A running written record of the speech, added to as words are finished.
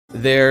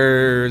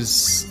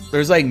there's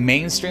like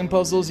mainstream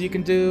puzzles you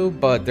can do,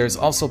 but there's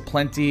also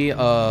plenty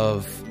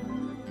of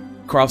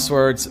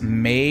crosswords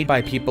made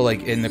by people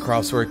like in the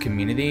crossword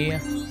community.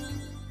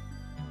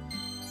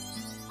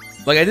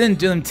 Like, I didn't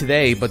do them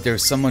today, but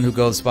there's someone who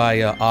goes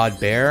by Odd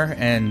Bear,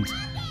 and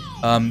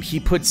he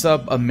puts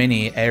up a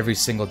mini every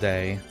single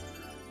day.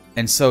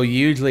 And so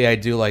usually I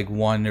do like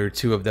 1 or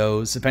 2 of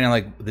those, depending on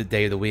like the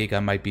day of the week. I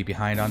might be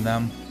behind on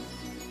them.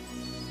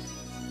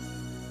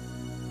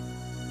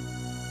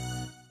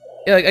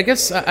 Yeah, like, I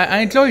guess I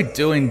enjoy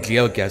doing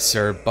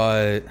GeoGuessr,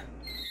 but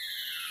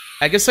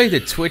I guess like the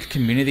Twitch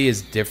community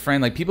is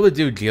different. Like, people that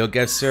do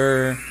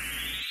GeoGuessr,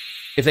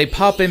 if they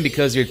pop in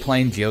because you're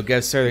playing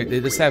GeoGuessr,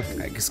 they just have,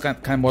 I guess, kind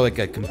of more like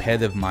a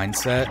competitive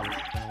mindset.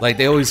 Like,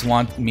 they always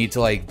want me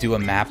to like do a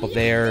map of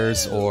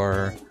theirs,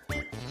 or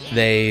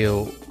they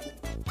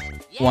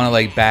want to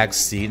like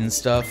backseat and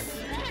stuff.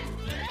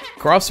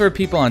 Crossword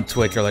people on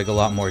Twitch are like a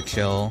lot more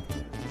chill.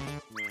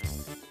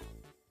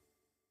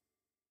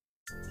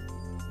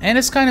 And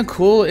it's kind of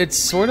cool. It's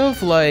sort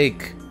of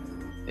like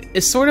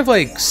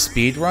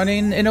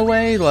speedrunning in a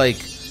way. Like,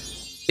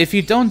 if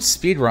you don't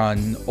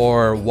speedrun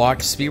or watch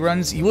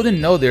speedruns, you wouldn't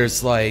know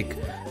there's like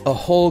a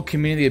whole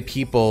community of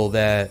people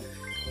that,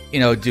 you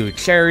know, do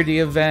charity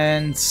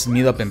events,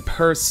 meet up in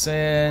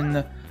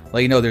person.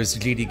 Like, you know, there's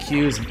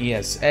GDQs and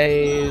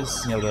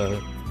ESAs, you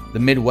know, the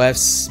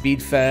Midwest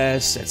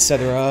Speedfest,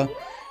 etc.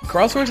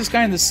 Crosswords is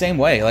kind of the same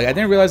way. Like, I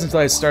didn't realize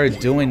until I started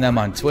doing them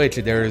on Twitch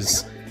that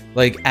there's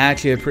like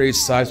actually a pretty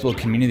sizable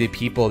community of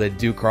people that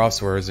do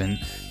crosswords and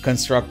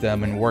construct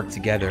them and work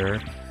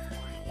together.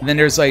 And then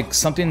there's like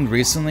something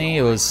recently,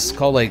 it was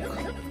called like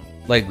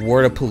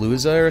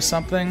Wordapalooza or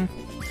something.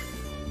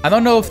 I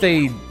don't know if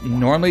they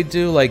normally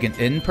do like an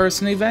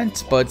in-person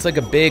event, but it's like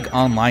a big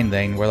online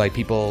thing where like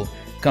people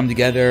come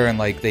together and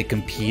like they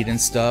compete and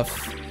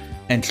stuff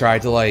and try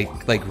to like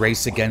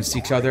race against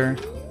each other.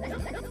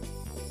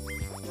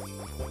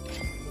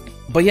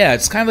 But yeah,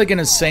 it's kind of like in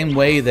the same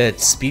way that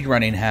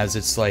speedrunning has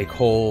its like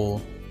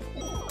whole,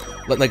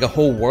 like a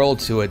whole world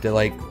to it that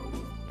like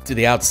to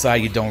the outside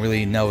you don't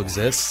really know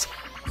exists.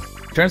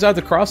 Turns out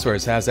the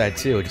Crosswords has that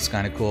too, which is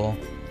kind of cool.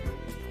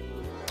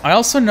 I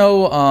also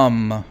know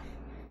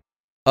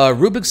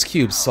Rubik's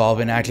Cube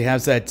solving actually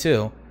has that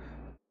too.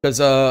 Because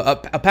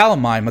a pal of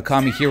mine,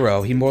 Makami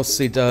Hero, he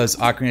mostly does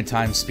Ocarina of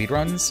Time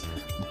speedruns,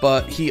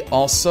 but he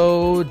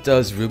also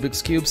does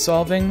Rubik's Cube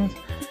solving.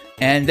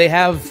 And they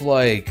have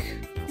like,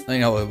 you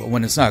know,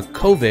 when it's not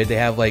COVID, they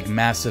have like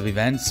massive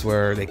events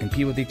where they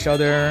compete with each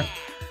other.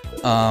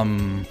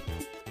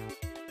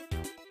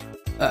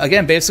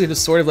 Again, basically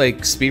just sort of like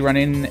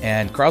speedrunning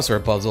and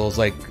crossword puzzles,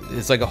 like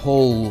it's like a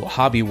whole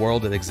hobby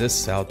world that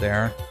exists out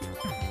there,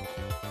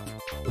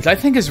 which I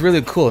think is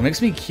really cool. It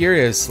makes me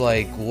curious,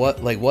 like what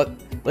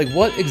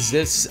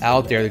exists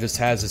out there that just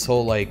has this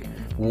whole like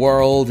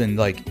world and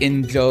like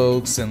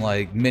in-jokes and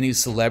like mini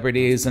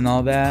celebrities and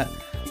all that,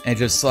 and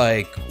just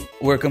like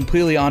we're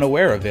completely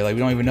unaware of it. Like, we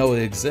don't even know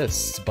it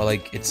exists, but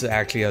like it's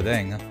actually a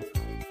thing.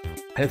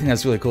 I think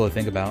that's really cool to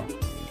think about.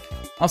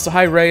 Also,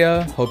 hi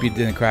Rhea, hope you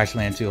didn't crash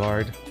land too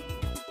hard.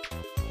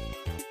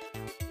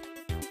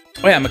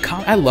 Oh yeah,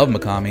 Makami, I love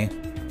Makami.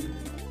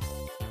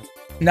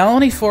 Not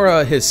only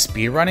for his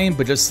speedrunning,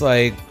 but just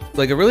like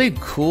a really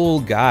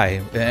cool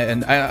guy.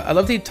 And I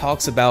love that he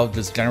talks about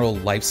just general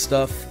life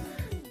stuff,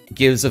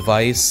 gives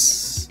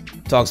advice,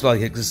 talks about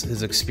like,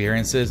 his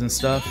experiences and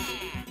stuff.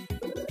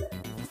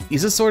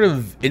 He's just sort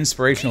of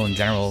inspirational in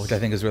general, which I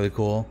think is really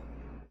cool.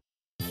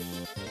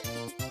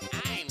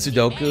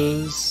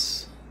 Sudokus.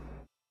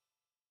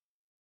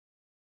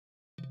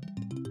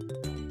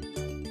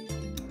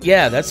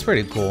 Yeah, that's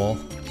pretty cool.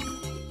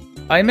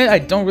 I admit I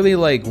don't really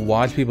like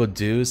watch people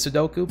do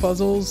Sudoku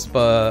puzzles,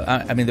 but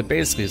I mean they're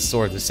basically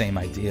sort of the same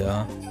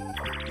idea.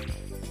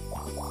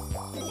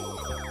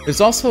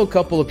 There's also a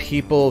couple of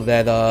people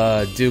that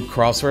do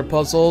crossword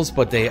puzzles,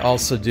 but they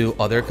also do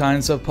other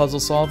kinds of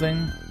puzzle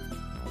solving.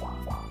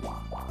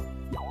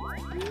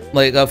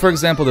 Like, for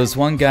example, there's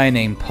one guy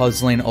named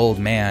Puzzling Old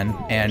Man,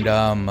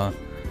 and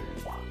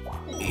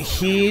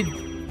he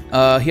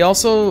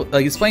also,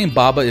 like, he's playing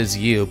Baba Is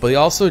You, but he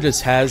also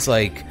just has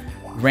like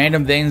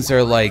random things that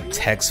are like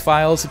text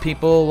files that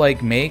people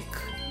like make.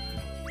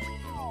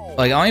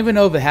 Like, I don't even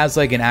know if it has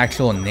like an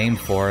actual name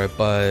for it,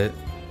 but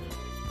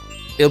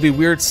it'll be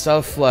weird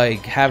stuff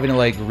like having to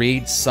like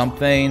read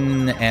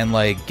something and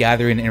like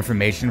gathering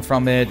information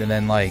from it, and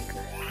then like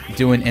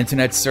doing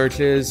internet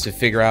searches to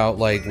figure out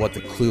like what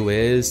the clue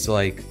is to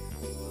like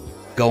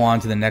go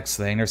on to the next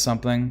thing or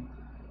something.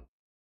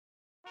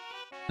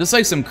 Just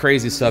like some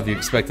crazy stuff you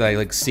expect to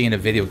like see in a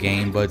video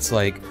game, but it's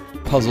like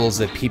puzzles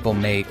that people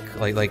make,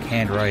 like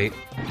handwrite.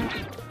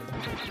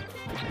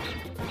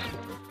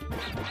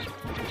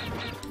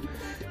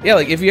 Yeah,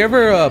 like if you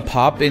ever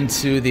pop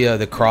into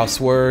the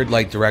crossword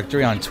like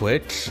directory on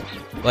Twitch,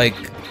 like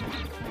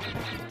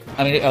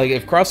I mean, like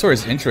if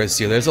crosswords interest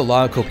you, there's a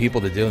lot of cool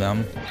people to do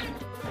them.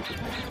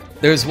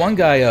 There's one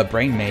guy,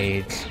 Brain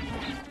Mage.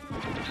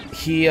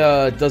 He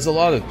does a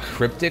lot of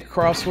cryptic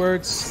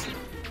crosswords.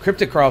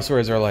 Cryptic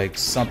crosswords are like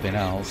something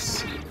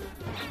else.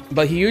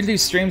 But he usually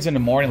streams in the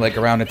morning, like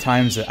around the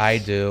times that I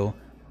do,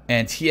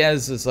 and he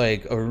has this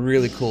like a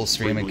really cool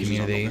streaming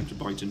community. I'm going to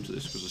bite into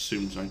this because as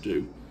soon as I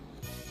do,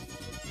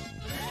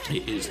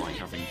 it is like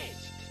having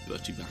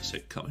Bertie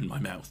Bassett cut in my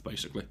mouth,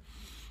 basically.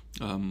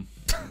 You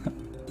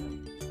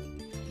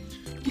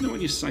know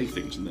when you say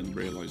things and then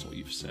realise what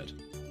you've said.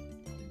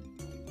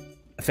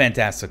 A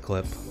fantastic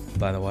clip,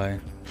 by the way.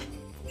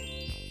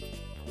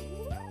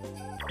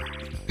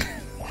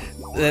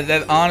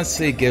 That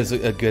honestly gives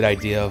a good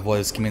idea of what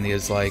his community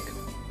is like.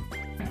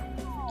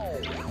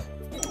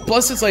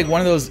 Plus, it's like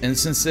one of those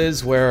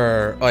instances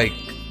where, like,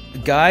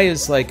 guy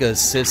is like a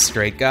cis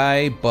straight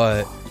guy,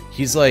 but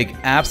he's like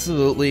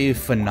absolutely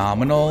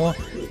phenomenal,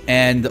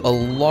 and a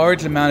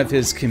large amount of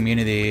his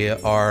community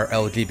are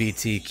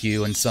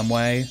LGBTQ in some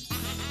way.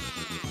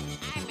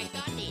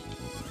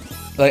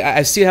 Like,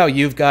 I see how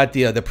you've got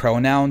the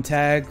pronoun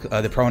tag,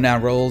 the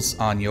pronoun roles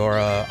on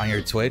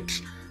your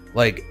Twitch.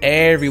 Like,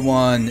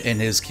 everyone in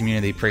his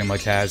community pretty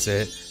much has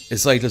it.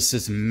 It's like just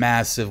this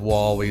massive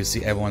wall where you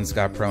see everyone's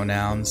got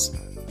pronouns.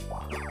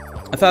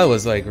 I thought it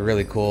was, like,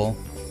 really cool.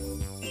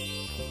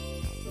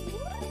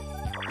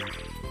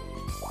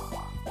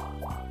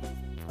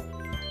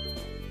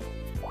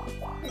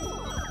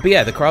 But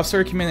yeah, the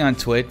crossword community on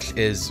Twitch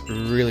is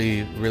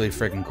really, really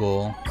freaking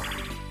cool.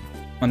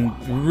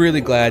 I'm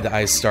really glad that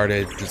I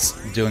started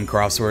just doing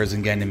crosswords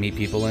and getting to meet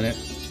people in it.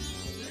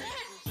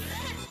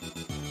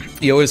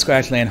 You always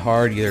crash land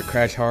hard, either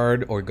crash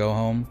hard or go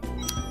home.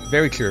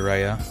 Very true,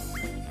 Raya.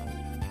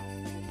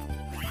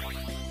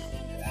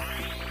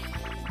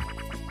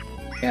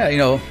 Yeah, you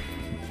know,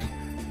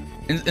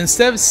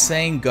 instead of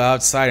saying go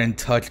outside and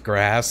touch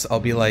grass, I'll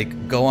be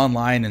like, go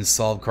online and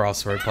solve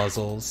crossword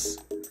puzzles.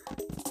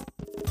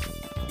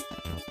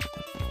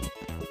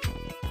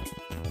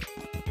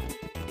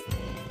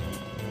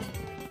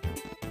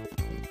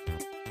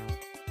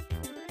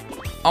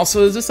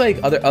 Also, there's just like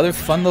other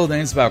fun little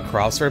things about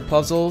crossword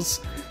puzzles.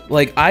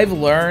 Like, I've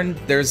learned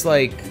there's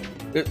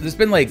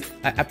been like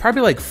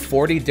probably like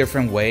 40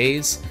 different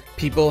ways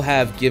people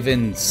have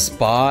given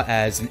spa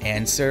as an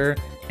answer,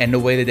 and the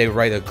way that they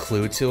write a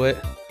clue to it.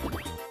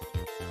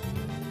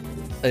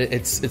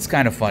 It's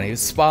kind of funny.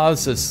 Spa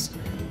is just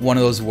one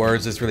of those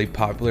words that's really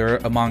popular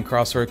among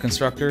crossword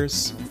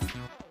constructors.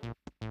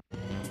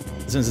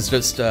 Since it's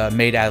just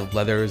made out of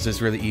letters,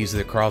 it's really easy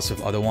to cross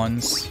with other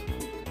ones.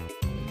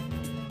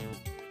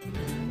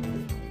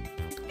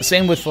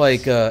 Same with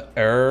like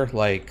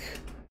like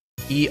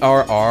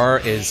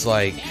ERR is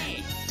like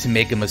to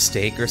make a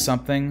mistake or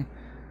something,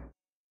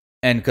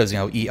 and because, you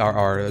know,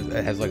 ERR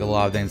has like a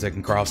lot of things I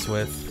can cross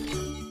with.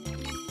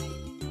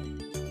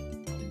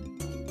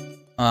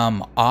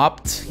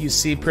 Opt you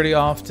see pretty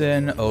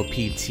often.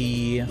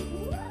 OPT,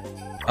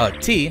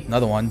 T,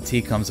 another one.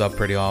 T comes up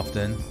pretty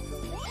often.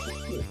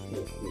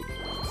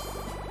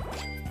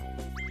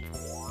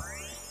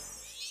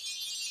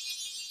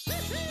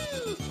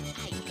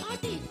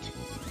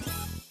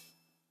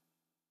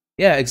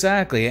 Yeah,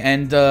 exactly,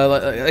 and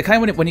like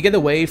kind of when you get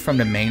away from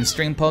the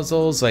mainstream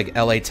puzzles like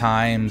LA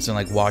Times and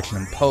like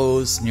Washington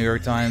Post, New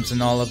York Times,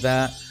 and all of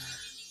that,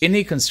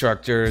 indie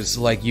constructors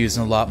like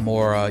using a lot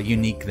more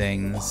unique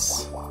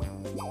things.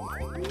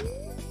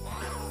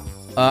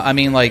 I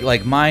mean,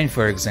 like mine,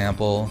 for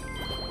example.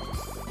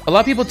 A lot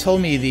of people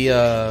told me the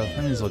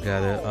let me just look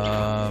at it.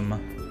 I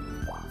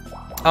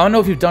don't know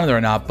if you've done it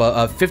or not,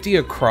 but 50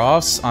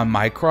 across on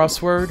my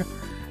crossword.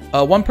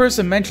 One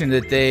person mentioned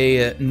that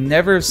they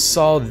never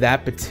saw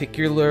that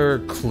particular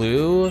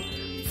clue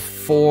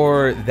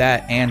for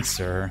that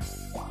answer.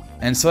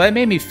 And so that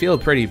made me feel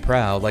pretty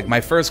proud. Like, my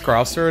first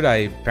crossword, I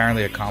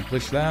apparently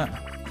accomplished that.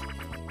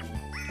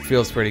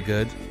 Feels pretty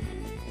good.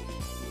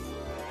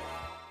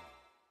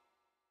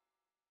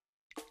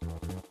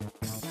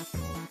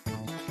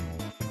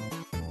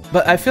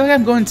 But I feel like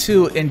I'm going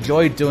to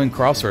enjoy doing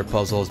crossword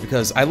puzzles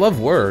because I love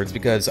words,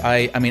 because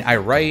I mean, I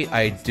write,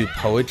 I do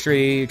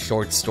poetry,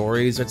 short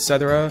stories,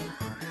 etc.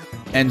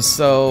 And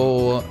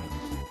so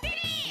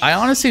I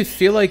honestly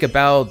feel like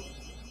about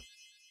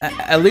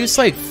at least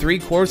like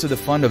 3/4 of the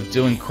fun of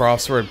doing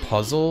crossword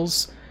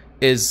puzzles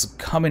is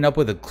coming up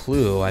with a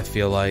clue, I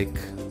feel like.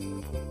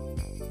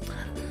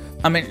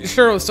 I mean,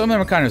 sure, some of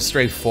them are kind of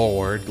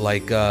straightforward,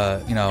 like,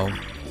 you know,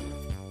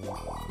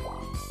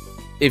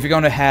 if you're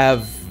going to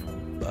have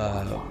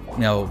you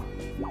know,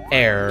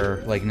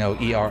 error, like, you know,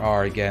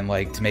 ERR again,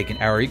 like, to make an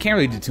error. You can't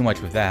really do too much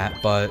with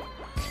that, but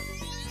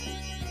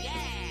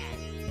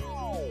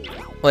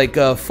like,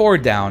 4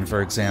 down,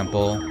 for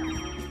example.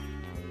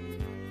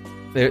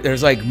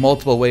 There's, like,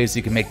 multiple ways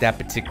you can make that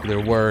particular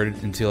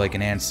word into, like,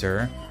 an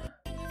answer.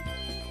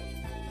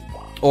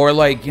 Or,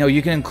 like, you know,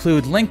 you can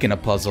include link in a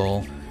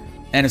puzzle,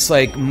 and it's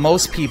like,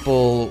 most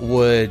people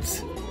would...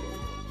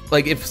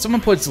 Like, if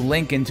someone puts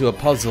link into a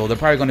puzzle, they're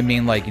probably going to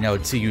mean, like, you know,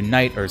 to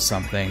unite or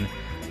something.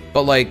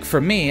 But, like,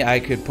 for me, I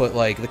could put,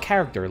 like, the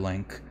character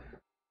link.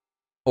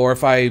 Or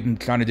if I'm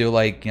trying to do,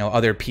 like, you know,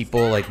 other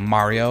people, like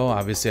Mario,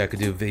 obviously I could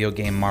do video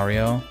game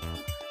Mario.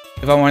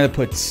 If I wanted to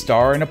put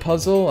star in a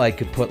puzzle, I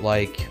could put,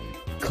 like,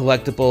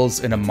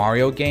 collectibles in a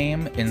Mario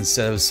game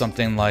instead of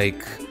something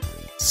like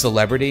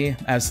celebrity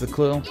as the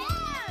clue.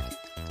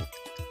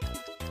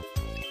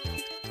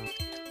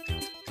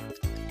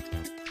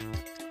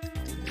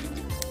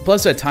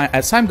 Plus,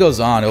 as time goes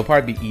on, it'll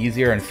probably be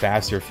easier and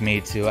faster for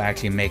me to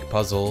actually make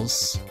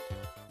puzzles.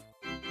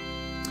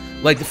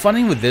 Like, the fun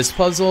thing with this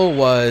puzzle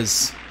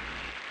was,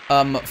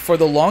 for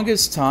the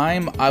longest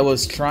time, I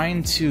was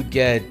trying to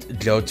get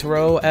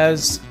Jotaro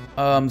as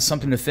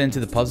something to fit into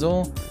the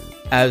puzzle,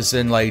 as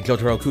in like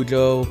Jotaro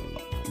Kujo,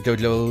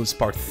 JoJo's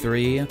Part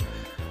 3.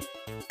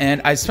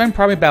 And I spent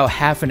probably about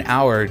half an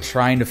hour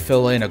trying to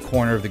fill in a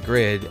corner of the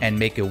grid and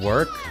make it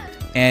work,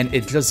 and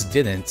it just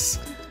didn't.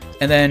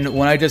 And then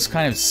when I just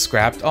kind of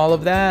scrapped all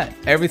of that,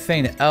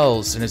 everything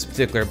else in this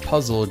particular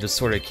puzzle just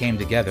sort of came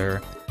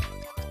together.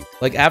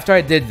 Like, after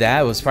I did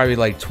that, it was probably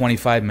like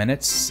 25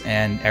 minutes,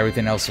 and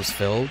everything else was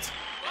filled.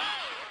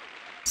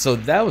 So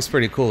that was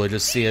pretty cool to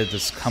just see it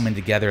just coming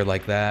together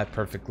like that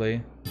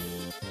perfectly.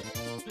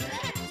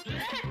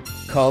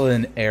 Call it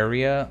an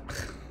area.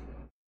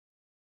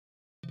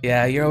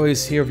 Yeah, you're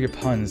always here with your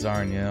puns,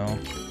 aren't you?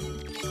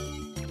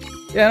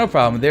 Yeah, no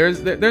problem.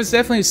 There's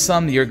definitely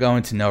some you're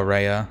going to know,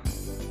 Rhea.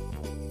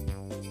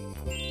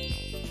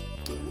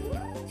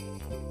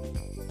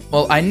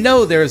 Well, I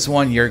know there's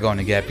one you're going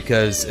to get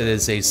because it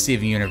is a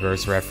Steven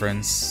Universe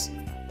reference.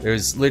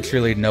 There's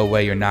literally no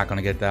way you're not going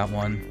to get that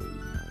one.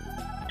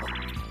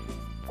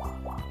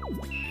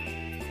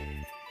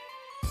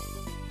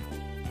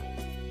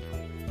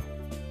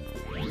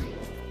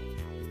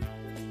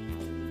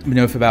 Been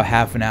doing it for about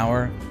half an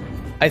hour.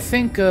 I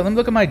think, let me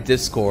look at my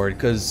Discord,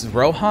 because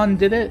Rohan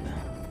did it.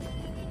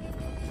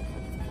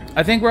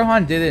 I think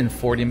Rohan did it in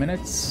 40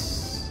 minutes.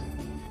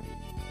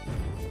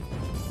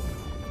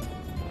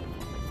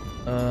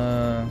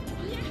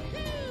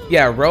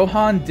 Yeah,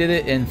 Rohan did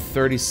it in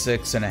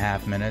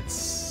 36.5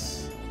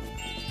 minutes.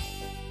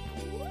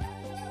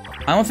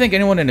 I don't think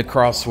anyone in the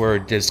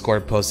Crossword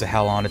Discord posted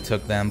how long it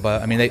took them,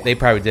 but I mean, they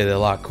probably did it a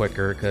lot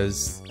quicker,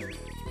 because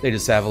they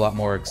just have a lot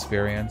more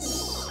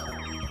experience.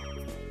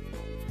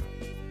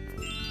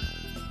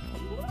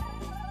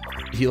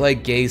 You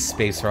like gay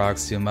space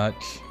rocks too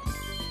much.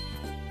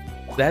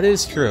 That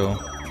is true.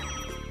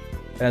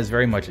 That is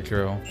very much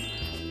true.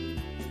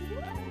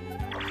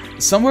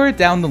 Somewhere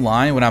down the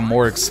line, when I'm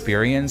more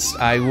experienced,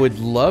 I would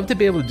love to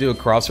be able to do a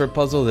crossword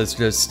puzzle that's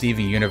just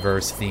Steven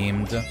Universe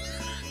themed.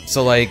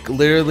 So, like,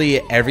 literally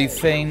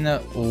everything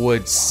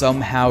would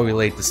somehow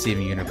relate to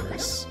Steven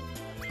Universe.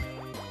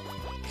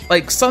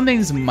 Like, some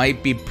things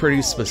might be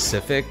pretty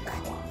specific.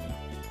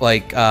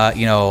 Like,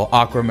 you know,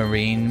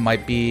 Aquamarine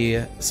might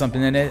be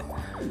something in it.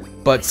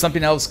 But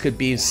something else could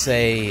be,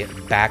 say,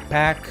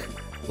 backpack.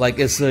 Like,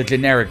 it's a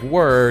generic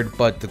word,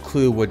 but the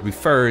clue would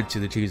refer to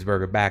the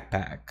cheeseburger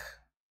backpack.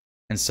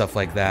 And stuff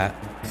like that.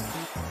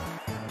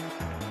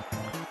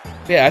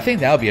 Yeah, I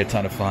think that would be a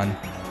ton of fun.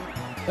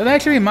 That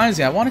actually reminds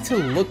me, I wanted to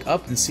look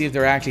up and see if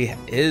there actually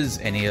is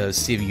any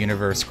Steven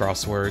Universe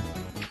crossword.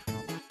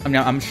 I mean,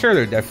 I'm sure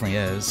there definitely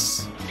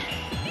is.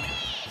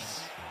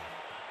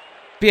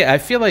 But yeah, I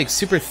feel like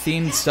super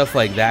themed stuff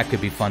like that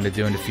could be fun to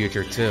do in the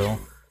future too.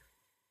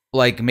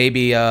 Like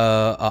maybe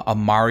a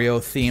Mario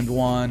themed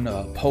one,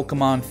 a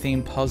Pokemon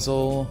themed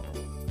puzzle,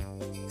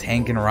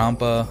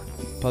 Danganronpa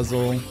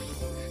puzzle,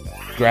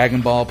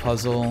 Dragon Ball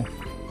puzzle.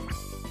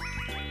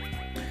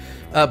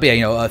 But yeah,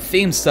 you know,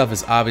 theme stuff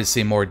is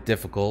obviously more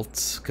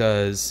difficult,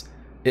 because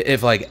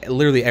if, like,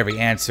 literally every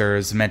answer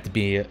is meant to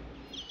be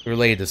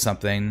related to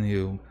something,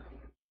 you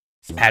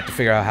have to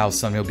figure out how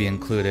something will be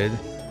included.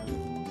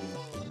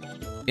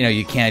 You know,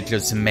 you can't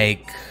just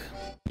make,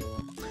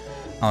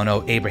 I don't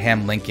know,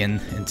 Abraham Lincoln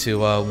into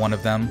one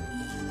of them.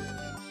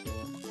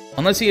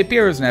 Unless he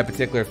appears in that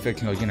particular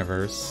fictional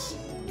universe.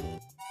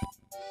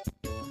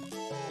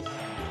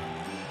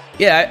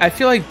 Yeah, I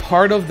feel like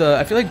part of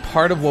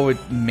what would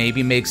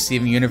maybe make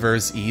Steven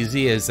Universe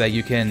easy is that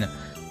you can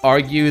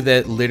argue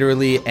that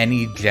literally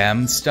any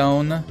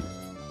gemstone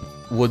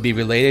would be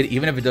related,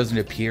 even if it doesn't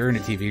appear in a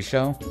TV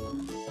show.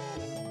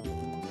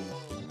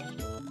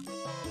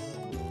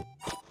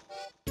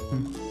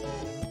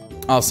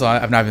 Also,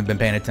 I've not even been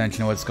paying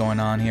attention to what's going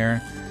on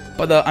here.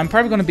 But I'm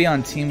probably going to be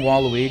on Team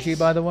Waluigi,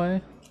 by the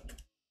way.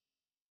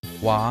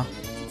 Wah.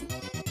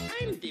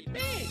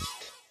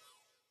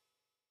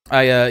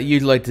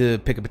 You'd like to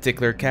pick a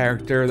particular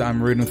character that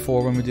I'm rooting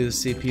for when we do the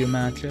CPU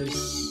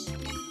matches?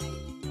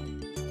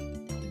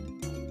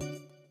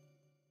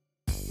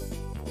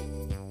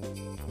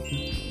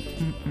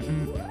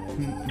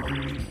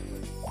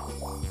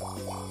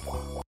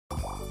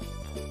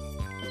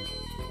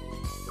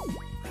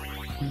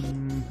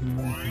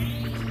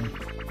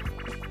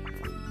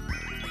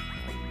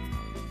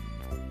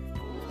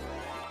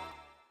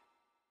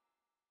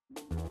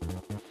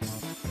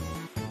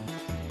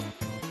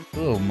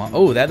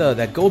 Oh,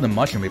 that golden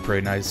mushroom would be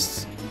pretty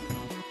nice.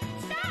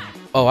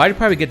 Oh, I'd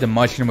probably get the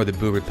mushroom or the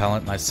boo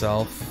repellent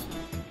myself.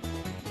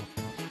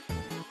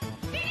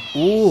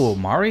 Ooh,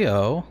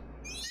 Mario.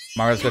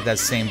 Mario's got that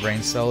same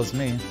brain cell as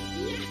me.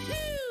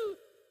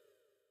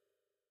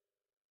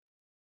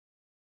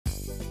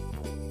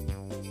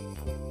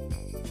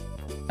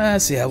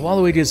 So yeah,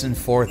 Waluigi's in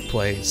 4th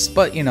place,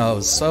 but you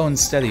know, slow and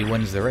steady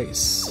wins the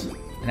race.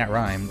 And that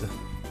rhymed.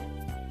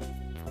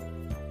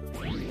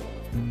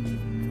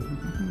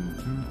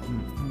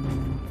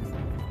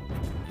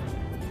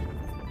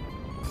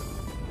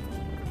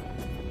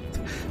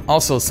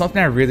 Also, something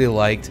I really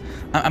liked,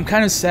 I'm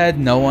kind of sad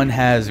no one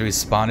has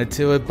responded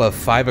to it, but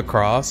 5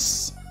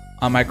 across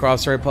on my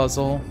Crossroad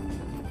puzzle.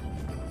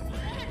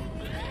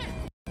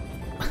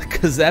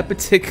 Because that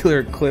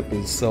particular clip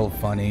is so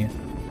funny.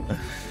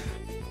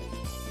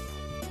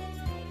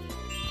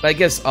 But I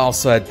guess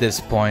also at this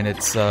point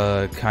it's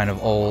kind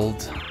of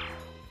old.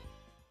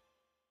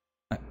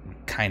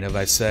 Kind of,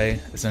 I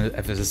say.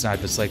 If it's not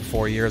just like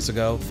 4 years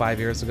ago, 5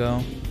 years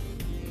ago.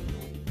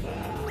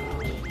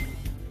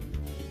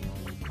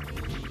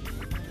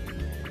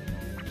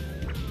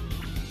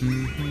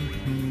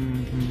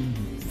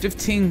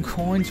 15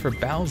 coins for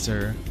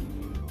Bowser.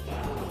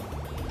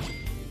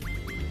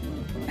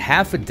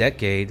 Half a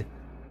decade.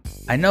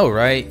 I know,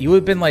 right? You would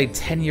have been like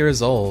 10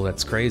 years old.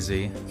 That's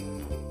crazy.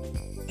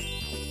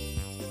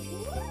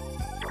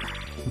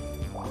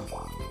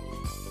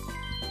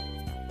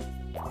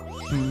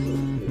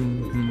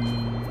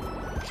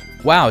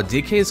 Wow,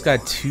 DK's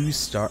got 2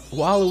 stars.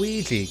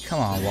 Waluigi, come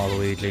on,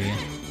 Waluigi.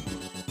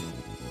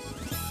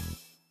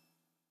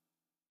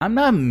 I'm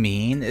not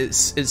mean.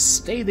 Is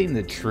stating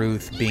the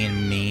truth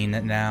being mean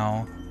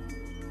now?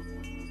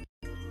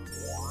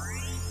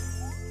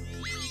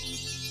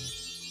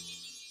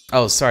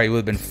 Oh, sorry, it would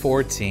have been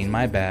 14.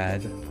 My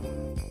bad.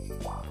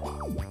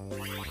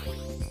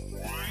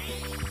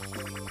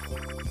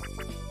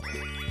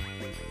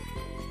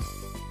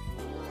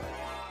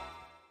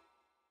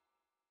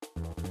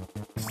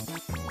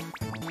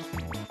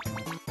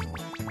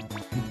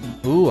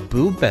 Ooh, a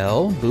Boo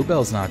Bell. Boo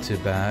Bell's not too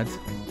bad.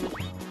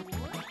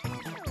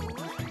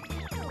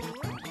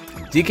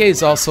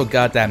 DK's also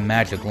got that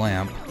magic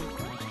lamp.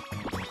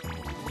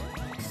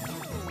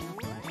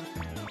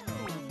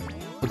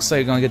 Looks like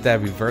you're gonna get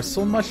that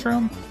reversal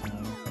mushroom.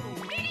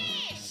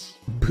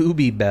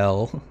 Booby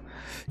Bell.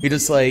 You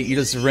just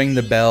ring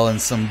the bell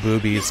and some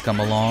boobies come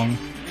along.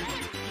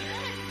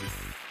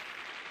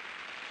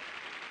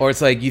 Or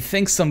it's like you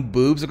think some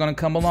boobs are gonna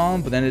come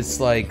along, but then it's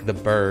like the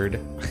bird.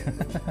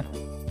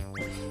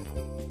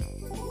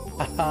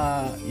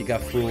 Haha, you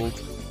got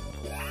fooled.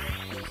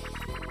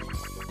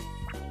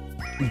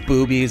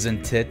 Boobies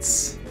and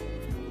tits.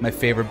 My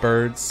favorite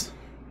birds.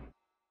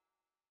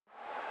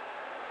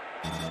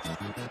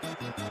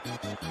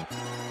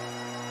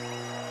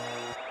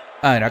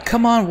 Alright, now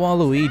come on,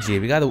 Waluigi.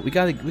 We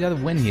gotta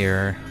win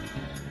here.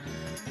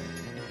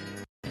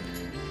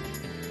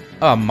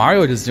 Oh,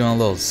 Mario just doing a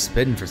little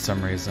spin for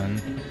some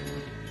reason.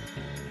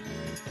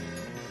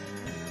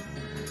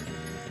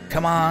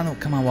 Come on,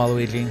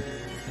 Waluigi.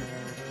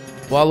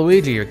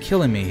 Waluigi, you're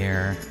killing me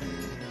here.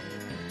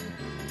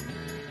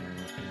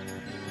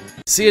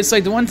 See, it's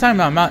like the one time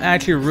I'm not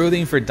actually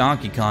rooting for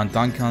Donkey Kong.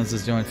 Donkey Kong's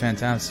just doing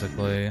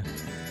fantastically.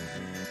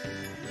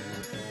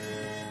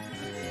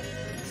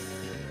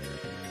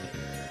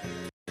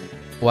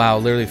 Wow,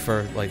 literally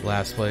for like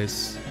last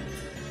place.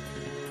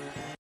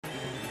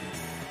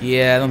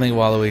 Yeah, I don't think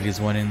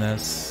Waluigi's winning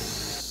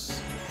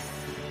this.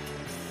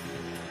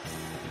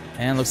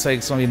 And looks like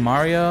it's gonna be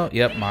Mario.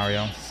 Yep,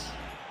 Mario.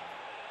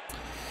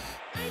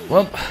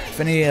 Well, if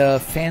any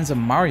fans of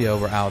Mario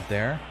were out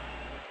there,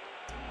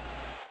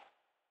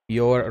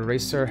 your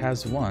eraser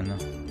has won.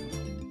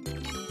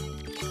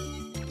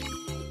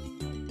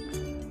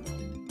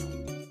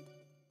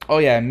 Oh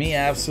yeah, me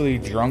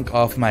absolutely drunk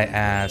off my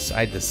ass.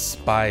 I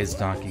despise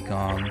Donkey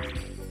Kong.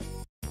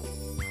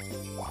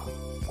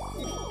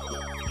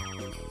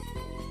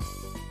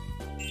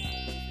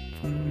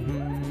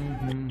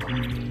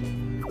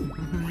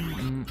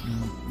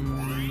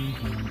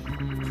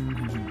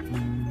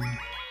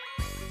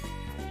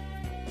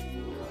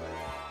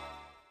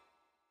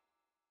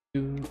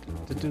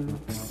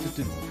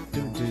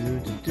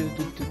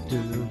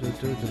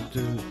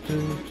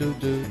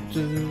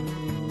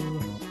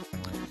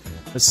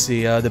 Let's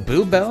see, the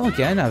Boo Bell,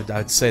 again,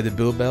 I'd say the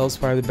Boo Bell is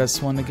probably the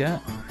best one to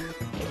get.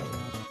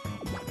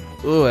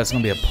 Ooh, that's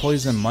gonna be a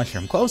poison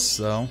mushroom. Close,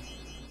 though.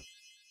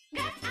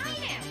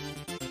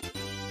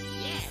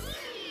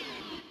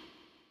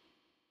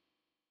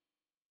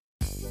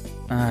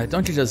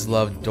 Don't you just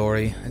love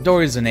Dory?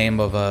 Dory's the name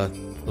of a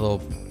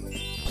little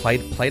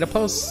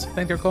platypus, I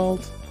think they're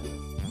called.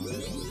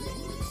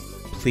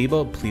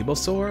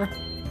 Plebosaur?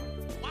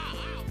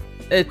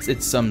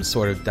 It's some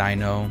sort of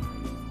dino.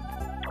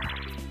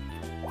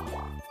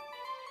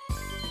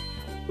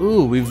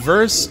 Ooh,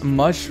 reverse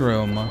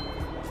mushroom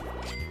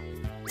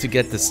to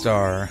get the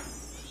star.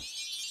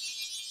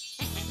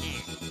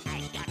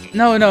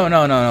 No,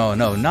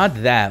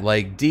 not that.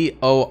 Like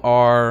D-O-R-I-E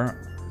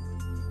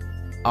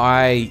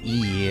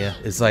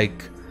is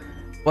like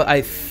what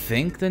I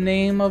think the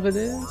name of it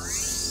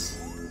is.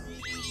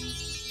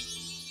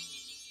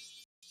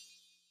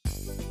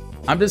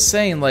 I'm just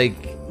saying, like,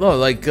 oh,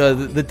 like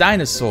the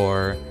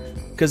dinosaur,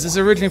 because it's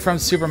originally from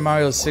Super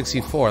Mario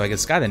 64. Like,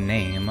 it's got a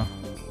name.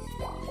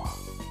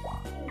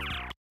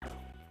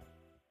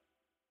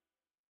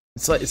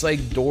 It's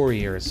like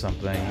Dory or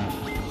something.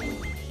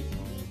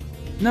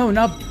 No,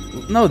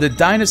 the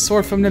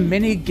dinosaur from the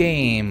mini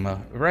game.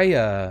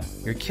 Raya,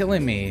 you're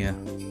killing me.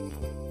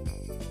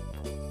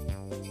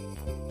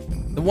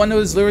 The one that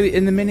was literally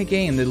in the mini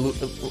game that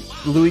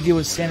Luigi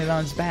was standing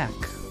on his back.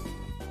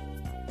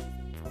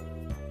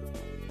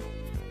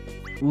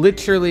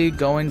 Literally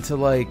going to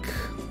like...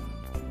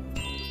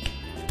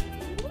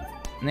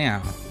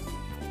 Yeah.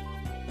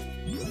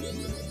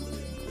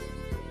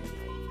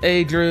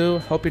 Hey Drew,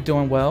 hope you're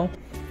doing well.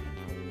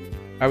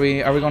 Are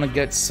we gonna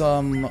get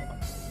some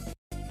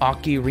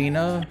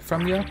Ocarina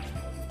from you?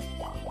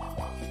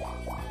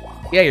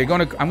 Yeah,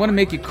 I'm gonna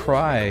make you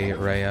cry,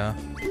 Raya.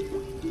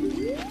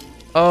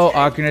 Oh,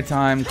 Ocarina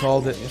Time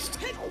called it.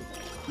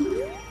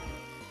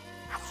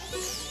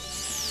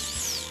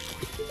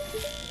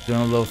 Doing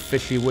a little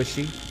fishy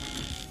wishy.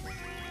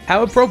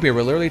 How appropriate,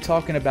 we're literally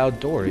talking about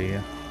Dory.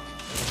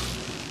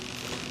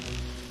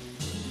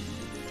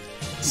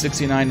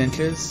 69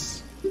 inches.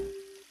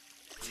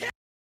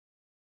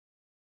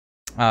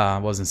 Ah,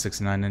 it wasn't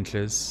 69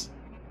 inches.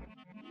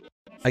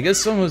 I guess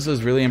someone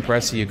was really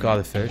impressed that you caught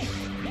a fish.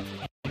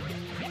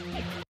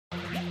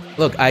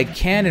 Look, I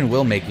can and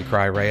will make you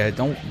cry, Raya.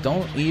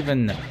 Don't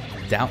even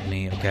doubt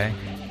me, okay?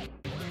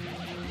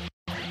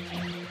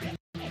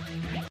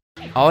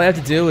 All I have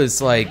to do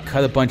is, like,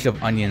 cut a bunch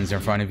of onions in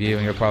front of you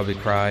and you'll probably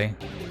cry.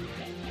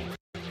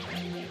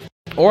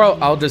 Or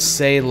I'll just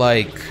say,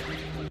 like,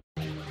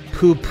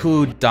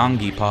 poo-poo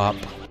dongi pop,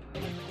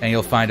 and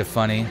you'll find it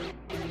funny.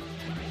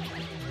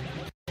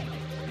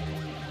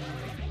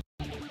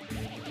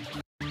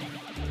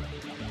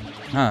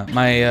 Huh,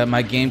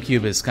 my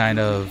GameCube is kind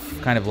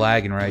of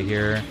lagging right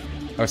here.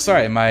 Or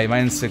sorry, my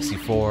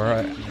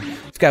N64.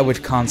 I forgot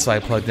which console I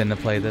plugged in to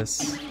play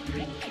this.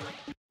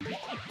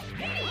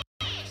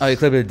 Oh, you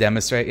clip it to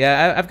demonstrate?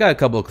 Yeah, I've got a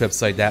couple of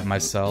clips like that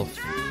myself.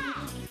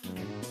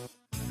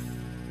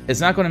 It's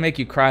not going to make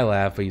you cry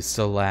laugh, but you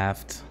still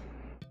laughed.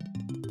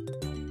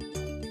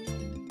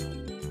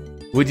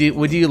 Would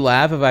you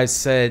laugh if I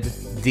said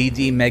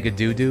DD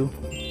Megadoodoo?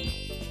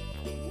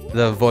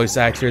 The voice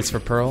actress for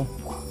Pearl?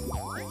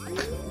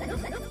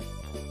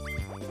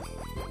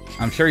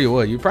 I'm sure you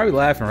would. You're probably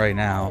laughing right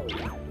now.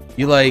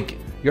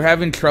 You're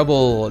having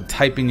trouble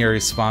typing your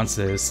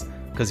responses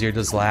because you're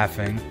just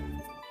laughing.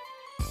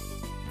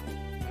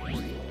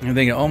 You're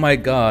thinking, oh my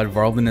god,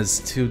 Varlden is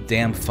too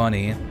damn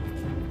funny.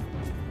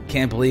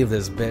 Can't believe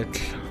this bitch.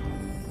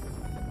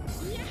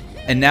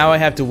 And now I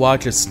have to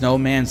watch a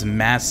snowman's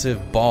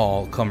massive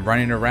ball come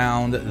running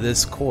around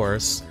this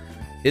course.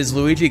 Is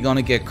Luigi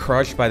gonna get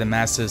crushed by the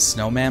massive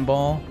snowman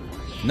ball?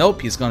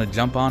 Nope, he's gonna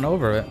jump on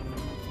over it.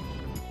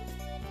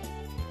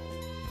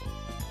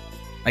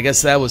 I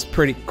guess that was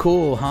pretty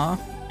cool, huh?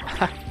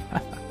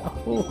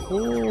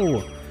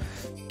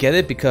 Get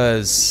it?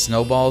 Because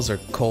snowballs are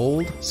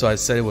cold, so I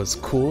said it was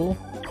cool.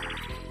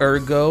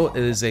 Ergo,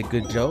 it is a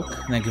good joke.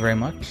 Thank you very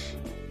much.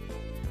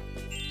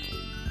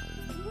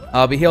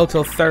 I'll be here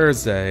till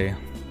Thursday. And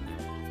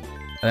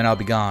then I'll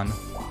be gone.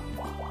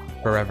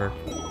 Forever.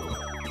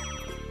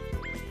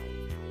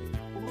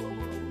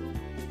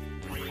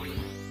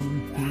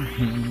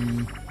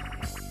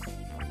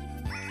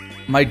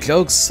 My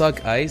jokes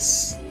suck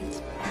ice.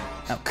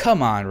 Now,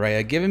 come on,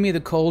 Raya. Giving me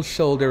the cold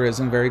shoulder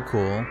isn't very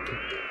cool.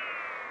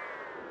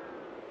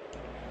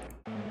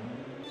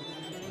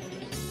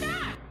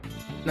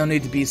 No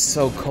need to be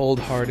so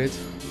cold-hearted.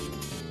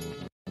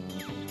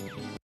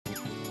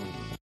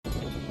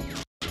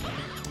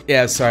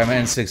 Yeah, sorry, my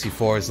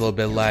N64 is a little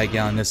bit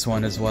laggy on this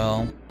one as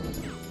well.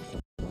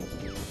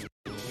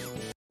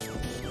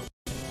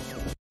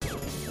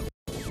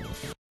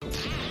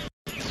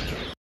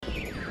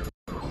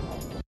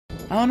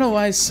 I don't know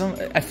why I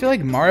feel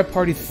like Mario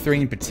Party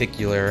 3 in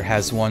particular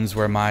has ones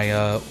where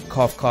my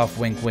cough cough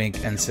wink wink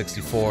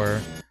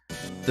N64,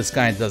 this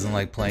guy doesn't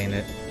like playing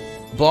it.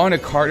 Blowing a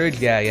cartridge?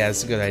 Yeah,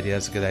 it's a good idea,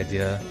 it's a good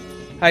idea.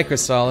 Hi,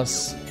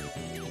 Chrysalis.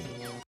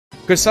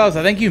 Chrysalis,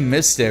 I think you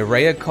missed it.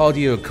 Raya called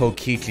you a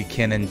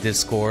Kokichi-kin in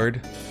Discord,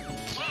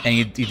 and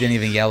you didn't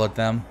even yell at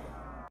them.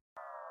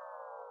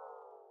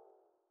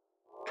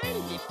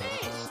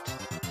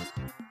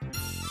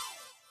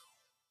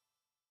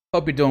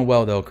 Hope you're doing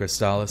well though,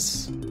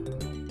 Chrysalis.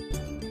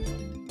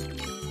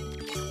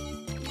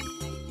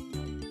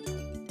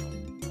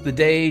 The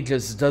day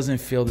just doesn't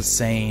feel the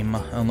same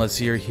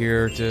unless you're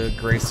here to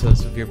grace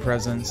us with your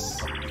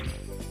presence.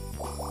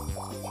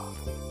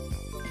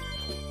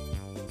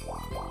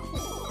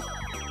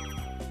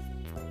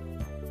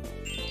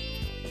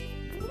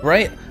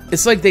 Right?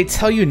 It's like they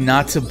tell you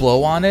not to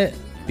blow on it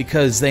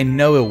because they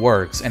know it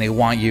works and they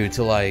want you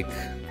to like...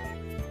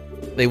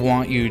 They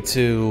want you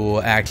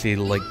to actually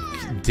like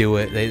do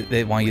it.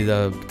 They want you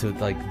to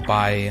like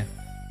buy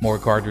more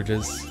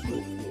cartridges.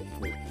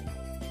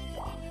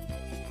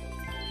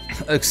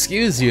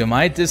 Excuse you,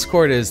 my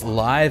Discord is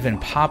live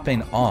and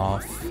popping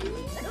off.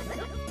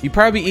 You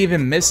probably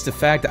even missed the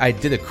fact that I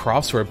did a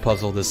crossword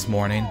puzzle this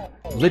morning.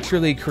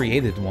 Literally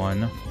created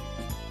one.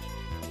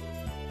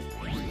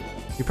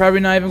 You're probably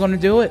not even gonna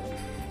do it.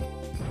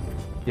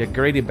 You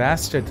greedy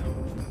bastard.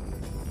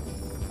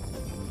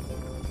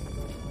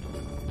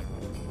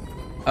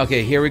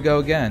 Okay, here we go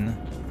again.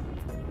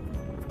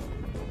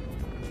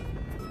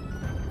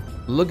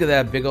 Look at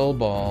that big old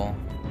ball.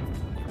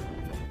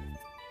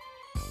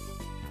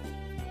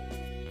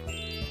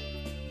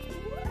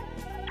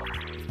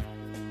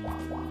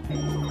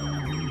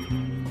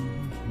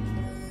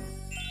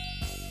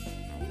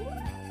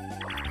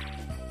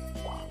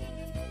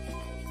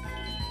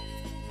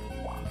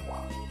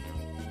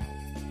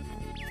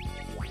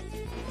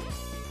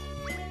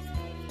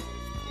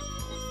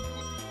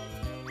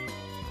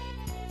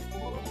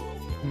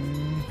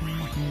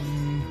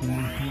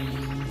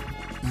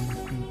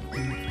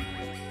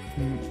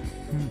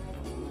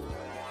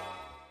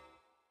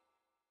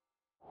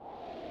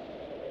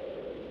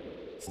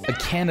 A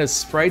can of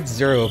Sprite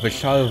Zero with a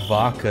shot of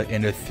vodka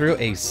in it through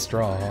a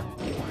straw.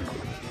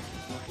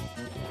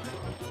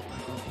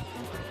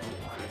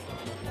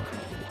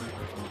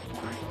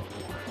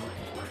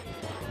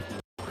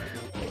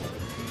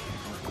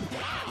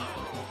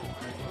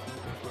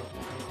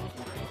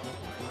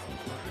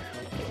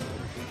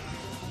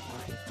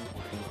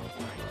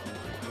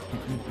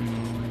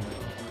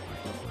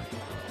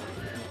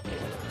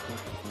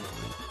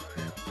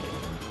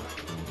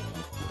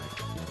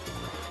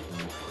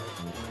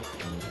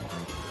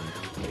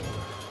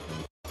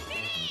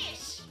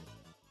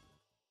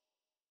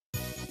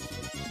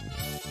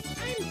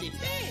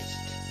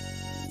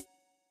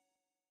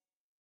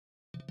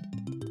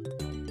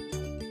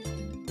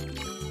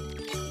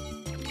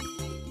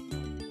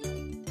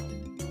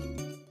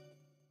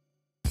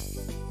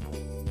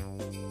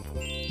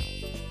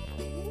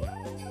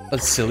 A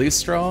silly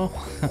straw?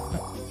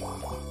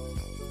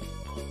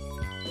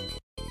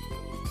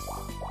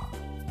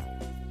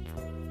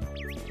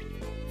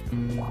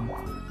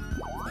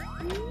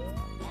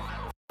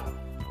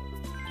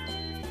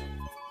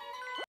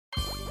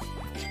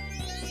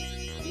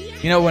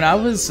 You know, when I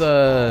was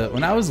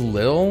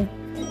little,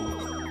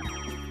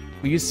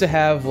 we used to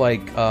have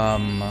like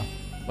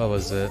what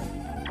was it?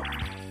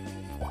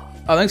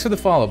 Oh, thanks for the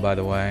follow, by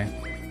the way.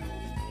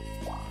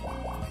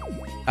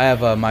 I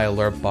have my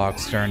alert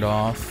box turned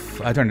off.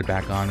 I turned it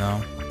back on though.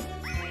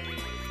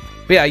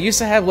 But yeah, I used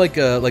to have like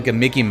a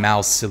Mickey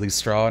Mouse silly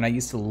straw, and I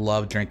used to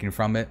love drinking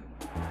from it.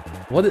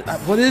 What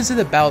is it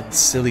about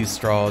silly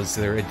straws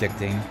that are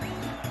addicting?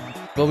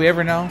 Will we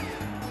ever know?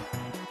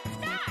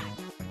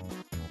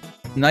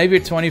 Night of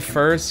your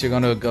 21st, you're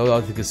gonna go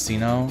out to the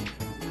casino.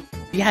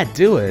 Yeah,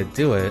 do it,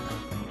 do it.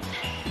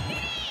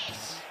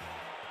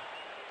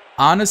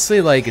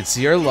 Honestly, like, it's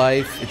your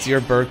life, it's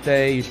your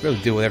birthday, you should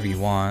really do whatever you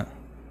want.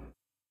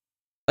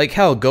 Like,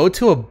 hell, go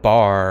to a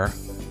bar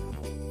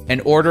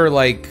and order,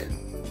 like,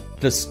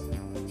 just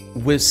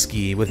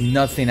whiskey with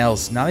nothing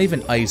else, not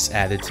even ice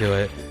added to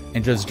it,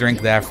 and just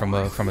drink that from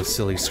a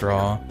silly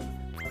straw.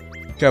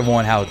 Show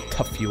everyone how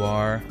tough you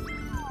are.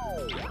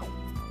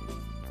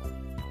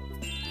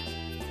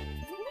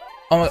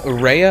 Oh,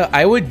 Rhea,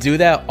 I would do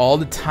that all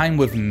the time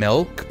with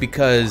milk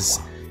because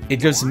it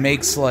just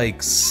makes,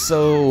 like,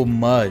 so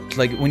much.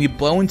 Like, when you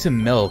blow into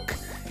milk,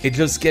 it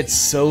just gets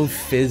so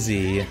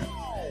fizzy.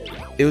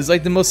 It was,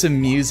 like, the most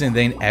amusing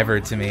thing ever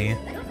to me.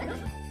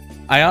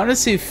 I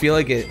honestly feel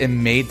like it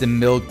made the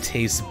milk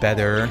taste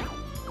better.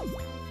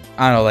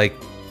 I don't know, like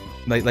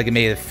it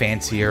made it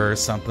fancier or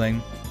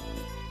something.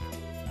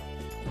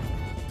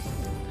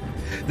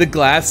 The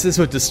glasses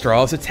with the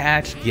straws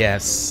attached?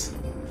 Yes.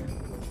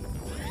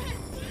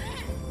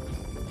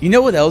 You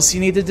know what else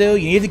you need to do?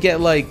 You need to get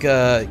like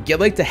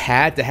the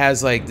hat that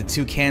has like the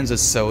 2 cans of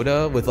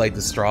soda with like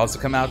the straws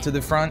that come out to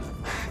the front.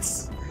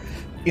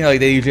 You know,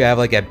 like they usually have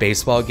like at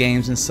baseball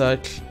games and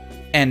such,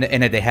 and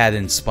they had it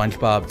in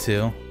SpongeBob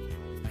too.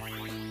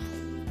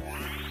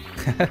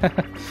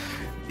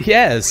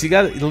 Yes, you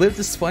gotta live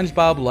the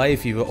SpongeBob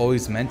life you've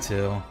always meant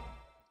to.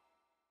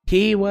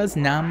 He was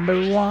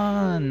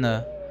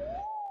 #1.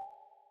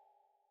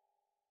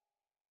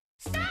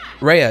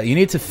 Rhea, you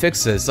need to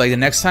fix this. Like the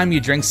next time you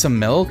drink some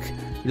milk,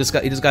 you just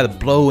gotta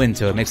blow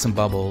into it, make some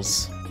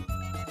bubbles.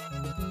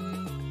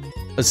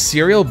 A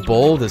cereal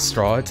bowl with a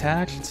straw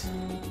attached?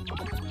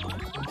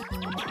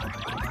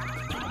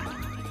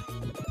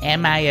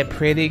 Am I a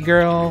pretty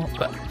girl?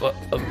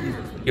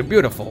 You're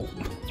beautiful.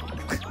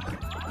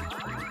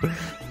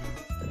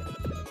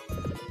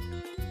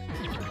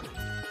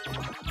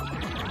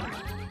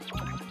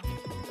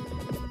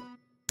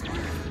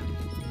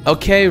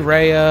 Okay,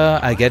 Rhea,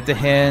 I get the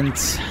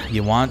hint.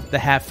 You want the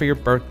hat for your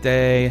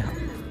birthday.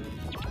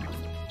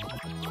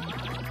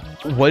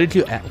 What did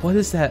you add? What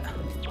is that?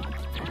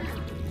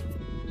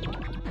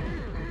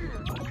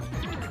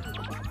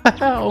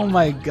 Oh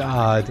my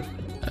god.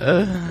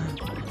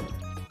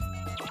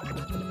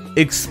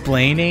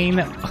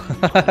 Explaining?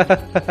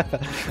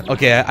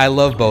 Okay, I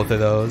love both of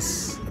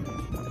those.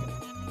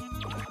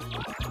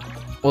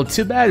 Well,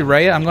 too bad,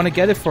 Rhea. I'm gonna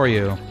get it for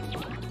you.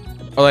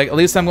 Or like, at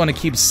least I'm gonna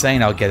keep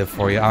saying I'll get it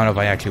for you. I don't know if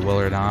I actually will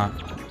or not.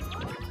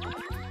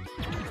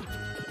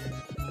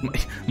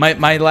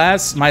 My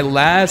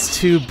last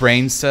 2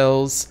 brain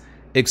cells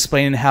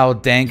explaining how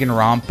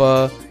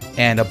Danganronpa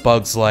and A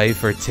Bug's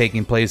Life are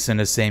taking place in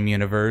the same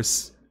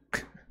universe.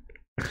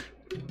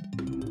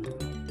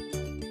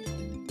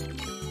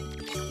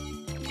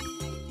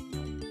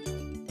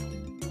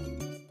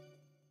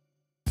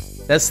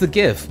 That's the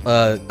GIF.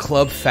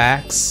 Club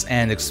facts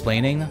and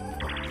explaining.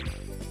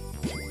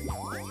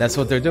 That's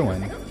what they're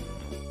doing.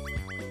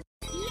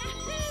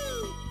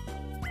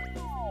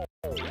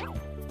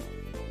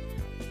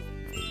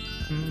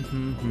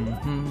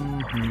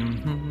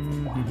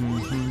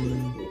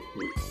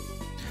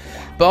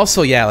 But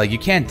also, yeah, like, you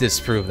can't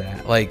disprove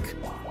that. Like,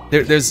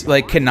 there's,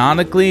 like,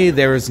 canonically,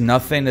 there is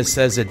nothing that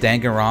says that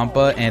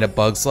Danganronpa and A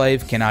Bug's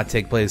Life cannot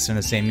take place in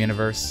the same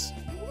universe.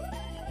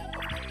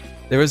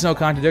 There is no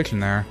contradiction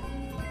there.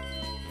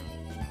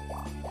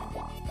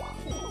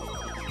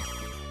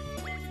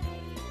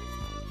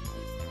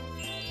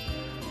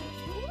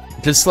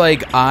 Just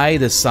like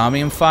the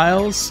Somnium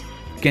Files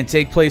can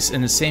take place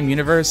in the same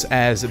universe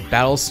as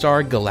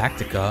Battlestar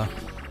Galactica.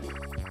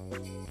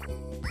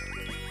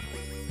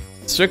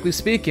 Strictly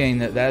speaking,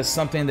 that is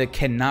something that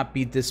cannot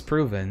be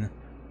disproven.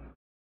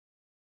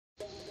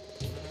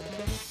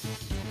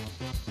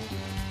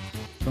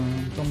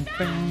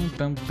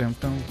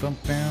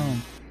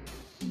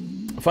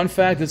 Fun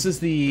fact, this is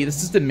the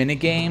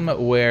minigame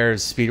where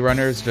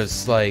speedrunners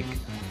just like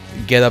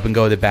get up and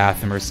go to the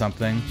bathroom or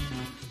something.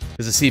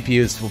 Because the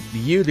CPUs will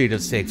usually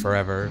just take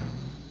forever.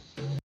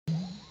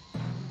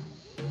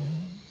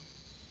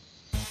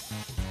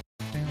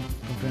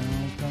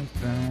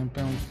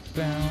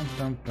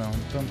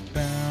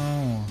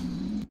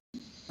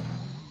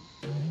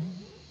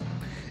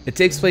 It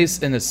takes place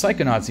in the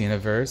Psychonauts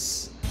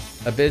universe.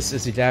 Abyss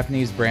is the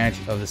Japanese branch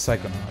of the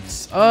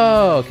Psychonauts.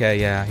 Oh, okay,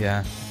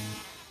 yeah.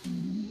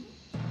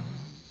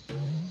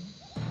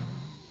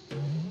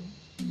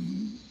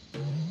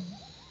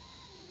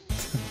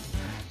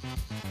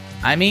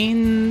 I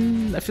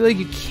mean, I feel like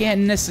you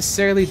can't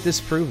necessarily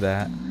disprove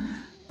that.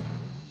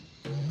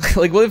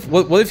 Like,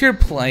 what if you're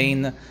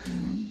playing?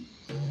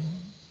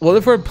 What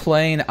if we're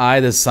playing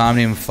the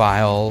Somnium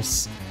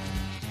Files,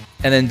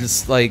 and then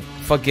just like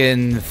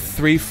fucking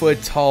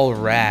 3-foot tall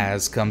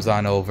Raz comes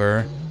on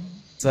over?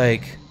 It's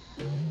like,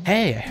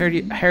 hey, I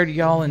heard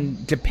y'all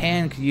in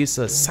Japan could use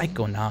a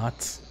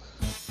Psychonaut,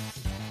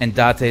 and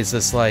Date's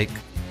just like,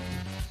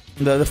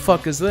 the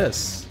fuck is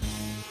this?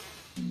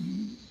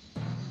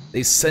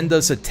 They send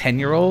us a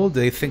 10-year-old?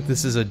 They think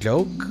this is a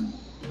joke?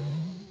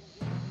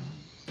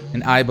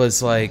 And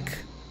Aiba's like,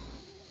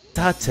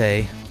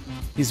 Date,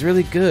 he's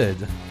really good.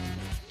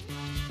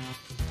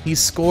 He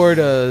scored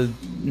a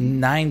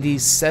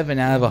 97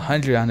 out of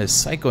 100 on his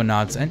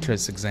Psychonauts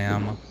entrance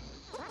exam.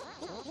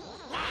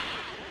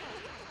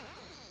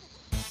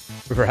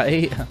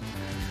 Right?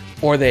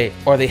 Or they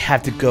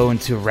have to go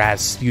into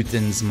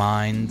Rasputin's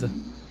mind.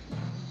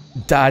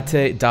 Date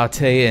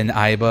and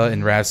Aiba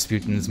in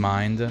Rasputin's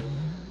mind.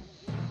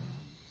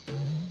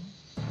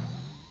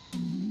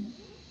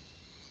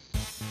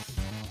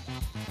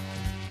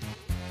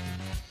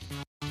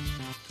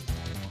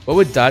 What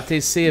would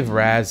Date say if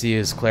Raz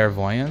used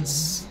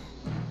clairvoyance?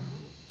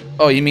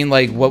 Oh, you mean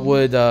like what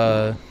would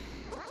do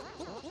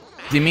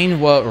you mean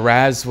what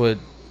Raz would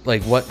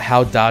like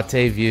how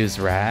Date views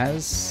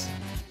Raz?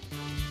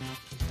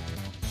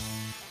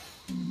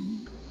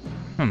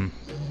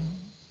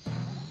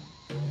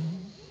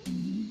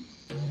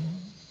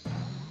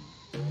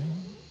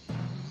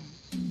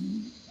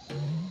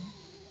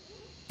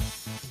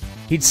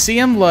 He'd see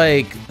him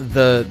like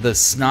the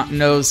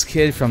snot-nosed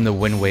kid from the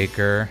Wind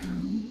Waker.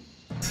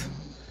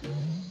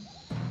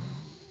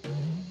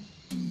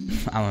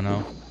 I don't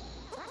know.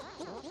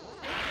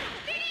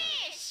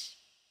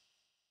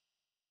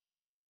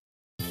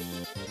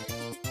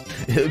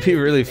 It would be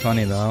really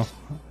funny though.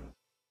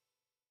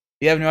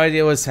 You have no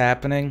idea what's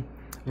happening?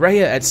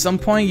 Raya, at some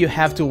point you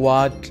have to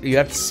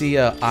see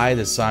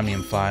the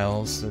Somnium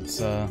Files.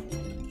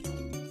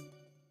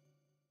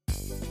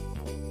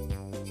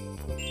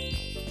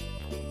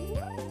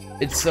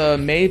 It's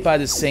made by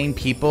the same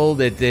people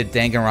that did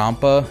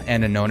Danganronpa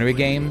and the Nonary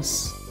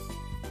games.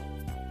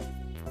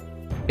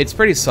 It's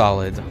pretty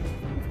solid.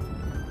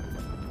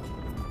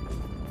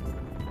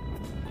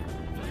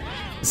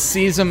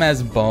 Sees them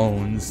as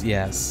bones,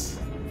 yes.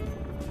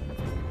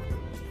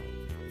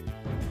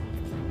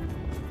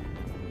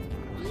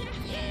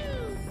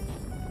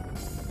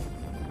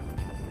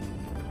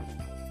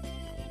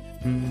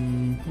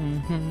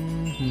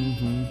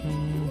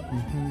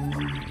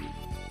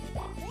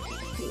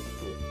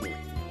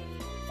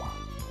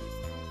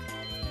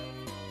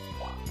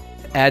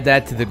 Add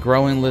that to the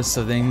growing list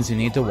of things you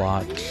need to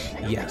watch.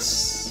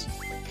 Yes.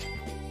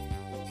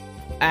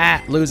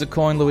 Ah, lose a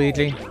coin,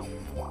 Luigi.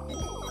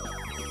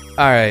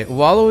 Alright,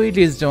 Waluigi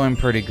is doing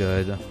pretty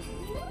good.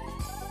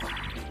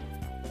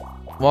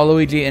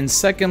 Waluigi in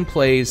second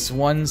place,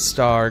 1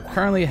 star,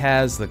 currently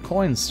has the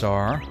coin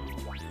star.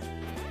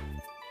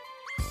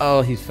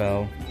 Oh, he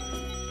fell.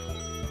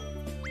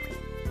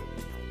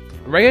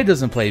 Raya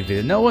doesn't play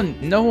video.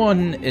 No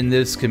one in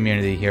this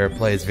community here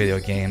plays video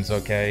games,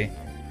 okay?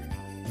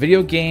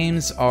 Video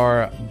games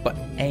are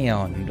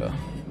banned.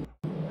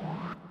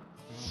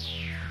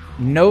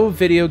 No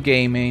video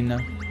gaming,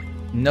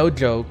 no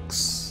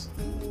jokes.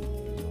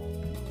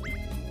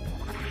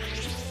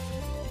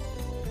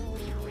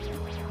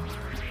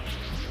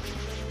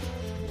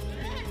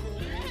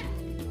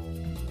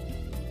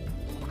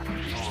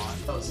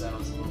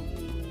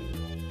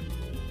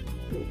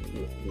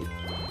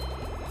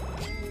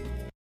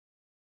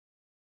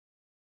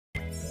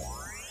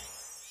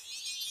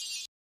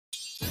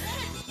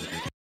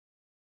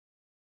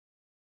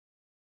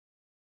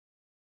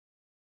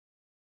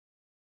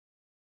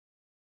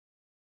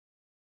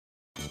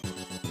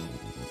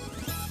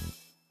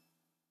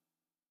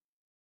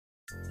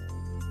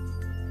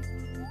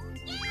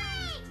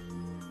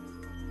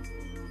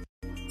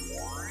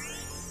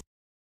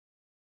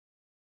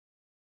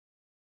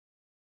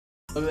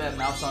 Look at that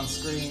mouse on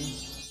screen.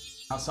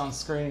 Mouse on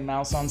screen,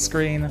 mouse on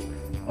screen.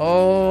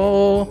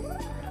 Oh,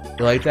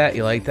 you like that?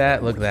 You like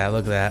that? Look at that,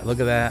 look at that,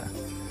 look at that.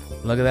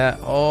 Look at that.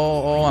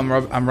 Oh,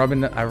 I'm rubbing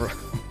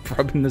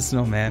the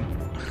snowman.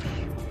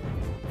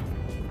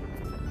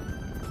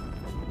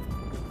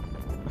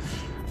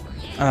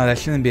 Oh, that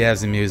shouldn't be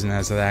as amusing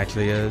as it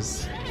actually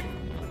is.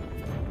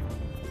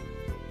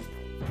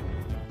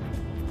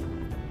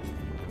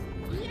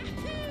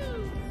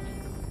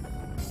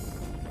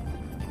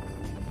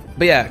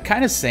 But yeah,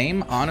 kind of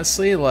same,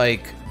 honestly,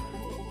 like,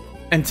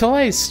 until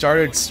I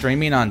started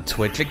streaming on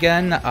Twitch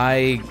again,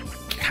 I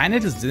kind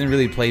of just didn't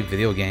really play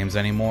video games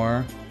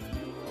anymore.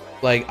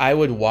 Like, I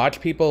would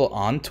watch people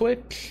on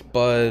Twitch,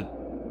 but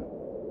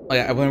like,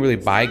 I wouldn't really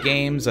buy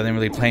games, I didn't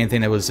really play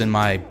anything that was in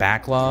my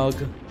backlog.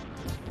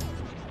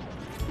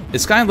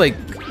 It's kind of like,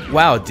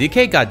 wow,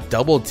 DK got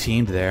double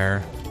teamed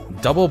there.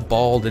 Double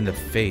balled in the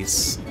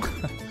face.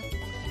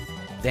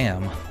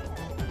 Damn.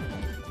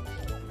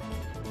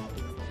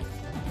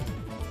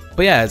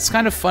 But yeah, it's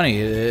kind of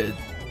funny.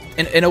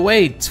 In a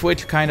way,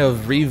 Twitch kind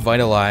of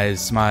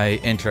revitalized my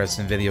interest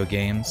in video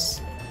games.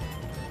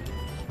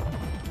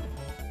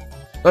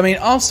 I mean,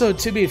 also,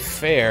 to be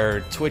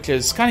fair, Twitch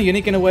is kind of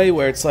unique in a way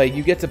where it's like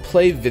you get to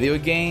play video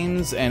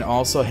games and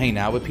also hang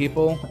out with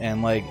people,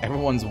 and like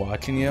everyone's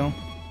watching you.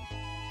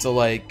 So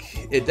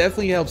like, it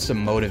definitely helps to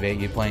motivate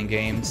you playing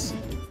games.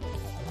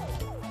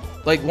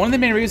 Like, one of the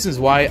main reasons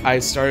why I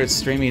started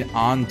streaming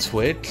on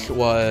Twitch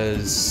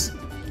was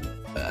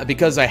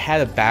because I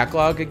had a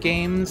backlog of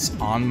games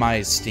on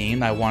my Steam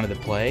that I wanted to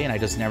play, and I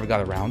just never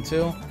got around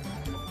to.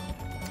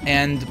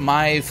 And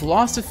my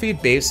philosophy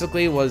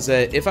basically was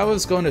that if I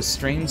was going to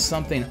stream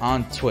something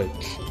on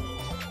Twitch,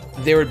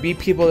 there would be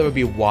people that would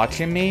be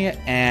watching me,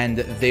 and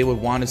they would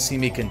want to see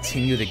me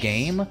continue the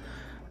game.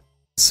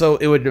 So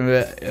it would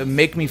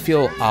make me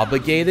feel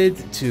obligated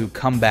to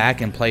come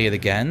back and play it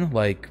again,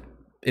 like,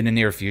 in the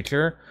near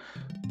future.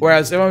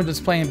 Whereas if I was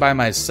just playing by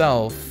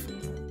myself,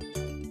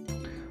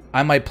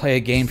 I might play a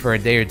game for a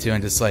day or two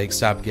and just, like,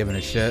 stop giving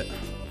a shit.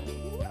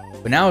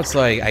 But now it's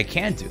like, I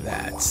can't do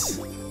that.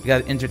 You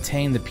gotta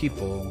entertain the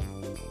people.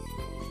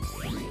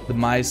 The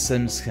My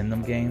Sims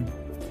Kingdom game.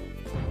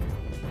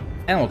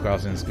 Animal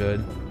Crossing is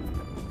good.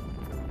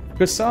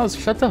 Chrysalis,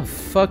 shut the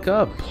fuck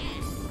up.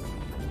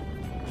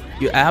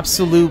 You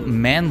absolute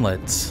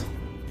manlet.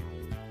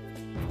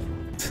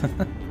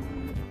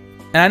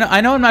 And I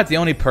know I'm not the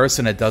only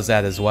person that does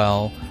that as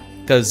well.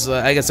 Because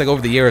I guess, like,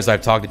 over the years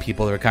I've talked to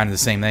people that are kind of the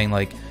same thing.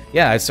 Like,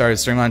 yeah, I started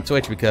streaming on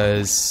Twitch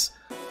because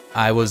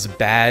I was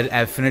bad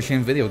at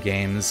finishing video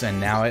games,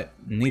 and now I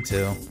need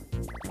to.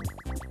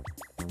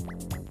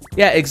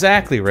 Yeah,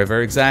 exactly,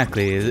 River,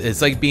 exactly. It's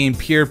like being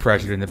peer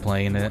pressured into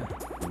playing it.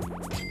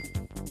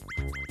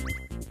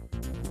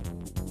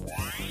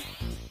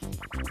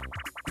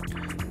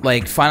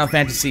 Like, Final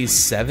Fantasy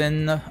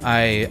VII,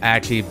 I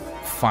actually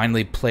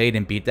finally played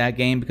and beat that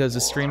game because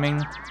of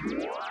streaming.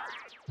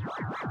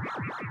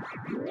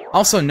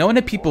 Also, knowing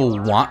that people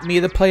want me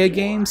to play a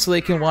game so they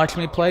can watch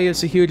me play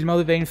is a huge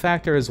motivating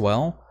factor as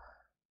well.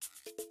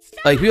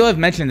 Like, people have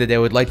mentioned that they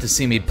would like to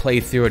see me play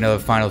through another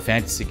Final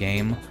Fantasy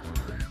game.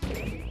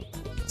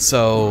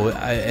 So,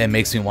 it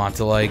makes me want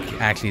to, like,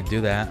 actually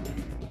do that.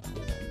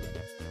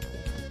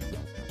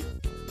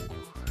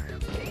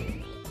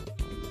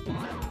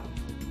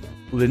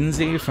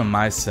 Lindsay from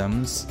My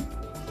Sims.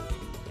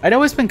 I'd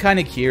always been kind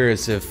of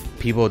curious if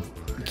people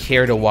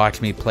care to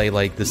watch me play,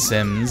 like, The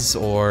Sims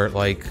or,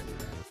 like,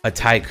 a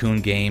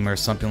tycoon game or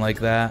something like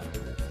that.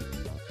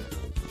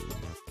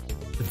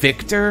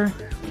 Victor?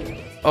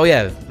 Oh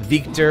yeah,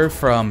 Victor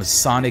from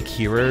Sonic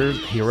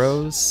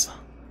Heroes.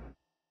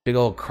 Big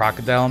old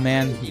crocodile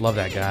man. Love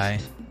that guy.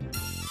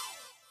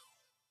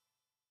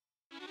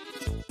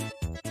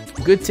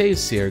 Good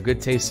taste here.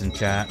 Good taste in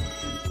chat.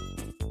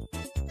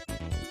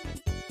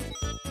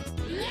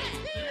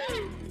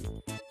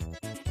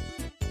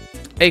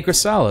 Hey,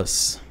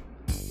 Chrysalis.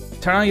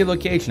 Turn on your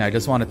location. I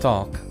just want to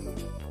talk.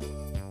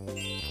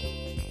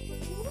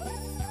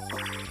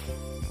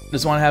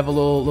 Just want to have a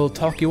little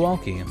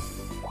talkie-walkie.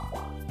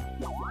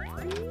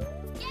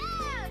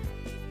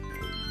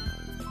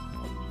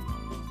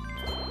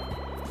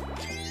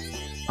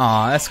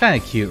 Aw, that's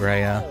kind of cute,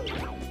 Raya.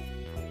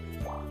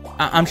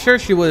 I'm sure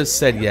she would have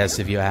said yes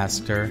if you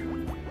asked her.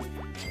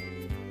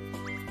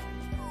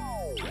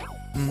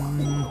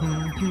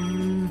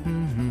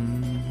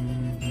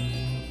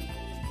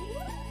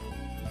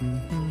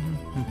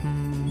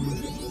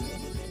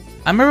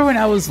 I remember when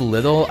I was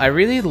little, I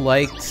really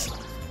liked...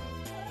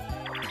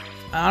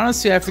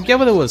 Honestly, I forget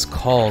what it was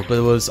called, but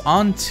it was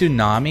on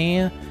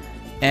Toonami.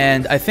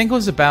 and I think it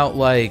was about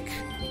like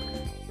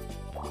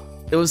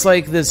it was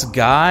like this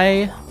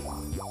guy,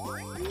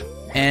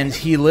 and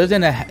he lived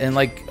in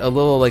like a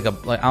little like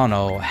I don't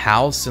know,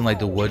 house in like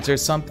the woods or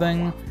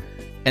something.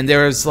 And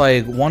there was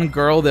like one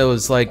girl that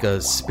was like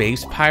a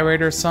space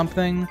pirate or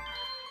something.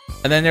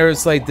 And then there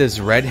was like this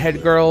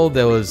redhead girl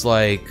that was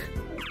like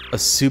a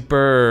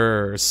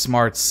super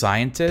smart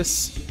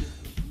scientist.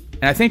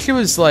 And I think she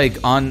was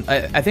like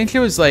I think she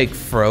was like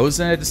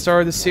frozen at the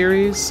start of the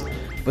series,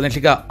 but then she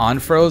got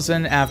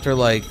unfrozen after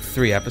like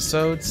 3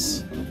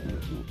 episodes.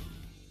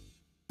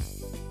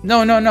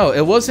 No,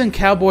 it wasn't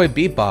Cowboy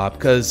Bebop,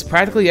 because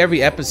practically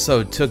every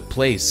episode took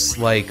place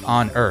like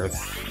on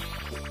Earth.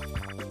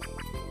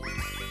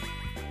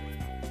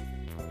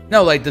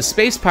 No, like the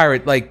space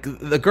pirate, like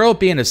the girl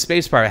being a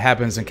space pirate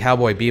happens in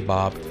Cowboy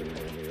Bebop.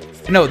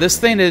 No, this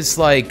thing is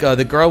like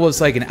the girl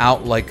was like an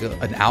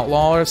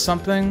outlaw or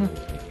something.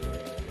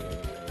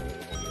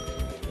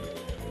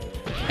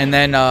 And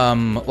then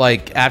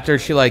like after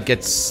she like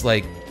gets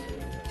like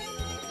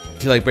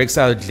she like breaks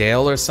out of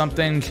jail or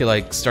something, she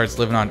like starts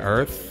living on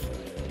Earth.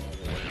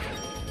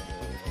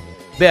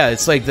 But yeah,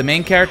 it's like the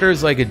main character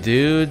is like a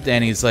dude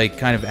and he's like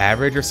kind of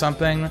average or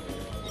something.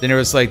 Then there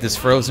was like this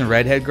frozen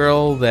redhead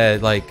girl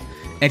that like,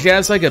 and she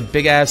has like a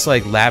big ass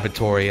like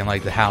lavatory in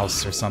like the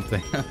house or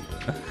something.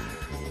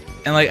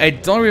 And like I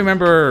don't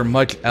remember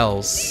much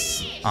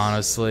else,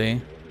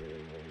 honestly.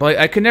 But like,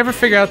 I could never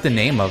figure out the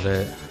name of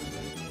it.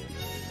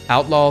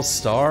 Outlaw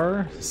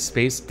Star?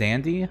 Space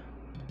Dandy? I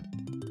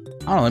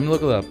don't know, let me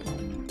look it up.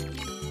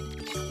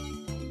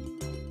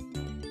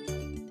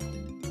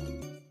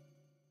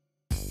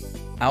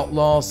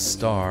 Outlaw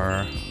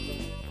Star.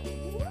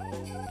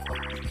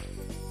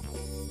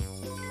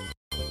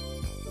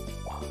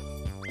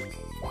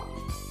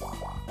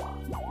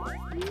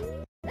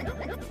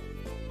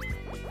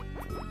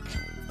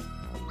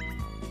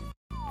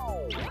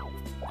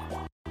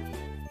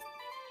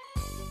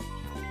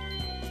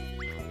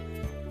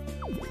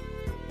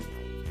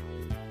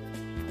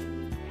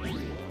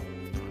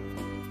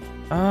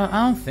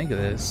 I don't think of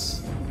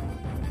this.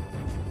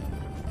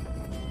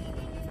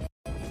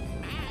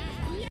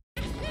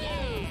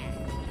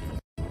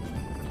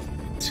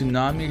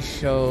 Tsunami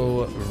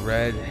Show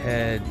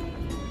redhead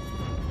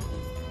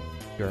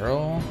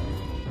girl?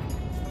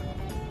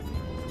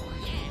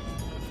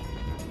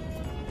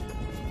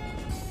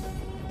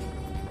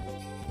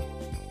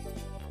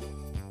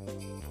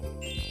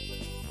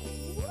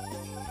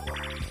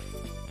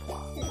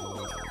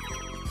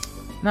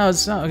 No,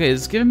 it's not. Okay,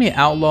 it's giving me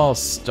Outlaw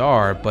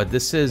Star, but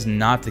this is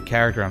not the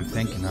character I'm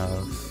thinking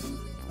of.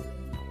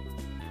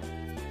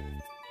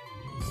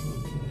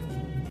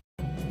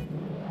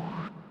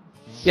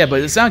 Yeah, but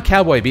it's not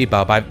Cowboy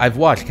Bebop. I've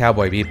watched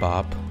Cowboy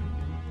Bebop.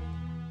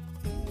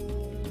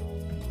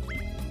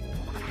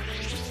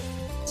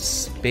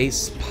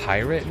 Space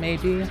Pirate,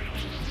 maybe?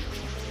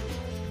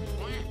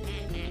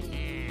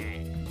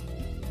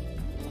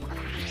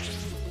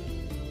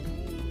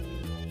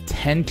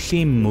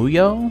 Tenchi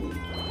Muyo?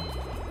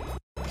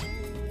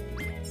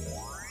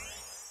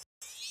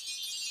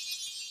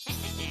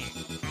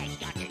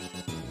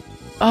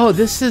 Oh,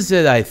 this is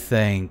it, I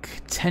think.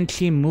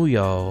 Tenchi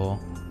Muyo.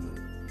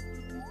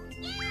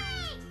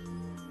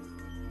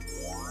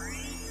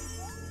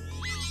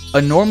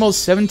 A normal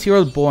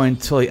 17-year-old boy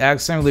until he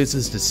accidentally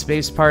releases the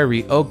space pirate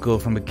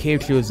Ryoko from a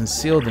cave she was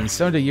sealed in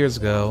 70 years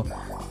ago,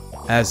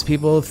 as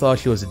people thought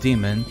she was a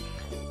demon.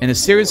 In a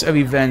series of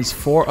events,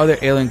 4 other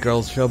alien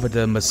girls show up at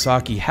the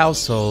Masaki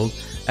household,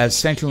 as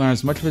Senshi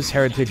learns much of his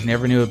heritage he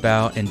never knew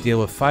about and deal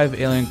with 5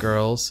 alien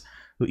girls,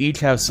 who each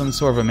have some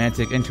sort of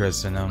romantic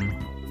interest in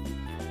him.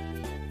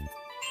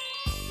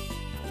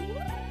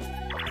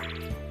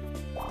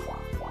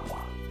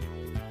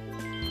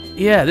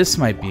 Yeah, this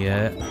might be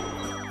it.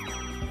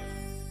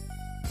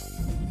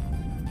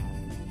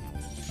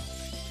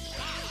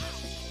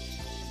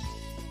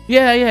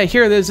 Yeah,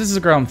 here it is. This is the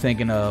girl I'm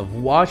thinking of.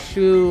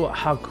 Washu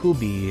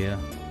Hakubi.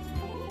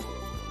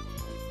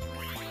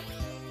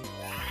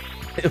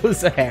 It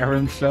was a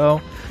harem show.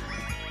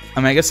 I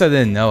mean, I guess I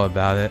didn't know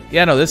about it.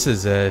 Yeah, no, this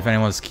is it, if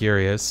anyone's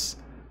curious.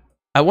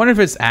 I wonder if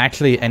it's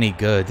actually any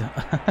good.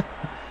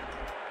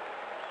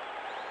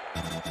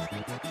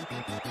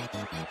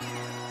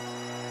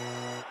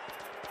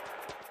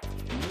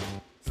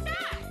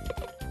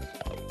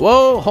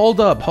 Whoa, hold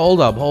up.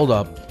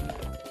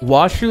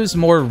 Washu's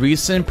more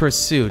recent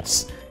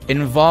pursuits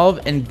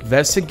involve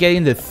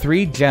investigating the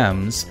 3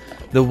 gems,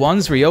 the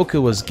ones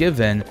Ryoko was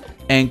given,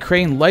 and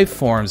creating life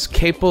forms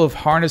capable of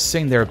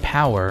harnessing their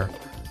power.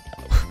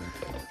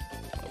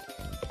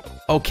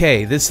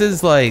 Okay, this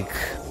is like...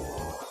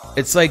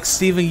 It's like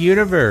Steven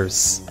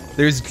Universe.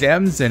 There's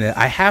gems in it.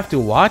 I have to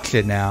watch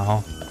it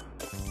now.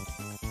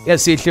 Yeah,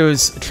 see, she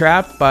was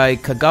trapped by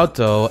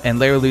Kagato and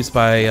later released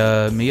by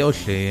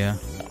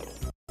Miyoshi.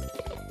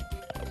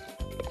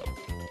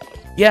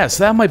 Yeah,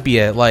 so that might be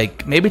it.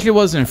 Like, maybe she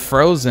wasn't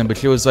frozen, but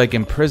she was, like,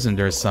 imprisoned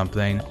or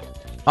something.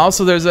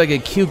 Also, there's, like, a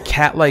cute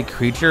cat-like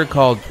creature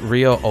called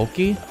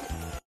Ryo-Oki.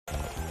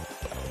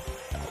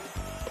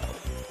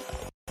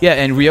 Yeah,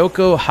 and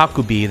Ryoko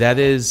Hakubi, that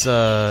is,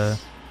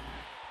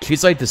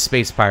 she's like the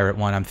space pirate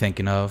one I'm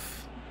thinking of.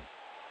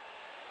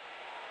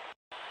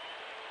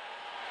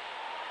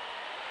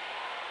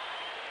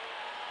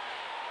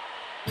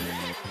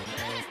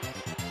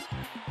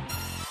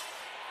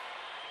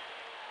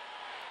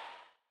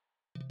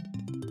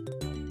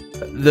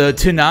 The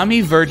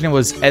Toonami version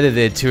was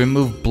edited to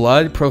remove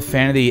blood,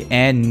 profanity,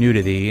 and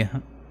nudity.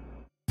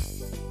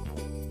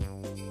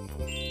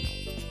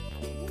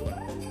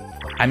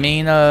 I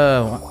mean,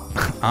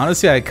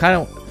 honestly, I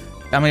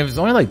mean, it was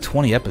only like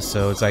 20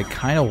 episodes. I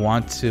kind of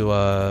want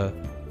to,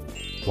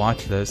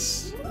 watch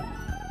this.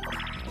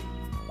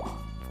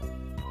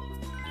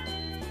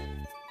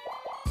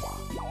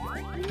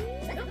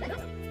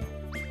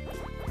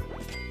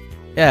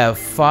 Yeah,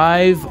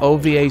 5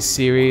 OVA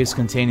series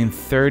containing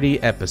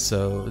 30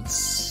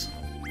 episodes.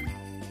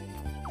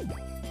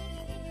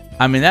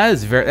 I mean, that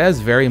is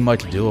very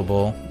much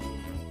doable.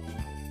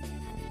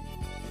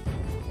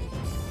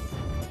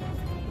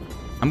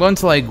 I'm going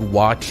to like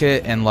watch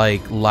it and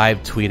like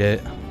live tweet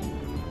it.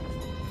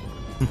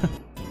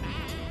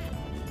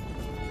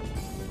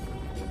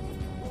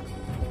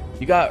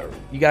 You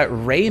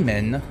got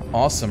Raymond.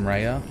 Awesome,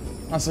 Raya.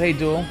 Also, hey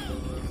Duel.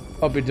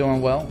 Hope you're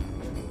doing well.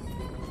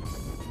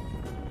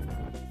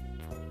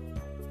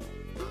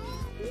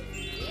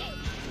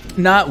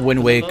 Not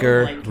Wind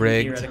Waker, Like,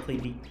 rigged. Theoretically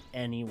be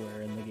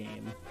anywhere in the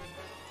game.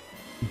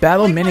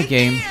 Battle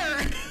minigame.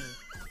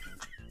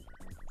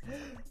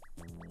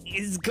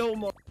 Is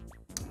Gomo.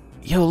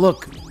 Yo,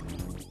 look.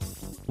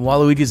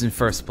 Waluigi's in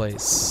first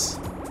place.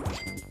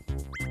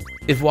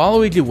 If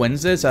Waluigi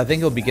wins this, I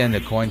think he'll be getting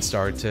a coin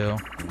star too.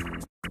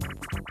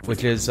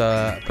 Which is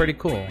pretty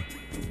cool.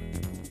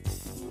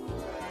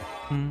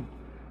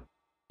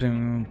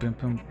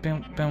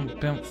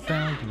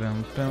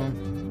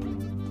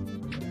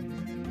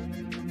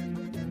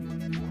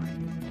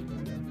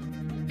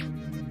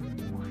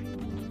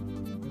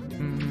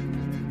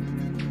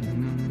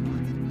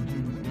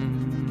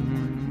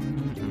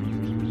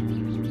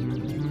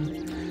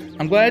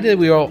 I'm glad that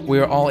we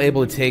were all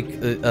able to take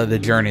the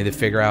journey to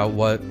figure out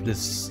what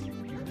this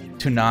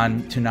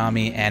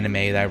Toonami anime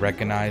that I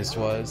recognized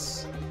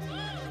was.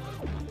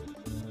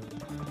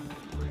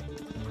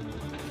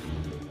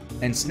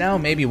 And so now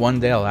maybe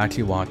one day I'll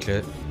actually watch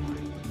it.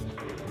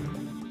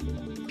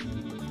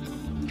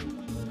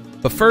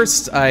 But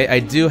first, I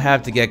do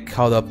have to get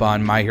caught up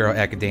on My Hero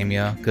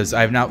Academia, because I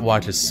have not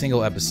watched a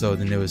single episode of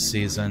the newest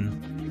season.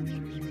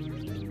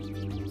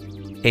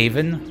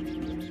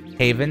 Haven?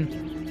 Haven?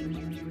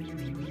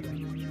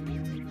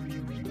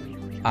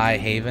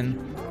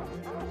 Haven.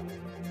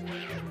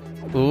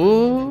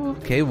 Ooh,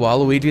 okay,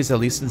 Waluigi's at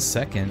least in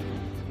second.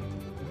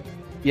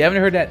 You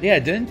haven't heard that? Yeah,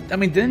 didn't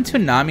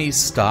Toonami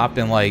stop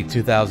in like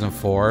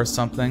 2004 or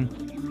something?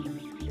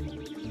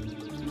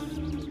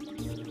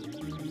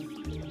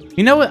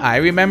 You know what I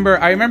remember?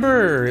 I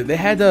remember they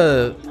had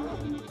the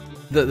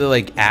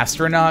like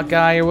astronaut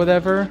guy or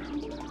whatever.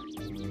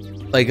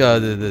 Like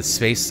the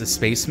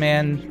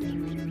spaceman.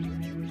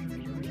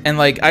 And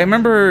like I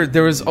remember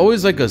there was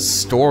always like a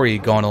story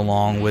going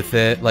along with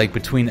it, like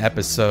between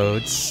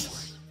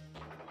episodes.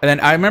 And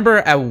then I remember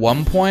at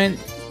one point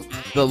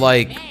the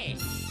like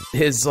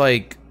his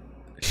like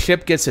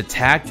ship gets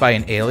attacked by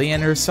an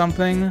alien or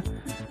something.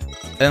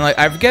 And like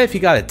I forget if he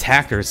got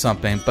attacked or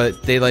something, but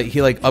he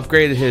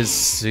upgraded his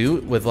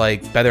suit with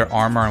like better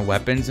armor and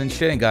weapons and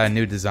shit and got a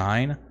new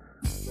design.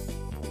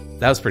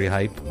 That was pretty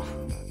hype.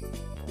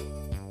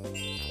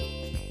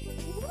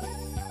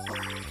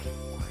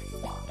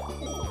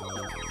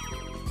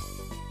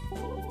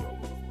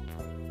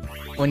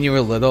 When you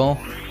were little,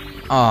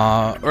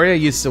 or I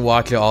used to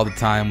watch it all the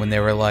time when they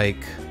were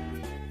like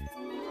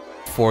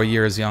 4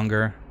 years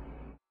younger.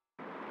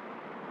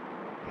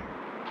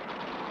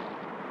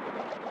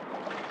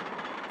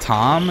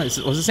 Tom? Was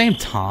his name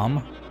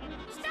Tom?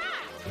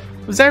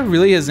 Was that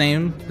really his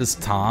name?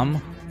 Just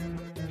Tom?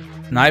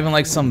 Not even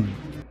like some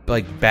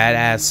like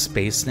badass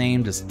space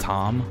name, just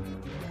Tom?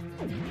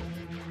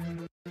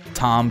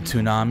 Tom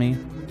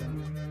Toonami?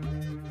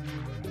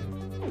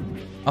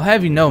 I'll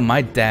have you know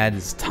my dad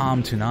is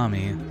Tom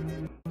Toonami.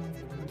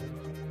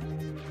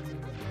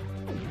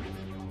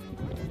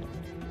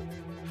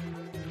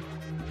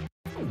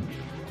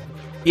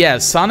 Yeah,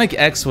 Sonic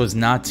X was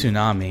not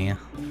Toonami.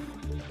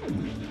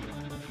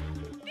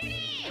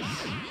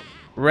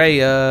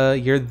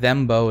 Raya, your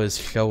Thembo is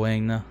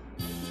showing. I'm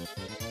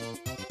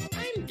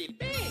the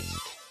best.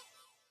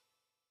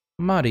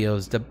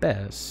 Mario's the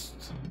best.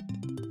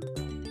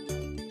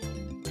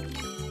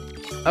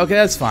 Okay,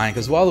 that's fine,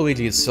 because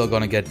Waluigi is still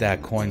gonna get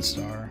that coin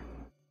star.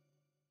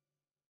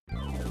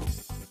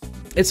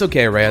 It's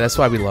okay, Raya, that's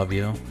why we love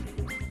you.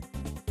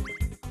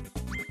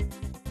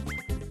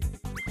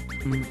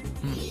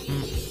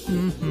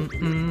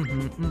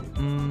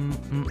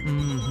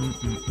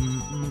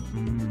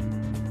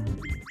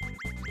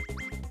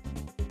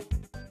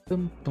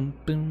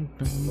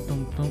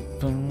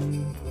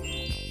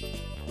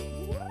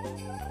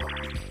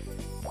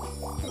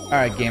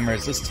 Alright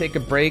gamers, let's take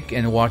a break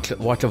and watch a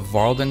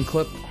Varlden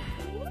clip.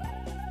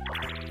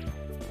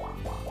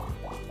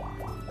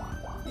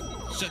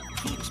 Sir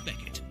Toots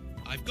Beckett.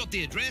 I've got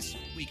the address.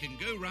 We can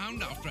go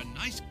round after a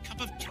nice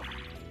cup of tea.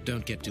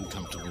 Don't get too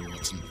comfortable,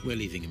 Watson. We're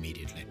leaving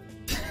immediately.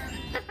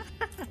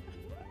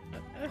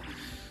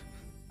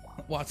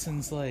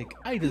 Watson's like,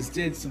 I just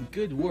did some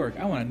good work.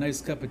 I want a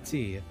nice cup of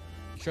tea.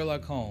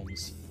 Sherlock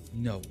Holmes,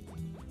 no.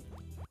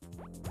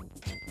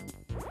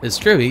 It's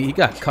true, he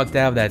got cucked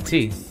out of that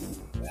tea.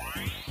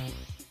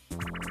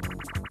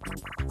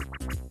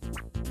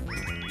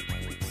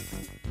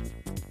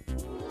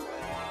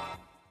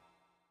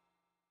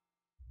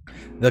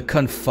 The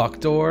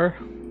Confuctor?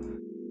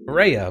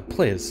 Rhea,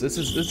 please. This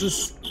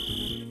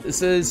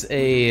is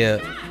a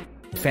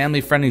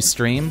family-friendly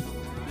stream.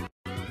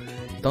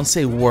 Don't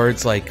say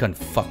words like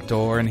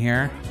Confuctor in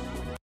here.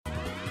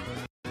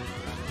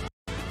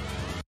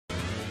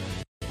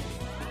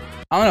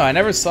 I don't know, I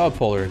never saw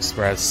Polar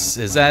Express.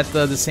 Is that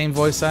the same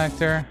voice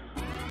actor?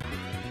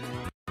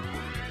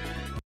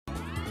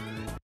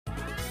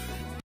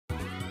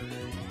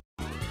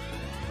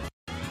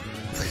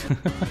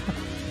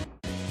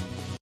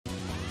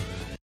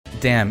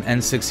 Damn,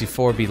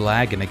 N64 be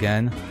lagging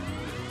again.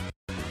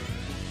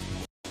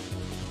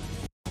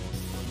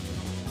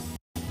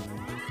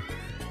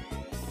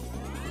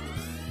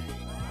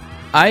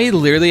 I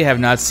literally have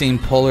not seen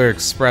Polar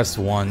Express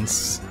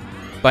once,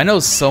 but I know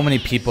so many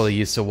people that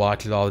used to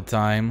watch it all the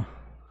time.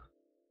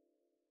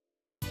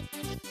 I'm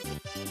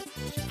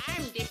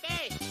the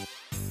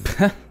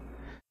best.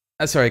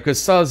 That's alright, because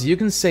Styles, you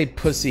can say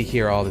pussy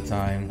here all the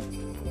time.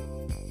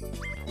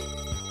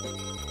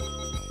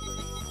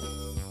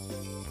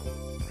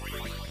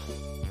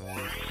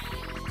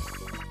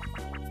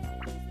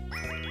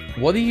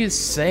 What are you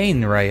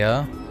saying,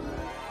 Rhea?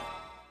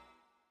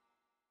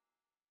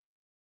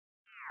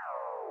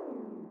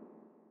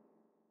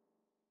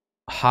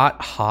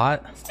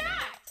 Hot?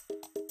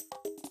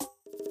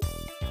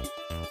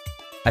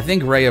 I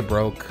think Rhea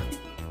broke.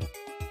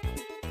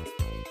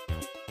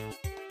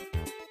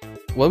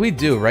 What do we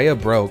do? Rhea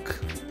broke.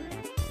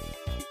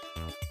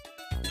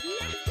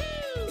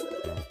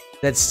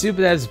 That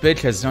stupid ass bitch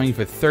has known you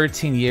for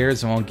 13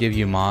 years and won't give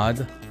you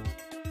mod.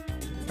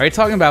 Are you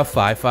talking about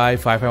Fi-Fi?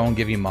 Fi-Fi won't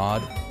give you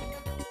mod?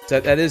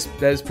 That is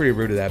pretty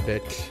rude of that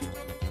bitch.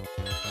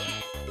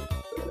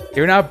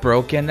 You're not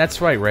broken.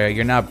 That's right, Rhea.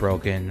 You're not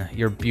broken.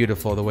 You're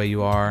beautiful the way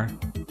you are.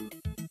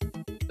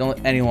 Don't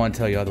let anyone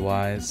tell you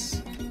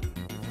otherwise.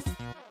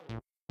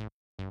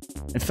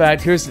 In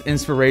fact, here's an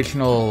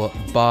inspirational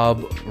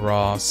Bob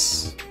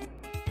Ross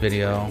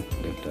video.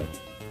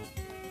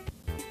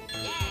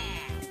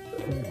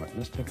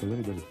 Let's take a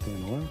little bit of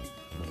thin oil,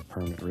 a little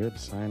permanent red,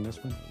 sign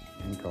this one,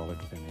 and call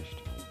it finished.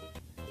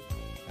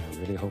 I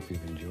really hope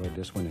you've enjoyed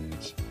this one and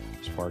it's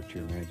sparked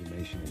your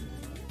imagination and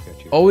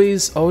got you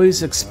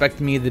Always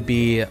expect me to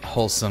be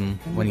wholesome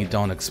when you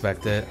don't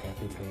expect it.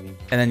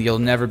 And then you'll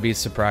never be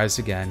surprised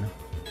again.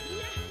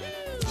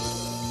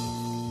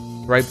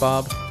 Right,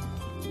 Bob?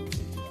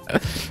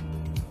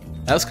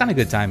 That was kind of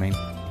good timing.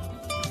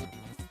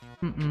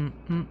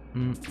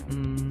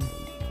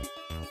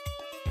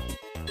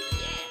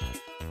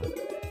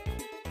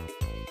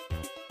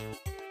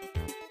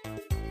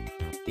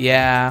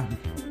 Yeah.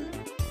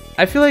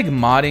 I feel like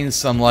modding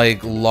some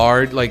like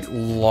large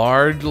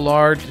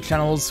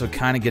channels would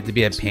kind of get to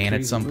be a pain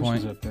at some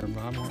point. up there,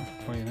 Bob.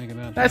 What do you think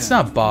about That's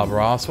not Bob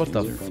Ross. What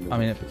the I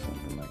mean,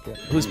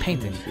 who's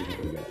painting?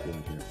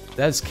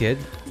 That's Kid.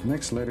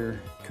 Next letter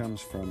comes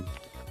from...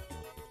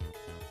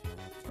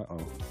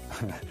 Uh-oh.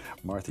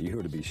 Martha, you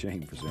ought to be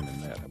ashamed for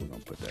sending that. We're going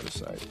to put that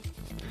aside.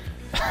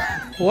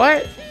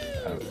 What?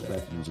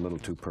 That was a little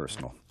too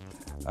personal.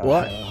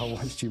 What? I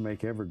watched you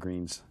make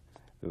evergreens.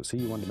 So, see,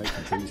 you wanted to make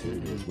some trees. Here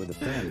it is, with a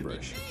fan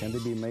brush. Can they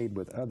be made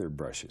with other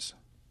brushes?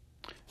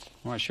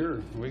 Why,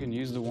 sure. We can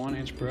use the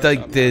 1-inch brush.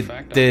 Like,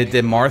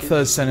 did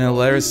Martha send in a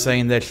letter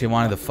saying that she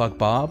wanted to fuck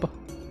Bob?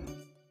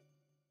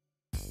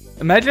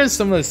 Imagine if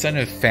someone sent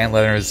a fan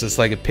letter is just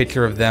like a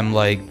picture of them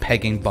like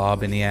pegging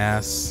Bob in the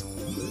ass.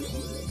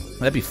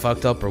 That'd be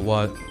fucked up or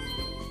what?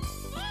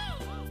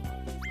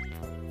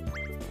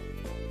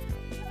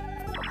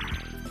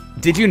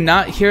 Did you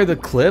not hear the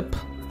clip?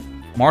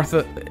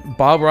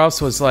 Bob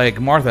Ross was like,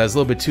 Martha, it's a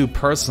little bit too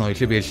personal. You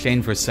should be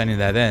ashamed for sending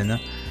that in.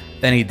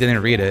 Then he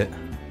didn't read it.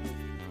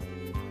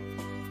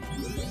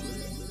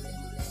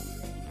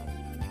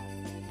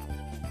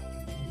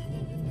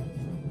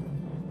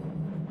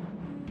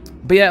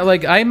 But yeah,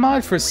 like, I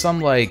mod for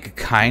some, like,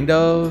 kind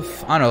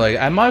of... I don't know, like,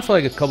 I mod for,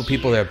 like, a couple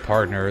people that are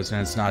partners,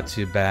 and it's not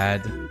too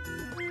bad.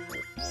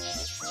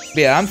 But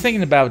yeah, I'm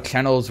thinking about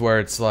channels where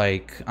it's,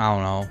 like, I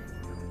don't know...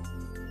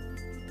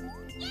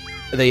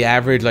 they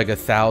average, like,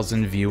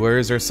 1,000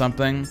 viewers or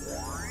something.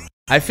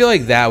 I feel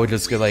like that would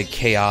just get, like,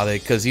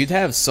 chaotic, because you'd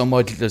have so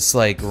much just,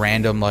 like,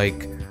 random,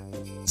 like,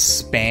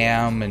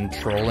 spam and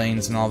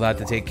trollings and all that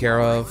to take care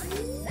of.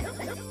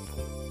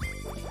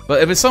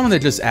 But if it's someone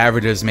that just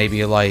averages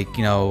maybe like,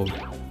 you know,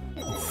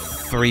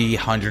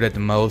 300 at the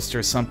most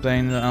or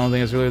something, I don't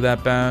think it's really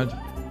that bad.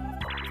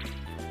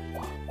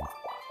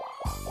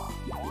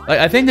 Like,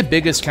 I think the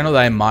biggest channel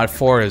that I mod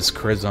for is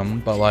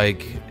Chrism, but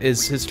like,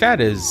 his chat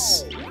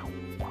is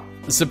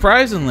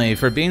Surprisingly,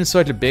 for being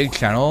such a big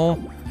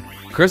channel,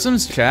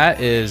 Chrism's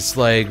chat is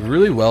like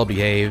really well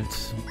behaved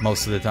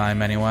most of the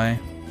time anyway.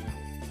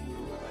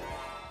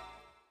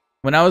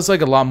 When I was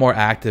like a lot more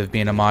active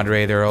being a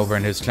moderator over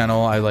in his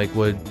channel, I like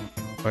would,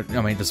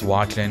 I mean just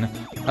watching,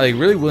 I like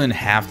really wouldn't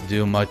have to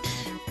do much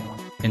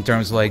in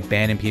terms of like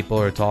banning people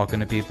or talking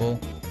to people.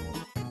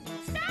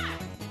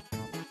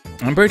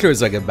 I'm pretty sure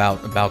it's like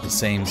about the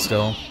same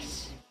still.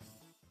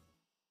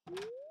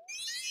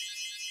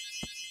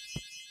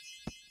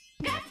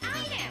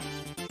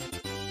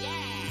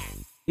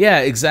 Yeah,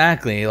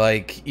 exactly.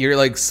 Like you're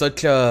like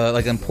such a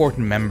like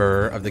important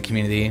member of the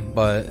community,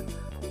 but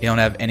you don't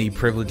have any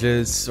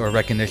privileges or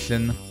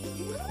recognition.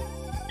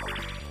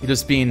 You're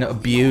just being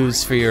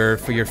abused for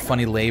your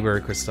funny labor,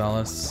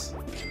 Crystallis.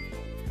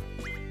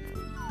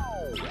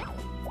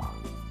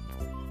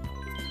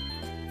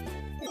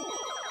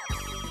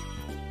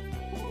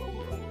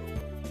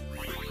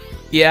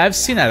 Yeah, I've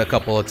seen that a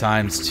couple of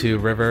times too,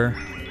 River.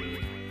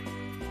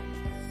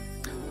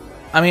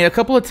 I mean, a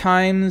couple of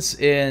times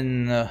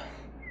in...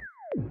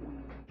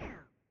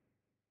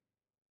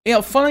 You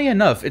know, funnily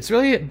enough, it's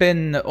really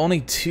been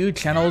only 2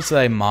 channels that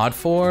I mod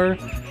for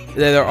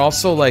that are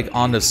also, like,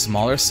 on the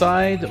smaller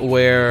side,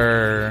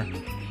 where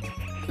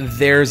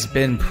there's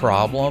been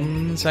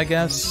problems, I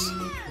guess.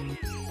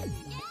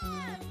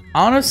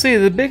 Honestly,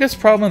 the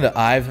biggest problem that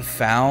I've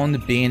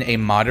found being a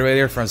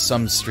moderator for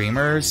some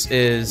streamers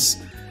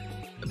is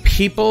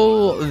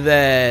people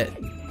that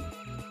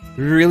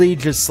really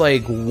just,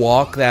 like,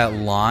 walk that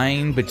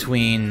line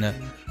between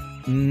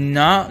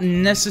not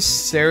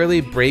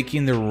necessarily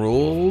breaking the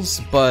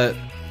rules, but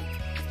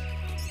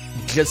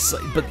just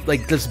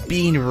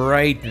being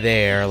right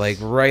there, like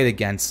right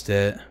against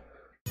it.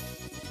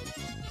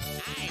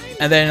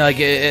 And then like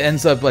it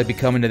ends up like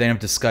becoming the end of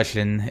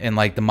discussion in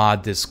like the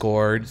mod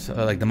Discord,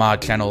 like the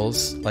mod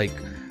channels, like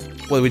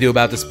what do we do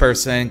about this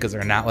person because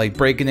they're not like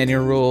breaking any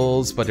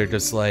rules, but they're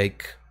just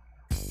like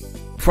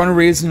for one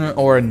reason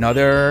or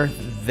another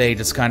they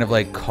just kind of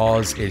like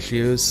cause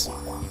issues.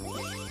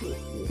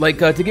 Like,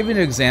 to give you an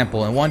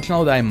example, in one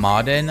channel that I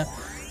mod in,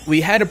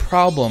 we had a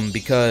problem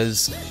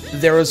because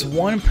there was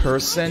one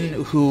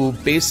person who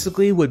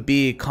basically would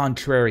be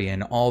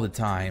contrarian all the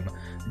time.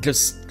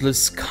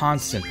 Just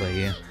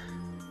constantly.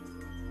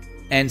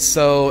 And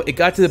so, it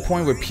got to the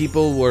point where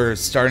people were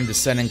starting to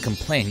send in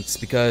complaints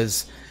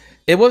because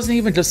it wasn't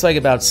even just, like,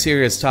 about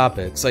serious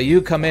topics. Like,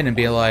 you come in and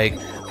be like,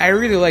 I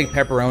really like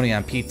pepperoni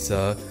on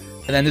pizza,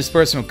 and then this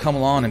person would come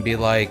along and be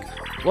like,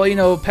 well, you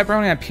know,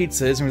 pepperoni on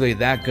pizza isn't really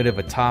that good of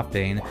a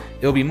topping.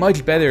 It would be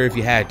much better if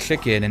you had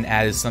chicken and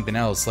added something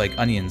else, like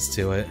onions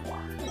to it.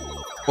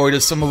 Or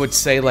just someone would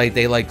say, like,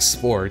 they like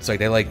sports, like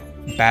they like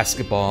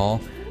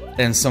basketball,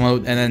 and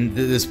then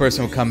this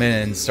person would come in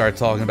and start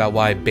talking about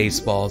why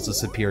baseball is a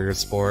superior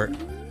sport.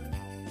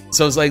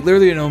 So it's like,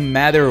 literally, no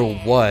matter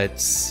what,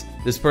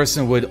 this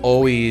person would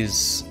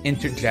always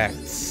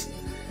interject.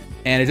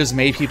 And it just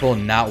made people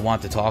not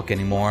want to talk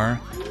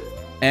anymore.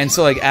 And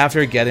so, like,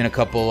 after getting a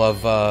couple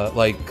of,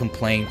 like,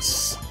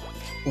 complaints,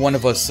 one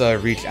of us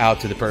reached out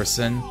to the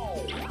person,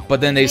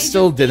 but then they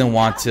still didn't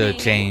want to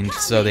change,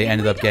 so they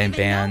ended up getting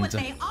banned.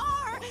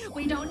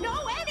 We don't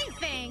know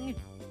anything.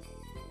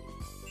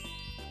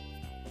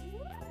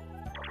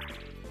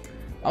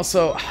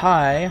 Also,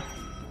 hi.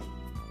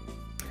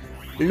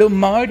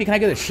 Lamarty, can I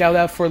get a shout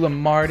out for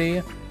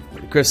Lamarty?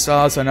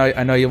 Christos,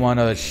 I know you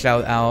want to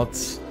shout out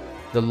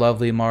the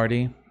lovely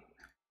Marty.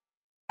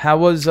 How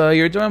was,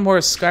 you're doing more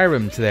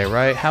Skyrim today,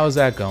 right? How is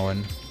that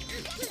going?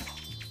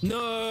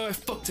 No, I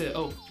fucked it.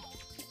 Oh.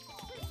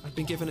 I've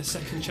been given a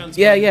second chance.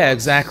 Yeah,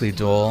 exactly,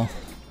 Duel.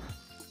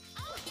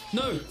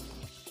 No.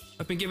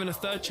 I've been given a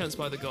third chance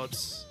by the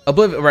gods.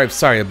 Oblivion, right,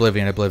 sorry,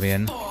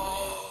 Oblivion.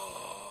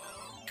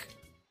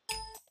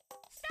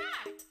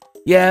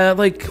 Yeah,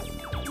 like,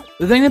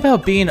 the thing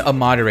about being a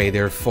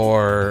moderator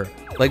for,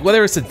 like,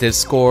 whether it's a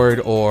Discord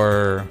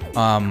or,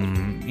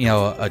 you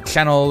know, a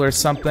channel or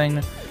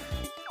something,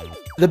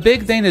 the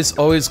big thing is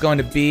always going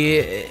to be,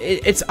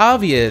 it's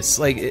obvious,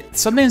 like,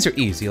 some things are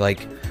easy,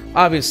 like,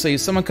 obviously,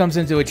 someone comes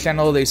into a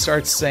channel, they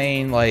start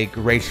saying, like,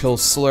 racial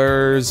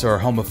slurs or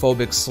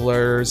homophobic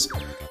slurs,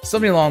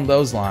 something along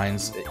those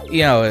lines,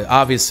 you know,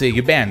 obviously,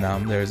 you ban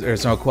them,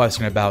 there's no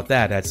question about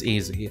that, that's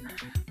easy.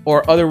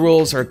 Or other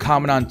rules are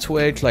common on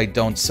Twitch, like,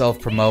 don't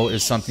self-promote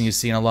is something you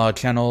see in a lot of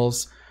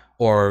channels,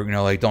 or, you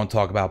know, like, don't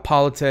talk about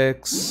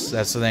politics,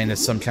 that's the thing that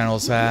some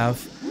channels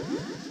have.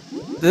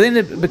 The thing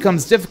that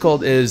becomes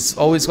difficult is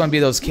always going to be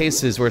those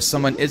cases where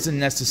someone isn't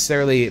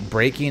necessarily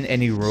breaking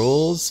any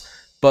rules,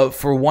 but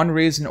for one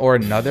reason or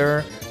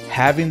another,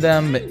 having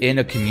them in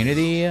a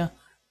community,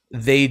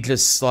 they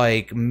just,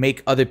 like,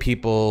 make other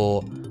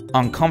people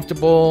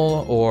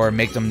uncomfortable or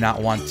make them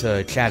not want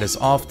to chat as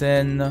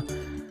often.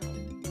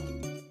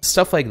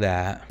 Stuff like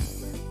that.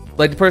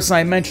 Like the person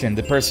I mentioned,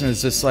 the person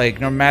is just, like,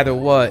 no matter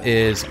what,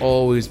 is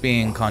always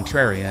being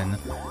contrarian.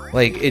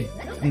 Like, it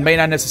may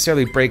not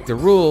necessarily break the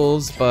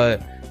rules,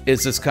 but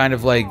it's just kind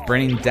of like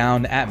bringing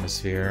down the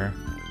atmosphere.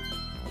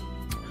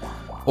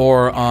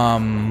 Or,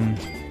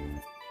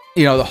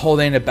 you know, the whole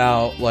thing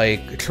about,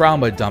 like,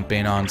 trauma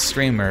dumping on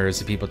streamers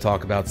that people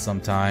talk about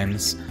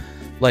sometimes.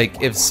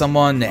 Like, if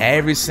someone,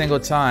 every single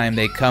time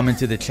they come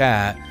into the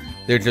chat,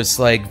 they're just,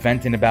 like,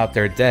 venting about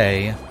their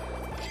day,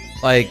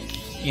 like,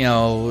 you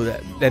know,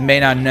 that may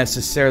not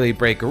necessarily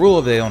break a rule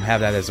if they don't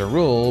have that as a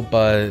rule,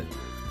 but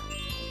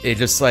it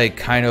just, like,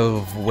 kind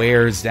of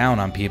wears down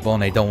on people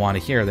and they don't want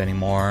to hear it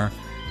anymore.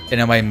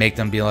 And it might make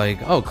them be like,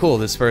 oh, cool,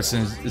 this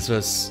person is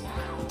just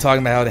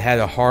talking about how they had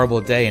a horrible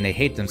day and they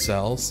hate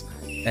themselves.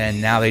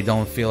 And now they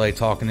don't feel like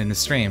talking in the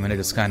stream, and it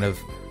just kind of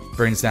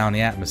brings down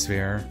the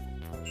atmosphere.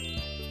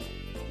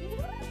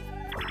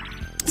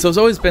 So it's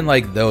always been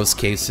like those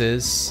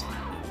cases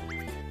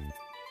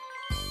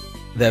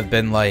that have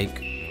been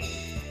like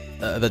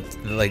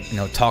you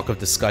know, talk of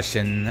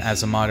discussion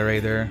as a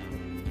moderator.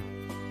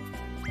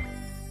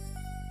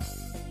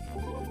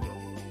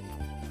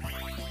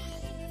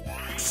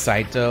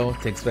 Saito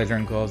takes pleasure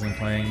in calls and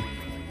playing.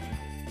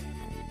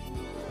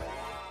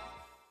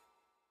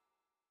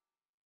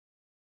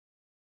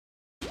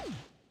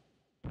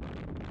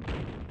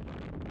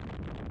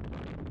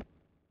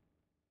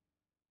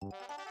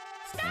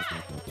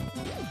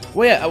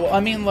 Well, yeah, well, I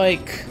mean,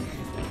 like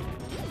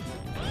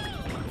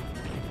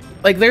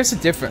there's a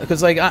difference,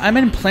 because, like, I'm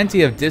in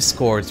plenty of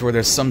Discords where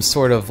there's some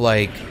sort of,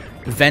 like,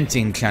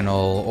 venting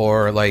channel,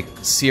 or, like,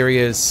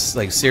 serious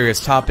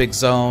topic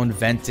zone,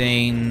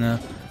 venting, you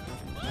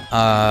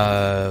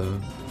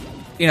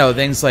know,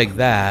 things like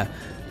that.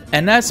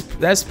 And that's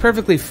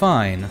perfectly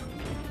fine.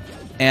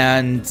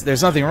 And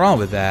there's nothing wrong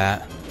with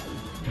that.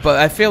 But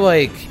I feel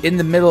like in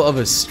the middle of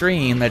a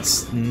stream,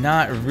 that's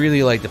not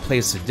really, like, the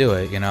place to do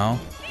it, you know?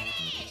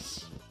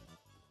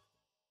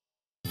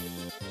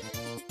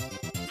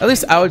 At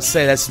least I would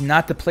say that's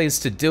not the place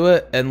to do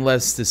it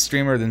unless the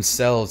streamer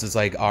themselves is,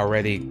 like,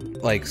 already,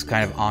 like,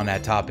 kind of on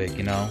that topic,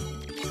 you know?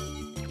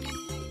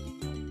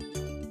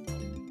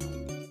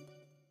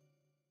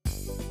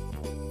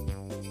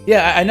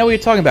 Yeah, I know what you're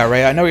talking about,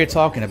 right? I know what you're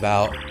talking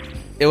about.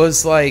 It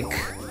was, like...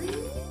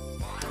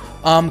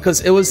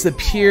 because it was the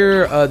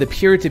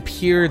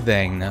peer-to-peer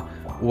thing,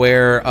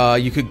 where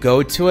you could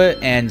go to it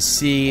and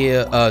see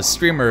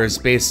streamers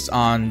based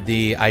on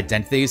the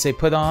identities they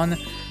put on.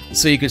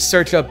 So you could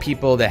search up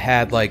people that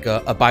had, like,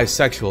 a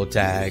bisexual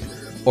tag,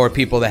 or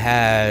people that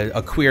had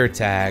a queer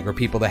tag, or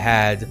people that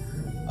had,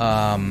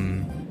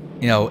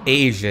 you know,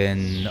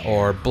 Asian,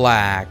 or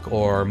black,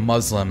 or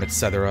Muslim,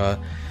 etc.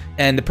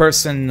 And the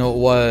person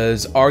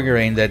was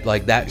arguing that,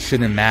 like, that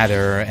shouldn't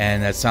matter,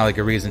 and that's not, like,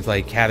 a reason to,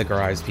 like,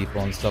 categorize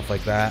people and stuff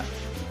like that.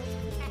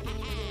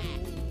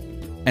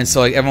 And so,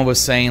 like, everyone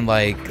was saying,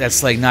 like,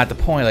 that's, like, not the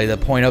point. Like, the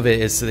point of it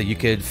is so that you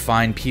could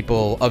find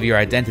people of your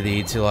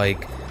identity to,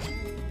 like,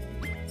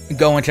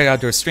 go and check out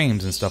their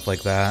streams and stuff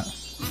like that.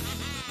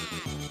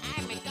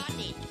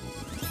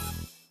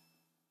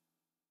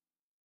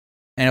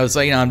 And it was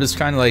like, you know, I'm just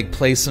trying to, like,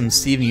 play some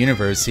Steven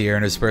Universe here,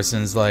 and this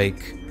person's,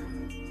 like,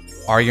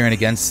 arguing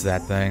against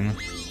that thing.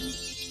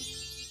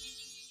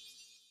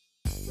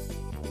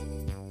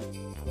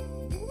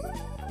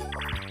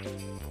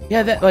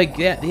 Yeah, that, like,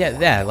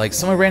 that. Like,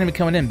 someone randomly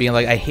coming in being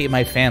like, I hate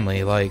my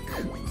family, like...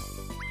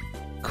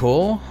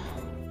 Cool?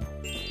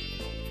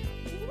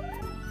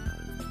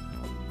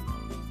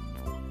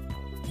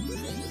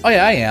 Oh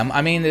yeah, I am.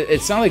 I mean,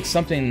 it's not like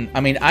something...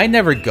 I mean, I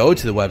never go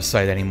to the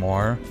website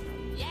anymore.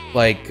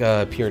 Like,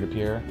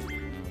 peer-to-peer.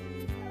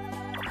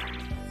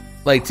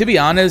 Like, to be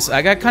honest,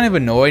 I got kind of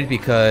annoyed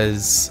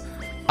because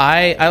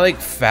I like,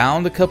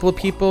 found a couple of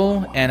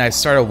people, and I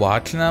started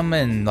watching them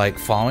and, like,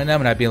 following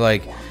them, and I'd be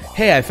like,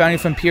 hey, I found you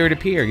from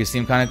peer-to-peer. You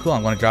seem kind of cool.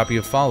 I'm going to drop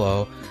you a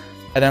follow.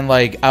 And then,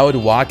 like, I would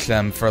watch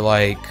them for,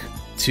 like,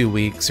 2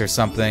 weeks or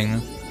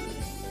something,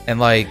 and,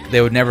 like,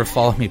 they would never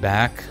follow me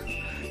back.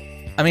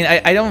 I mean,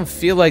 I don't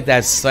feel like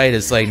that site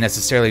is, like,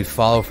 necessarily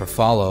follow for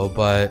follow,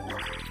 but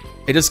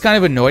it just kind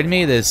of annoyed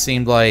me that it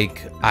seemed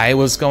like I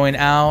was going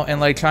out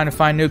and, like, trying to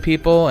find new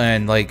people,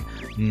 and, like,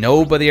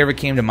 nobody ever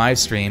came to my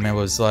stream and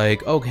was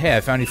like, oh, hey,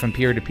 I found you from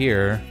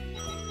peer-to-peer.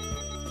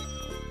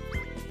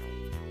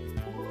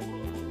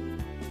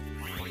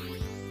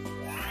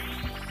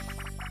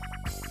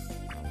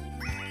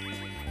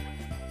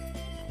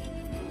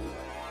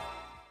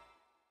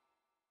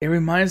 It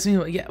reminds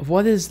me, yeah,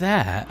 what is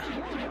that?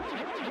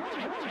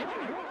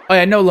 Oh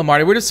yeah, no,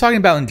 Lamarty, we're just talking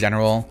about in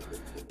general.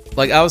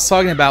 Like, I was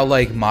talking about,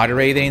 like,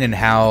 moderating and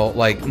how,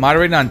 like,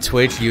 moderating on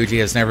Twitch usually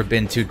has never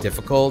been too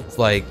difficult.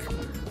 Like,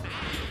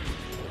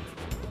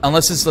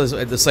 unless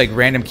it's like,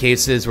 random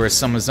cases where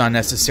someone's not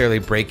necessarily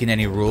breaking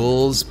any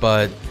rules,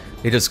 but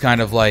they just kind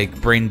of, like,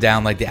 bring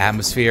down, like, the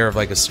atmosphere of,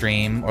 like, a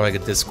stream or, like, a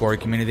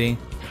Discord community.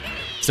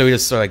 So we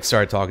just sort of, like,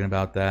 started talking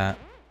about that.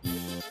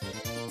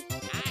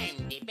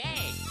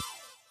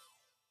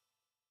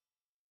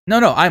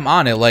 No, I'm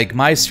on it. Like,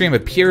 my stream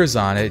appears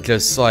on it,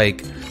 just,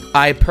 like,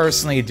 I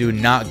personally do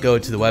not go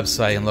to the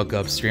website and look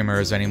up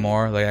streamers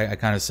anymore. Like, I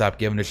kind of stopped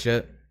giving a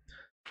shit.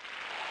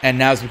 And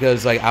now it's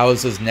because, like, I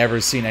was just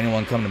never seeing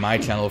anyone come to my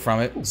channel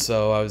from it.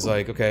 So I was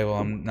like, okay, well,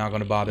 I'm not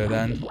going to bother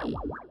then.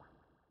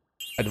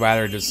 I'd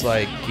rather just,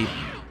 like, keep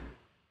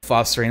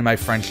fostering my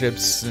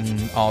friendships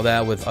and all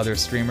that with other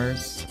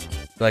streamers.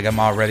 Like I'm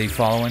already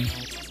following.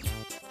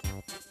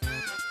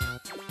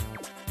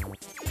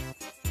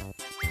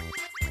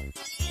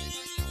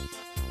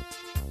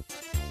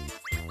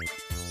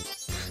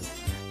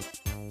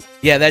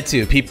 Yeah, that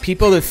too.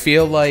 People that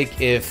feel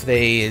like if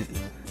they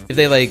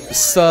like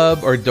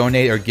sub or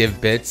donate or give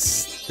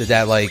bits,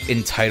 that like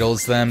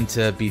entitles them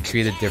to be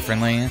treated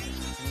differently.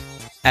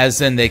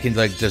 As in they can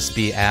like just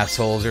be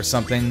assholes or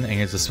something and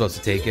you're just supposed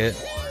to take it.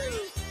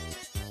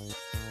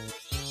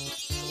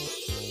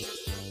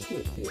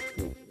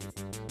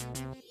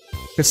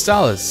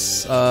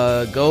 Crystallis,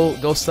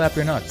 go slap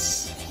your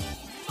nuts.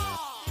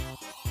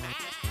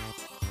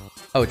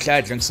 Oh,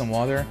 Chad, drink some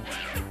water.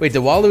 Wait,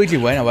 did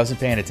Waluigi win? I wasn't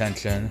paying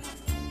attention.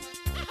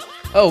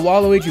 Oh,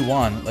 Waluigi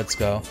won. Let's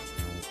go.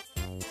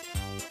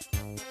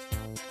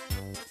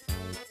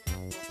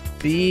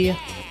 B-E-A.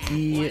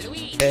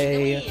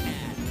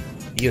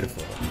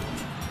 Beautiful.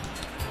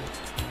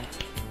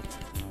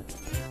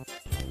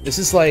 This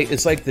is like,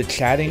 it's like the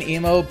chatting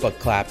emo, but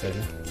clapping.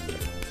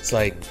 It's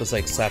like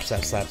slap,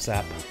 slap, slap,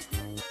 slap.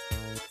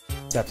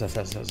 Slap, slap,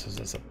 slap, slap,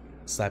 slap, slap.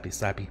 Slappy,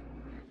 slappy.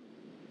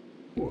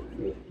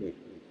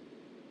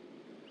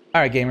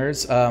 Alright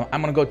gamers, I'm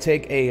gonna go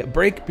take a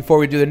break before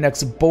we do the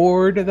next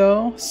board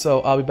though,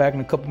 so I'll be back in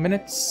a couple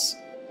minutes.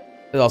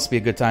 It'll also be a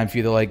good time for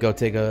you to like go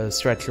take a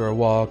stretch or a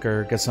walk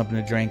or get something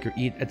to drink or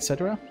eat,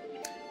 etc.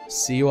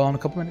 See you all in a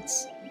couple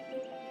minutes.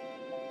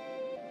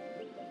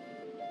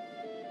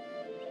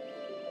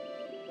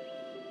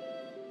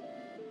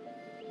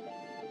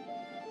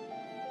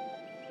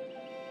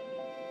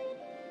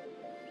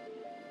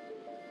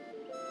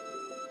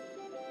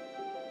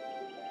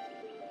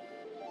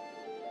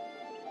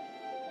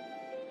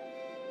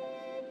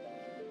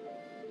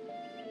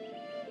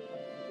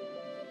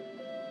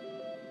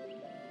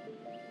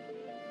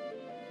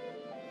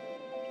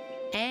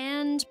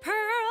 And Pearl.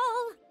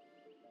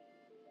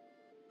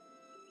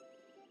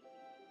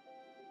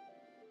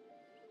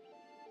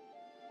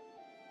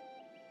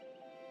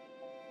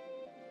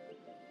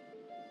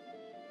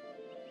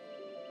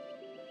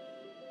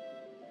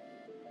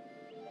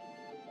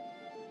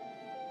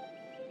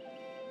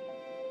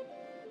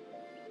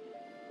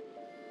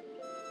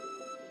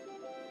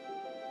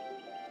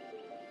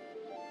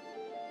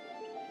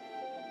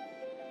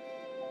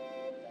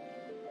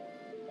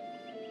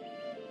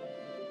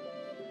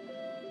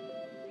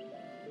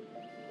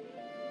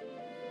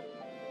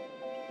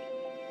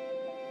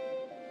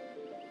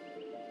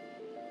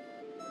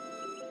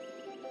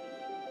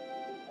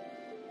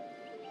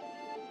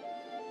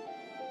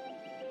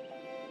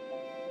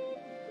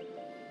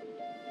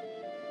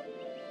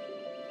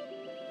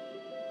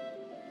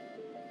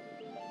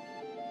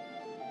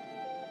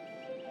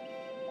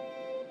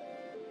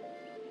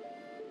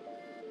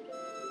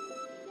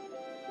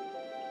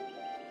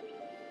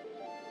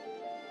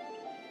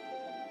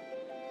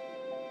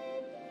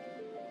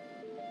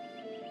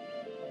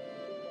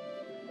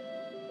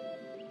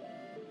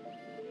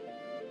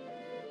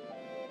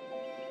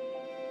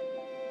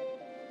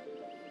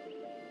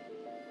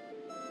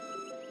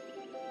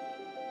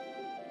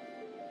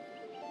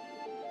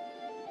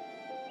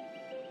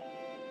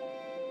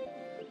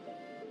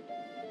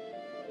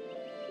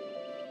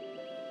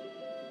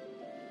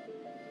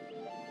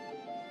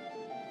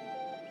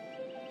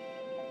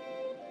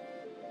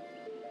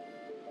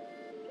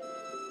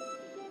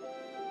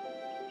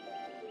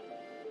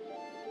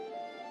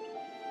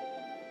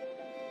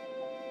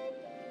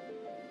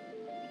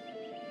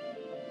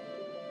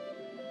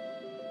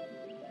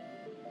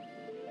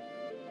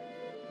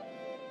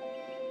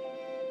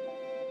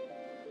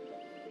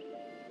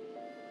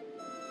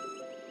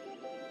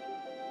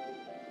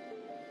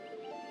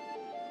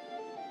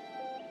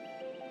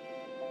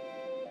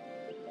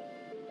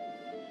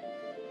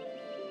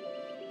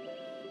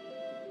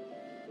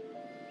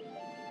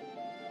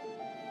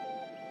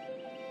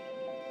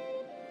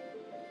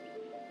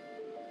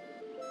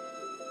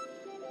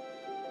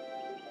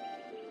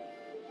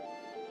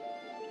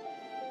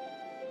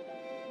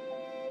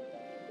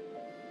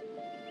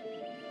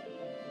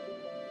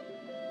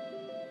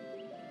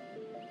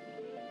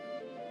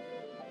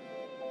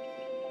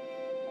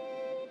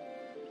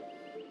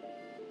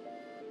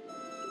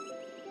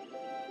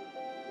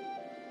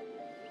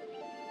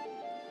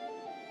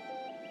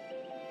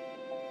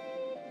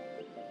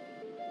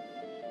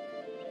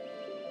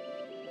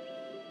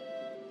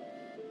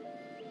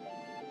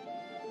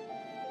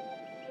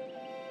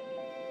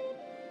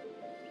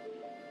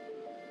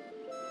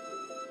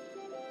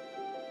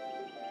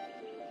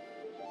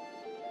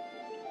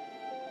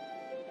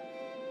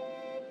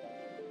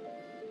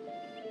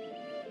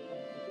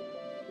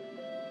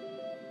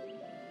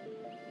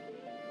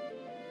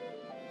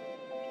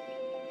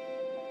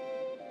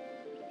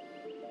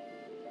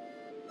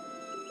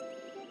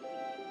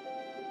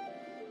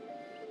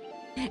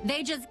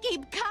 They just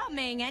keep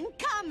coming and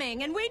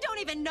coming, and we don't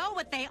even know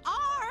what they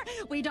are.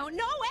 We don't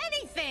know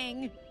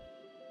anything.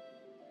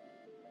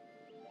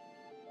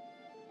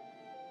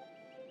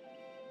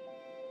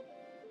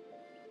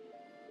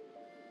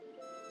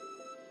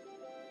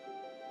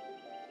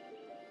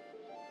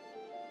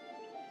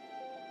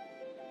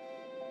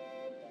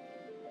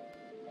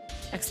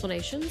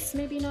 Explanations,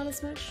 maybe not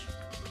as much.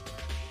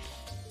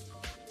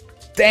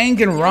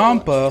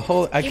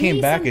 Danganronpa! I Give came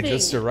me back at something.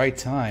 just the right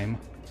time.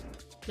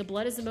 The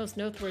blood is the most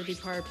noteworthy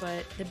part,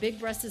 but the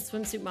big-breasted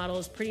swimsuit model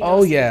is pretty. Oh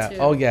awesome, yeah, too.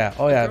 oh yeah,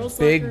 oh The yeah. girls'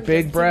 locker room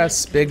Big doesn't breasts,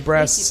 seem big like-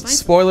 breasts. Thank you.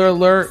 Spoiler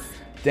alert,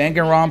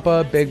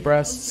 Danganronpa, big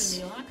breasts.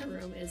 In the locker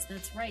room is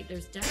that's right.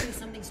 There's definitely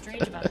something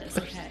strange about this.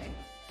 Okay,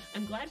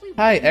 I'm glad we.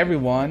 Hi, really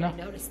everyone.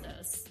 noticed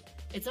this.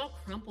 It's all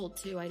crumpled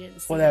too. I didn't.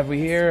 See What have we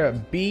here?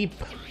 Beep.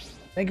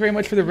 Thank you very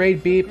much for the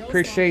raid, Beep. Girls'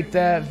 Appreciate locker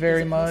that room,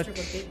 very there's a poster much.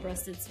 of a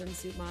big-breasted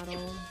swimsuit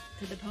model.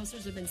 Could the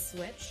posters have been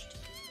switched?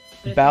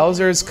 But if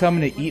Bowser's they weren't,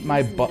 coming to what eat my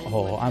reason then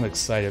butthole. would I'm they?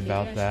 excited Maybe I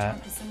about should that.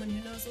 talk to someone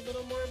who knows a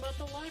little more about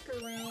the locker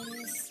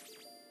rooms.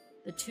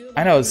 The two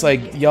I know, it's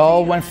like locker y'all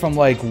rooms went from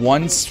like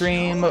one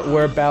stream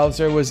where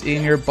Bowser was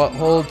eating your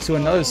butthole to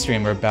another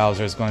stream where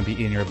Bowser is going to be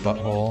eating your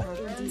butthole.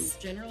 programs,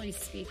 generally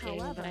speaking,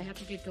 but I have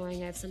to get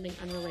going. I have something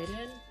unrelated.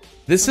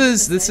 This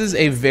is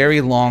a very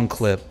long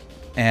clip,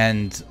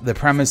 and the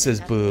premise is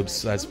boobs,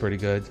 so that's pretty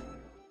good.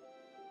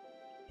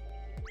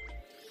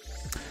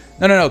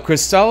 No.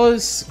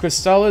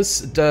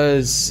 Crystallis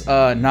does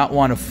not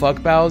want to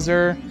fuck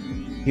Bowser.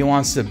 He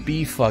wants to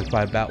be fucked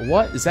by Bowser.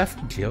 What? Is that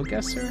from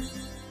GeoGuessr?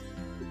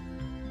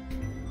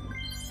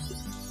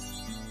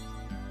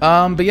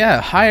 But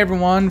yeah, hi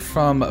everyone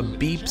from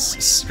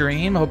Beep's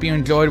stream. Hope you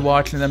enjoyed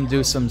watching them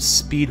do some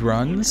speed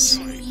runs.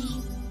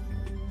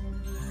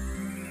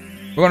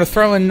 We're gonna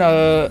throw in,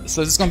 so this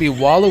is gonna be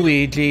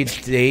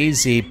Waluigi,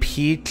 Daisy,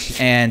 Peach,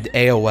 and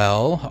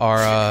AOL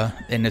are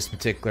in this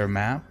particular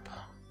map.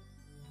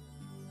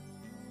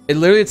 It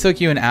literally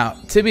took you an hour.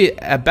 To be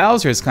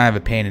Bowser is kind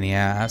of a pain in the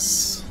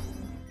ass,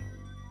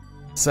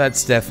 so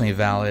that's definitely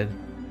valid.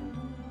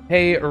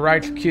 Hey,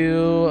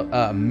 RightQ,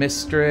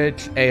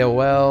 Mistrich,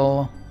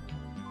 AOL.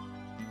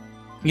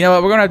 You know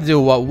what? We're gonna have to do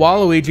what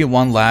Waluigi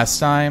won last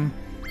time.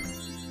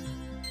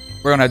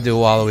 We're gonna have to do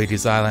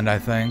Waluigi's Island, I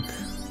think.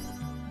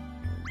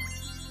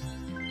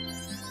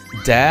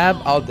 Dab?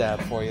 I'll dab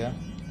for you.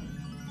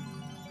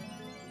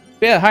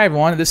 Yeah, hi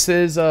everyone. This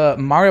is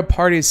Mario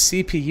Party's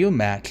CPU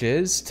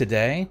matches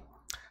today.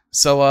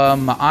 So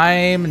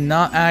I'm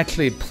not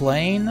actually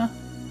playing.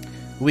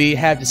 We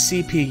have the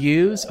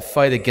CPUs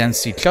fight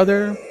against each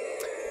other,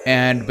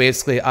 and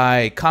basically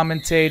I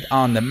commentate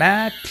on the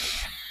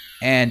match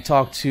and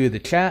talk to the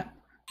chat.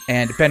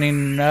 And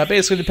depending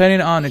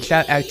on the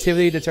chat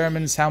activity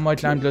determines how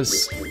much I'm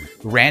just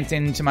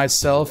ranting to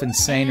myself and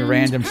saying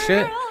random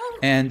shit,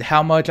 and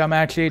how much I'm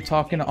actually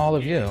talking to all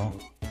of you.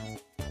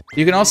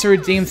 You can also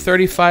redeem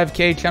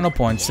 35k channel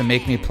points to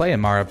make me play a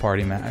Mario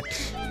Party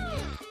match.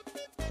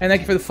 And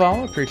thank you for the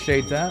follow,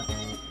 appreciate that.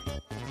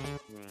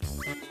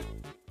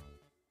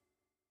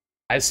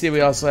 I see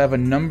we also have a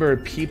number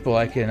of people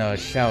I can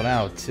shout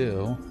out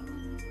too.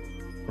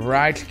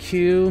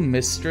 RightQ,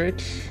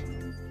 Mistrich,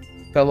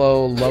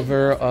 fellow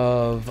lover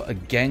of a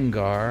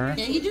Gengar.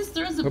 Yeah, he just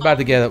throws a We're about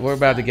to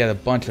bomb. get a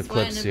bunch of That's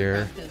why I clips never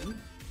here. cracked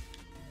him.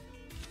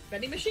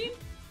 Vending machine?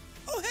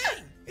 Oh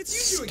hey,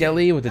 it's you two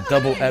Skelly with the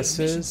double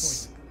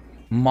S's.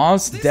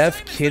 Mos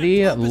Def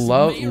Kitty,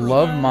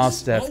 love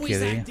Mos Def Always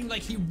Kitty. acting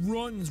like he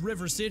runs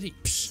River City.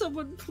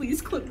 Someone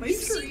please clip my You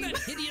seen screen. that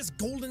hideous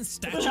golden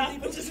statue?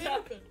 What just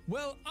happened?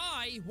 Well,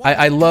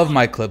 I love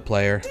my clip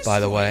player, by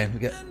the way. We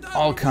get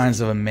all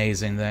kinds of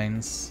amazing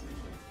things.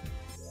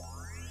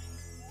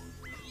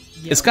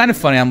 It's kind of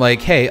funny. I'm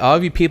like, hey, all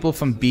of you people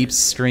from Beep's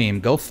stream,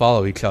 go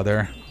follow each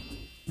other.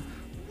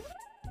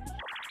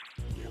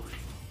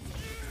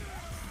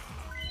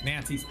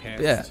 Nancy's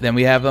pissed. Yeah, then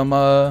we have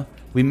them,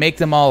 we make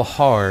them all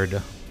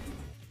hard.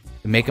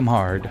 We make them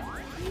hard.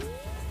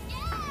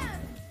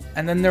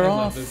 And then they're I off.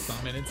 love this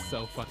summon, it's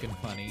so fucking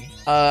funny.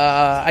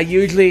 I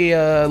usually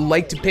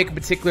like to pick a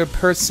particular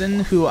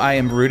person who I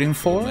am rooting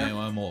for.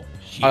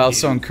 I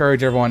also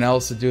encourage everyone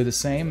else to do the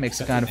same.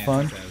 Makes it kind of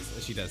fun.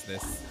 She does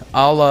this.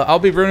 I'll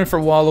be rooting for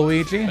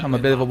Waluigi. I'm a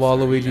bit of a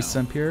Waluigi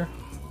simp here.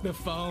 The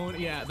phone,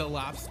 yeah, the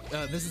lops.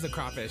 This is a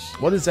crawfish.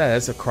 What is that?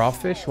 That's a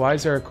crawfish? Why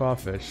is there a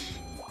crawfish?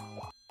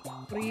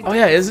 Oh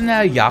yeah, isn't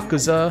that a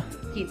Yakuza?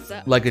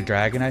 Pizza. Like a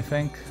dragon, I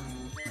think.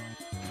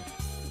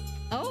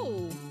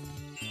 Oh.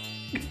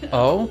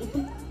 Oh?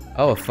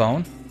 Oh, a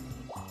phone?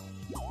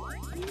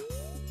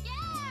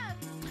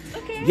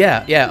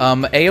 Yeah,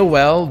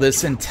 AOL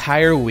this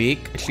entire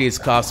week she's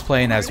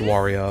cosplaying as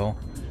Wario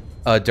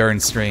during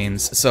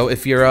streams. So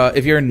if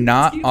you're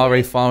not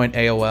already following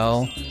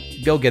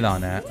AOL, go get on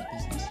that.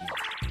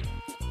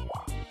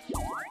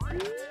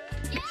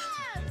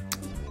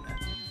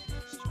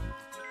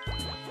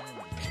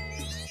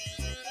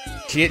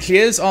 She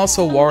is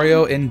also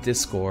Wario in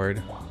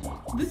Discord.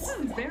 This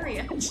is very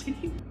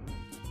edgy.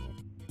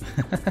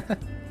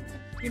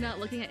 You're not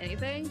looking at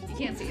anything? You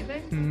can't see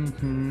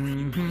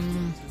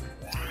anything?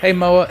 Hey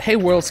Moa, hey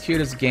World's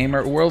Cutest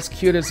Gamer. World's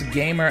Cutest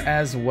Gamer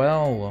as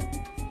well.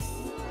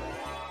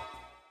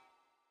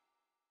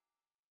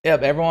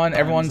 Yep,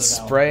 everyone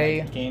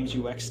spray. Games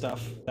UX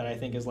stuff that I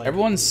think is like.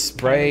 Everyone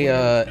spray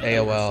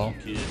AOL.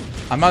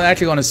 I'm not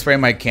actually going to spray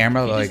my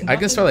camera. Like I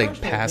can start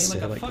like past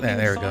it. Like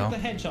there we go. The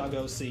Hedgehog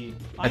OC.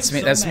 That's me.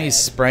 That's me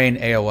spraying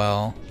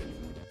AOL.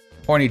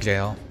 Horny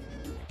jail.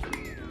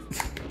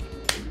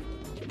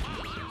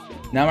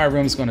 Now my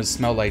room's gonna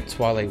smell like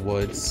Twilight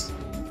Woods.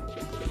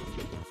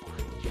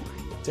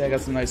 See, I got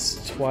some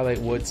nice Twilight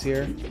Woods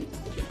here.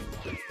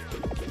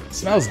 It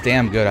smells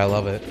damn good, I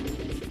love it.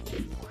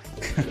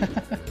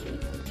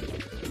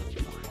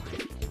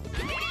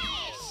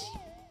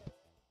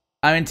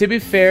 I mean, to be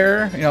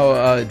fair, you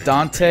know,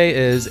 Dante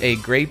is a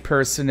great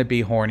person to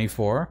be horny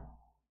for.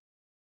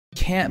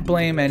 Can't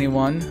blame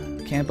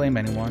anyone. Can't blame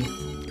anyone.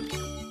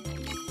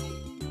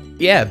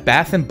 Yeah,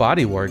 Bath and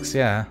Body Works,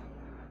 yeah.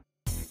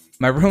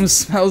 My room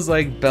smells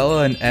like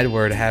Bella and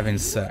Edward having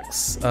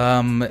sex.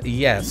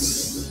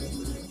 Yes.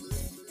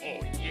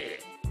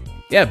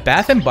 Yeah,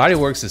 Bath and Body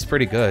Works is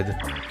pretty good.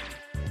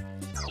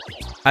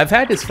 I've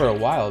had this for a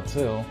while,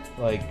 too.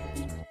 Like,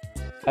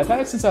 I've had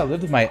it since I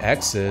lived with my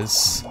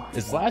exes.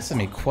 It's lasted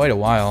me quite a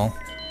while.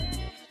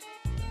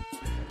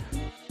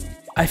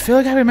 I feel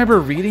like I remember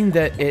reading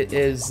that it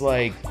is,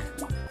 like,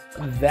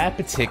 that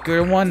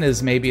particular one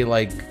is maybe,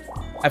 like,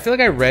 I feel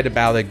like I read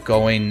about it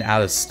going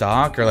out of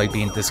stock or like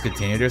being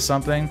discontinued or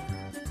something.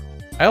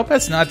 I hope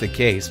that's not the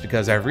case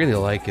because I really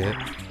like it.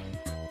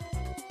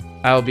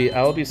 I'll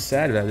be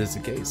sad if that is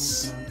the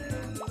case.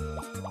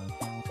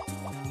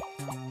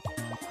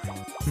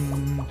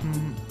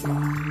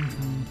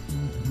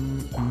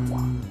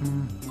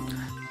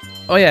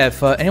 Oh yeah,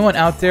 if anyone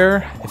out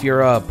there, if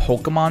you're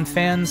Pokemon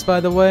fans, by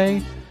the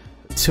way,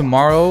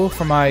 tomorrow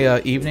for my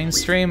evening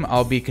stream,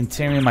 I'll be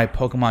continuing my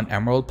Pokemon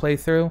Emerald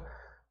playthrough.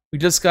 We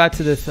just got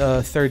to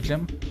the third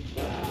gym,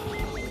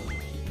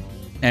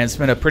 and it's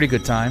been a pretty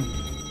good time.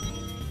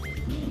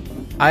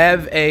 I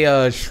have a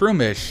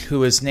Shroomish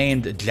who is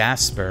named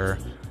Jasper,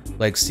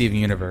 like Steven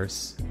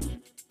Universe.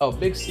 Oh,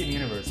 big Steven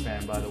Universe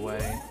fan, by the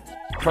way.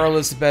 Pearl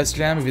is the best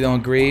gem. If you don't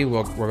agree,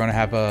 we're gonna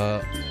have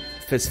a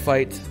fist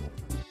fight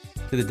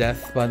to the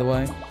death, by the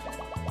way.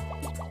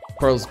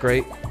 Pearl's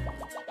great.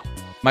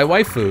 My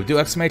waifu, do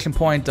exclamation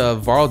point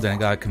Varlden,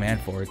 got a command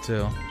for it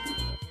too.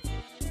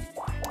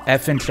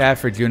 F in chat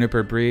for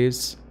Juniper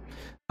Breeze.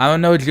 I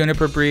don't know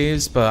Juniper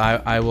Breeze,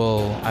 but I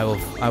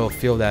will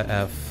feel that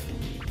F.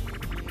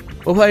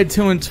 We'll play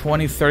 2 in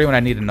 2030 when I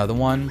need another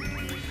one.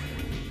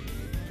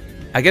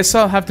 I guess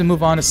I'll have to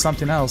move on to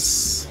something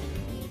else.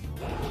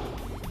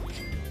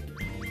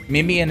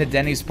 Meet me in the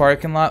Denny's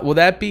parking lot. Will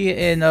that be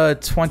in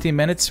 20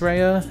 minutes,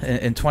 Rhea?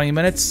 In 20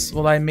 minutes,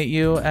 will I meet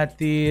you at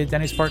the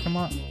Denny's parking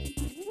lot?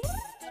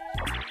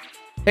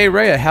 Hey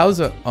Rhea, how's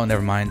it? Oh,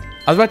 never mind.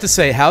 I was about to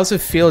say, how's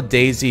it feel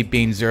Daisy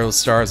being 0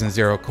 stars and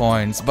 0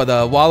 coins? But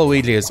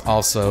Waluigi is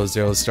also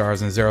 0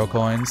 stars and 0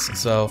 coins,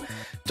 so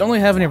don't really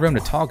have any room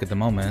to talk at the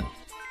moment.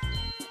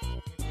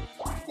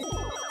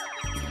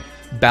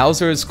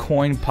 Bowser's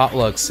coin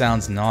potluck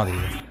sounds naughty.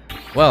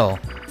 Well,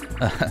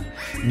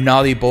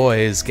 naughty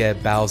boys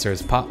get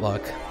Bowser's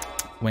potluck.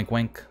 Wink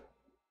wink.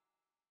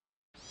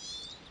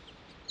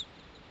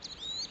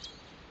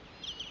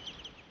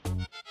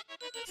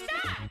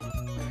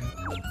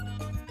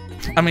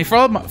 I mean, for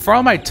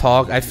all my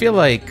talk, I feel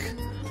like...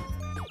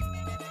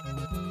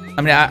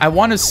 I mean, I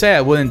want to say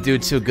I wouldn't do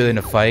too good in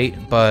a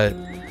fight, but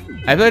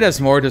I feel like that's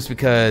more just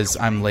because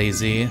I'm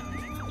lazy.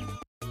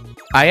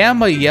 I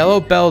am a yellow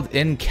belt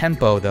in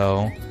Kempo,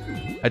 though.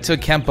 I took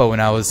Kempo when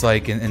I was,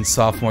 like, in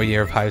sophomore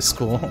year of high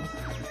school.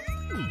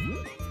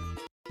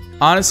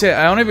 Honestly,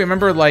 I only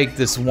remember, like,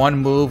 this one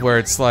move where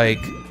it's, like,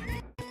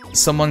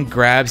 someone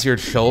grabs your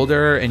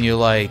shoulder and you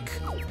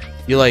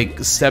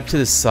step to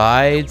the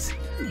side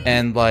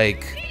and,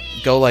 like,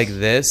 go like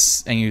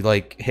this, and you,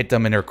 like, hit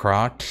them in their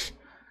crotch.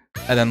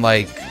 And then,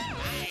 like,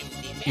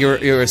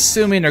 you're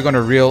assuming they're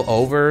gonna reel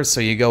over,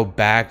 so you go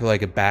back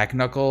like a back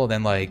knuckle,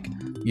 then, like,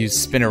 you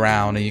spin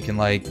around and you can,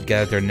 like,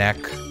 get at their neck.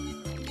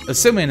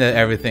 Assuming that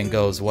everything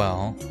goes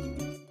well.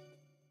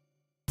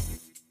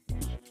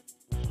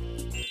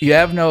 You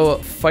have no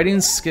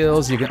fighting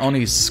skills, you can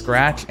only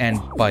scratch and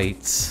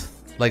bite.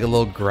 Like a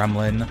little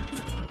gremlin.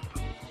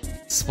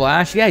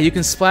 Splash? Yeah, you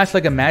can splash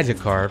like a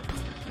Magikarp.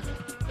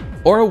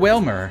 Or a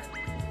Wailmer.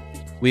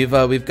 We've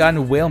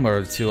gotten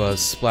Wailmer to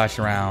splash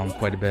around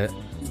quite a bit.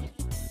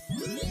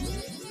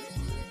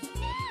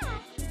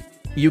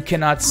 You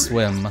cannot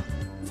swim.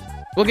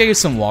 We'll get you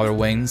some water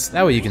wings.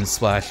 That way you can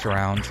splash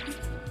around.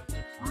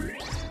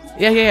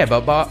 Yeah,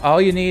 but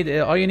all you need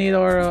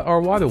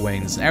are water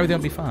wings, and everything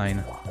will be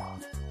fine.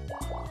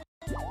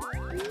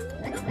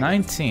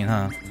 19,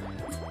 huh?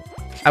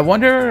 I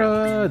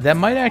wonder, that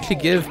might actually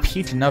give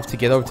Peach enough to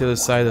get over to the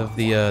side of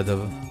the...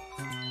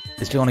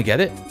 Is she gonna get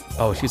it?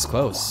 Oh, she's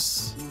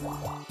close.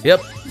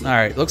 Yep.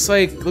 Alright, looks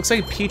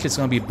like Peach is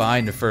gonna be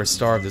buying the first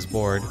star of this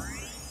board.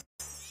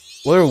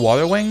 What are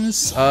water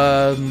wings?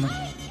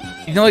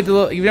 You know, like the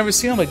little, you've never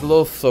seen them, like the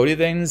little floaty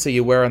things that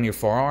you wear on your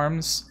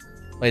forearms?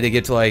 Like they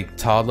get to like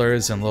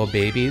toddlers and little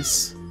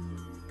babies?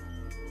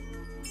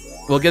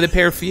 We'll get a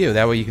pair for you,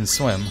 that way you can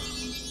swim.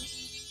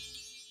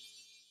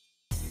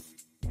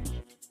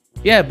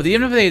 Yeah, but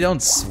even if they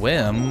don't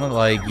swim,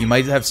 like, you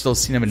might have still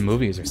seen them in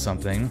movies or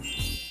something.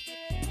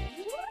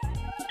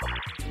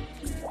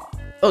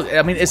 Oh,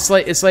 I mean, it's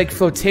like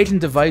flotation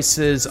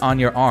devices on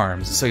your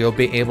arms, so you'll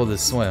be able to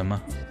swim.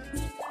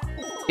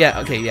 Yeah,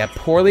 okay, yeah,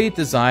 poorly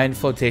designed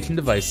flotation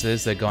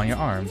devices that go on your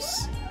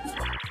arms.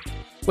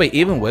 Wait,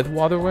 even with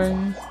water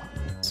wings?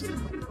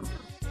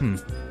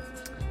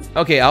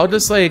 Okay, I'll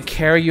just like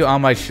carry you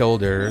on my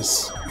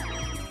shoulders.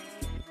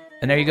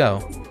 And there you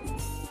go.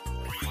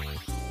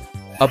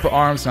 Upper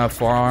arms, not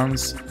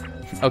forearms.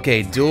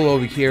 Okay, Duel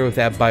over here with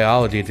that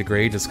biology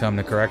degree just come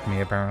to correct me,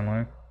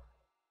 apparently.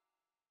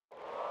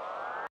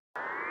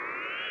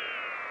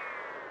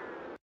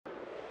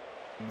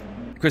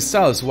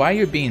 Crystallis, why are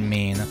you being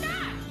mean?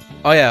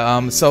 Oh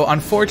yeah, so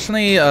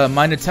unfortunately,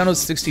 my Nintendo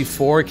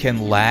 64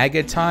 can lag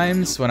at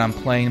times when I'm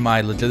playing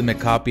my legitimate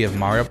copy of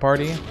Mario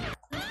Party.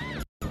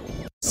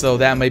 So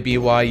that might be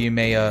why you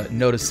may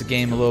notice the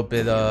game a little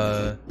bit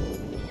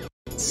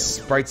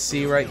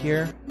sprite-y right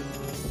here.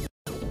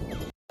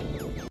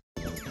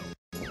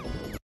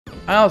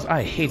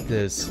 I hate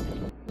this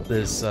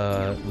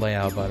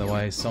layout, by the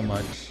way, so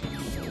much.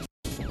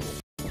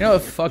 You know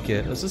what, fuck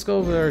it. Let's just go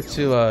over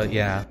to,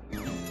 yeah.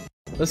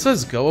 Let's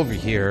just go over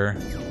here.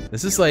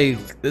 This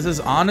is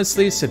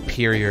honestly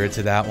superior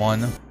to that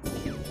one.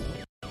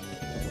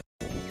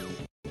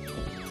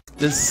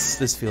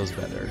 This feels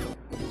better.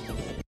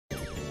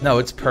 No,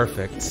 it's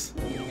perfect.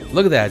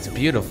 Look at that, it's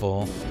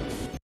beautiful.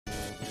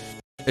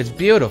 It's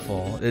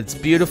beautiful. It's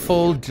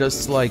beautiful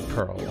just like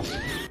Pearl.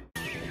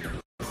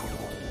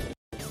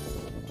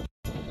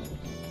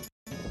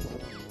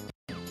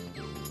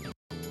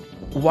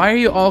 Why are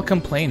you all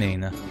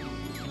complaining?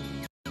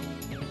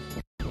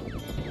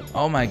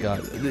 Oh my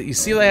god. You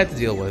see what I have to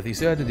deal with. You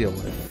see what I have to deal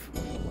with.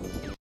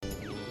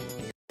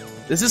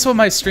 This is what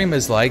my stream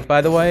is like,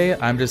 by the way.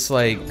 I'm just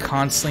like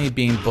constantly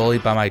being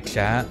bullied by my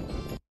chat.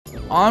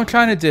 All I'm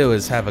trying to do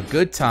is have a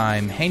good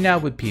time, hang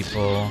out with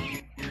people,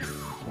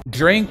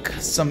 drink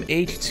some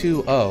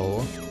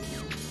H2O,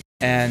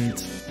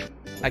 and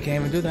I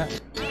can't even do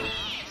that.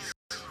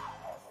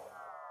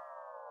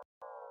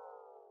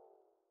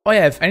 Oh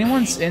yeah, if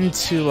anyone's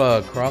into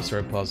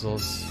crossword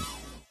puzzles.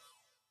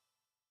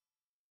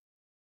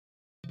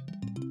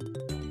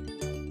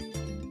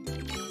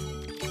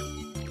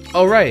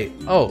 Oh right,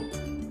 oh,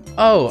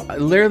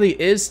 it literally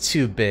is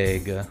too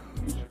big.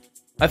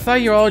 I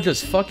thought you were all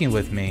just fucking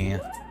with me.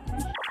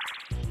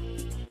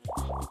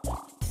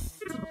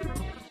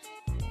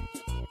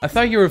 I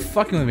thought you were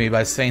fucking with me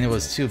by saying it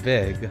was too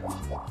big.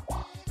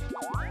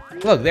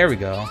 Look, there we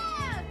go.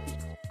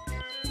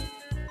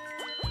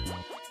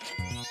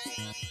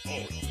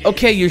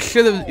 Okay, you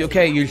should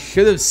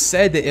have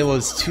said that it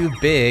was too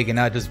big and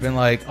not just been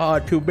like, oh,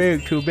 too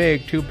big, too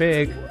big, too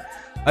big.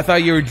 I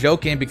thought you were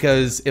joking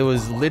because it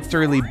was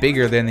literally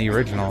bigger than the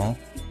original.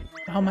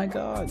 Oh my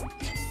god.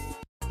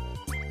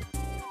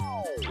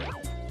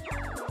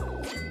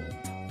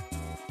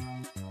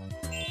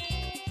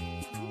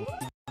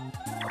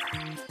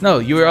 No,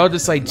 you were all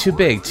just like, too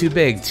big, too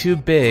big, too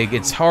big,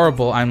 it's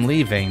horrible, I'm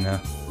leaving.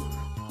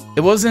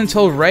 It wasn't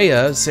until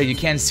Rhea said you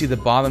can't see the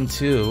bottom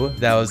too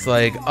that was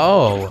like,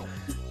 oh,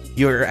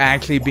 you're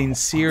actually being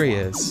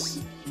serious.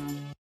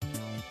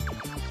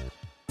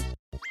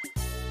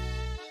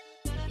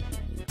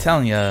 I'm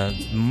telling ya,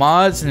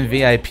 mods and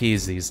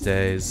VIPs these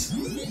days.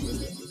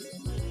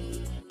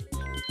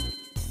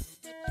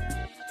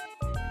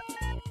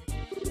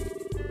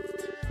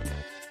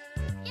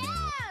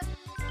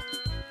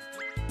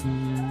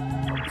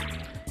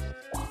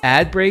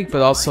 Ad break,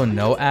 but also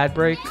no ad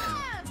break.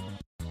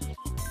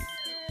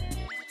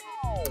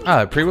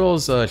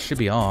 Pre-rolls should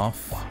be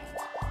off.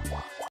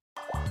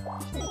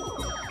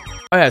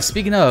 Oh yeah,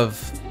 speaking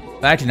of...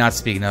 Actually not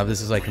speaking of, this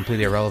is like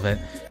completely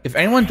irrelevant. If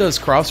anyone does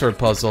crossword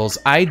puzzles,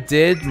 I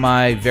did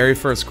my very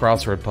first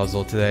crossword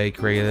puzzle today,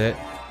 created it.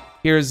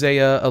 Here's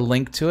a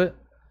link to it.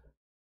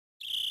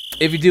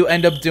 If you do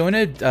end up doing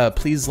it,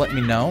 please let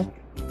me know.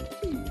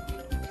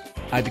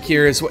 I'd be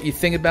curious what you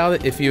think about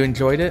it, if you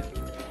enjoyed it.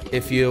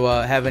 If you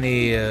have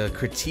any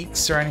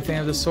critiques or anything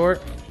of the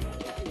sort.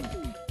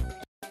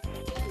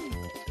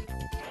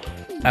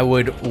 I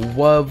would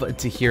love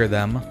to hear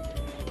them.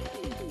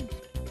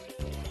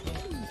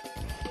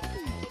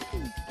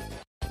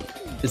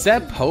 Is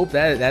that Pope?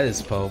 That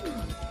is Pope.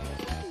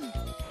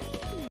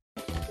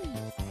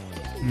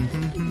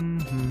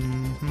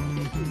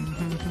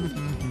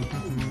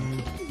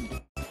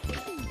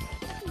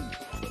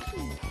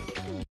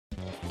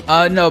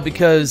 No,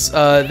 because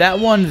that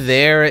one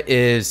there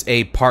is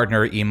a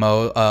partner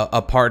emote,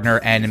 a partner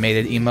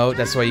animated emote.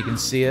 That's why you can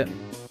see it.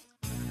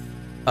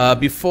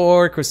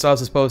 Before, Crystallis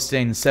was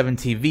posting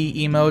 7TV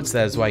emotes.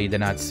 That is why you did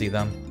not see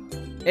them.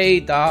 Hey,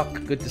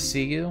 Doc. Good to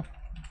see you.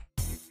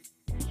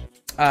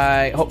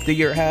 I hope that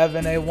you're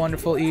having a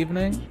wonderful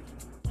evening.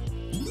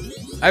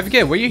 I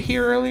forget, were you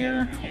here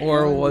earlier?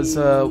 Or was,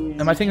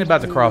 am I thinking about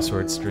the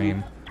crossword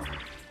stream?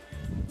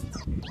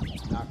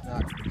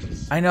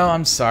 I know,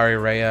 I'm sorry,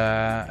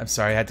 Rhea. I'm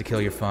sorry I had to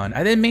kill your fun.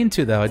 I didn't mean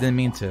to, though. I didn't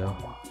mean to.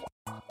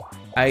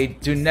 I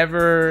do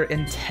never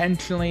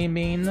intentionally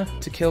mean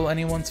to kill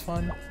anyone's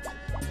fun.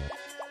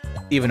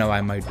 Even though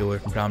I might do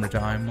it from time to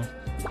time.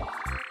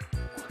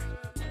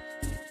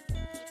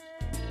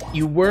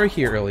 You were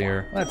here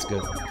earlier. That's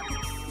good.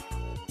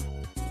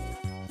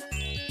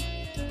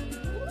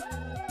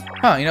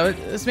 Huh, you know,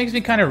 this makes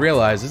me kind of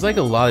realize there's like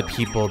a lot of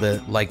people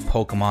that like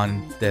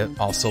Pokemon that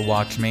also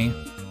watch me.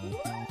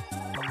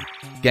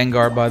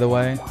 Gengar, by the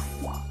way.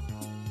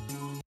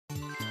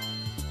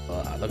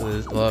 Look at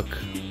this, look.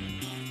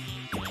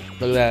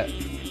 Look at that.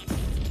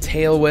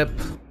 Tail whip.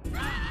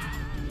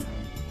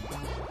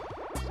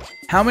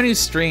 How many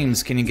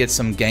streams can you get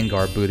some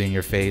Gengar boot in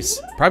your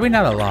face? Probably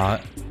not a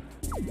lot.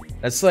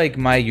 That's like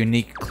my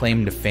unique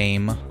claim to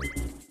fame.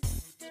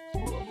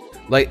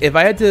 Like, if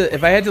I had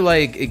to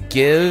like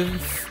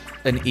give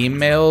an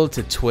email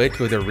to Twitch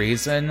with a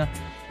reason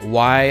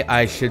why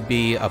I should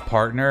be a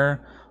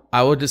partner,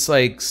 I would just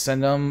like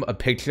send them a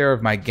picture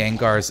of my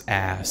Gengar's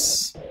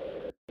ass,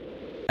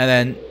 and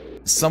then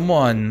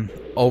someone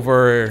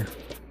over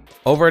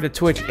at the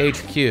Twitch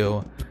HQ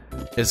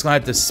is gonna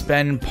have to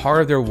spend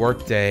part of their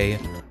workday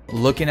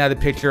looking at a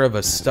picture of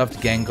a stuffed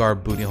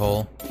Gengar booty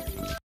hole.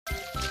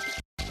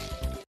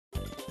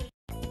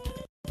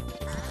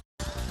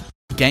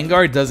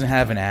 Gengar doesn't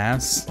have an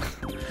ass.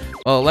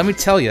 Well, let me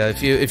tell you,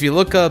 if you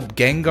look up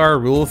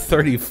Gengar Rule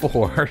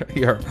 34,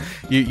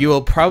 you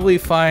will probably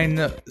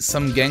find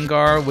some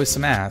Gengar with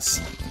some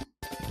ass.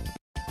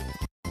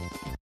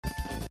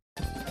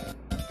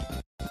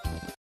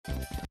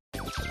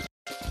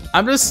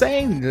 I'm just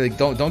saying, like,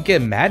 don't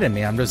get mad at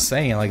me. I'm just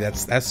saying, like,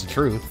 that's the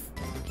truth.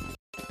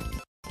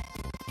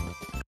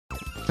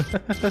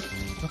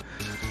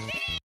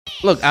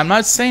 Look, I'm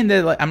not saying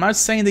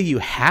that you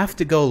have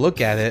to go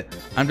look at it.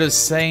 I'm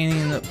just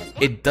saying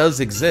it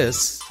does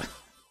exist.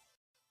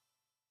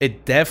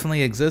 It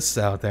definitely exists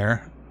out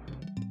there.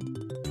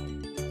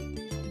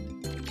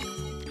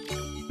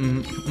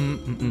 You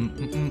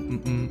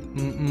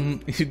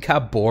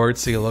got bored,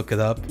 so you look it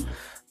up.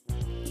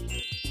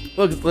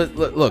 Look,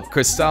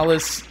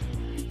 Crystallis.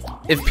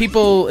 If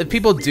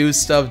people do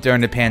stuff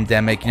during the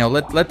pandemic, you know,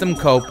 let them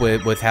cope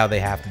with how they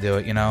have to do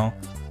it, you know.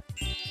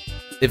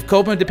 If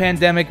coping with the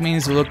pandemic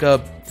means you look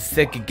up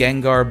thick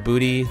Gengar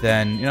booty,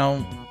 then, you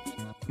know,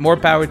 more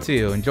power to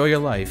you. Enjoy your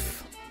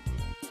life.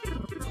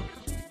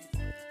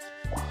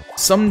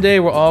 Someday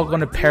we're all going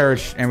to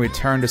perish and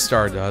return to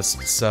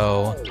Stardust,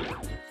 so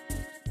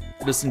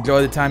just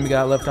enjoy the time you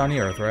got left on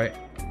the Earth, right?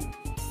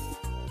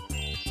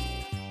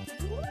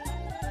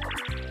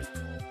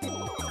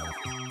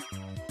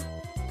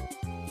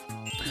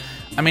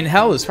 I mean,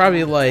 hell, there's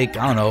probably like,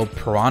 I don't know,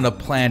 Piranha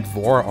Plant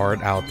Vor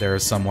art out there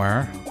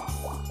somewhere.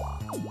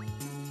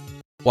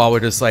 While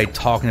we're just like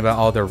talking about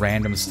all the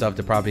random stuff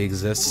that probably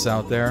exists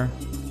out there.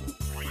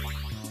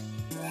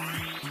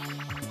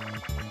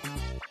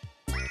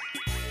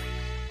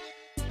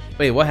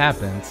 Wait, what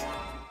happened?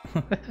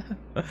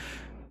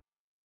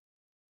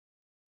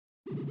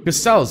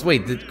 Crystallis,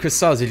 wait,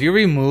 Crystallis, did you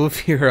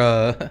remove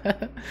your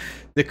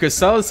did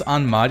Crystallis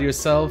unmod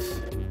yourself?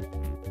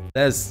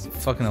 That is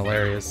fucking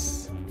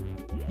hilarious.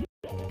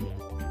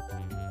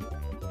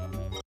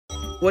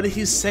 What did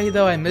he say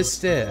though? I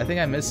missed it. I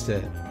think I missed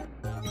it.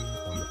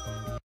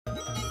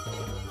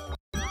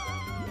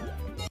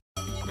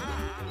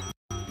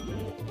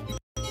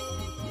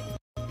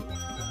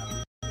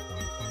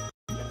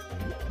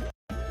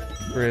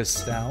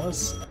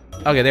 Crystallis?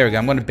 Okay, there we go.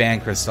 I'm gonna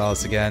ban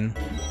Crystallis again.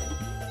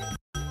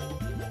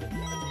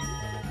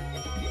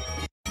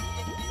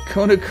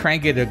 Gonna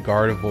crank it to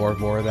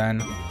Gardevoir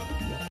then.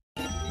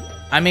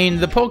 I mean,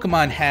 the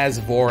Pokemon has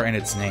Vor in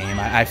its name.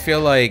 I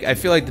feel like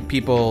the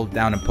people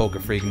down in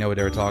Poke Freak know what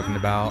they were talking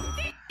about.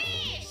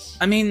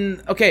 I mean,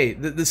 okay,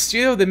 the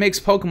studio that makes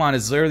Pokemon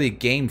is literally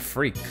Game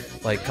Freak.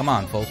 Like, come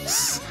on,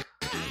 folks.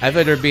 I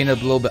thought they're being a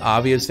little bit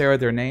obvious there with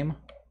their name.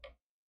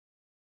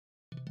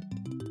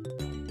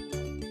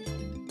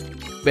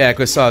 But yeah,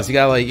 Crystallis, you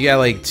got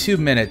like 2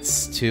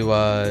 minutes to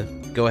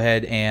go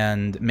ahead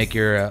and make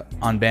your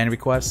unban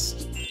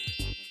request.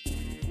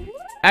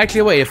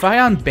 Actually, wait, if I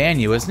unban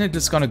you, isn't it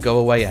just gonna go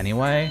away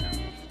anyway?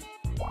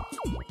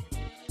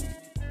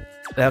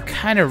 That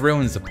kind of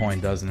ruins the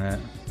point, doesn't it?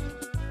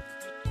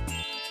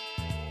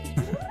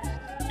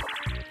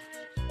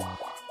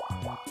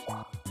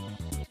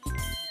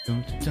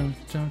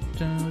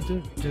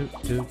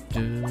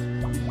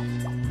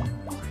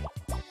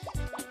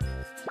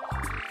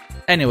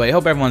 Anyway,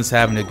 hope everyone's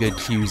having a good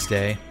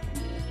Tuesday.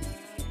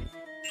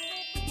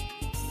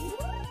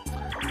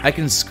 I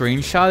can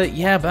screenshot it?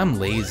 Yeah, but I'm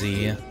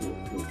lazy.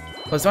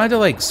 Plus, do I have to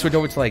like switch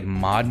over to like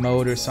mod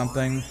mode or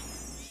something?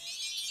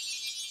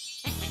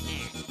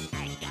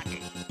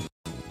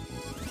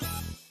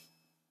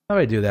 How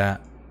do I do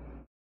that?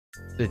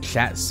 The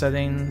chat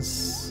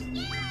settings.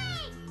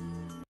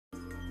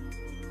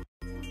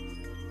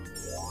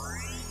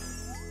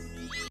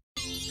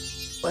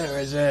 Where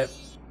is it?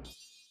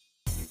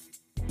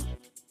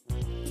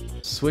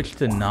 Switch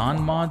to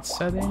non-mod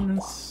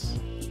settings?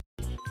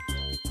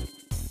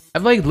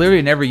 I've like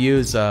literally never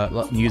used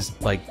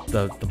like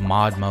the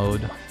mod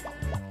mode.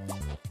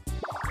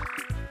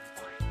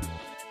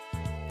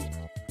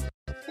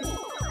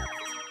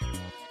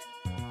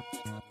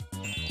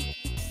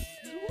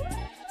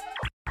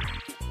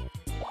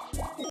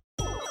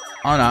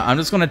 Oh no, I'm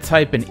just gonna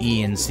type an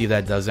E and see if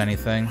that does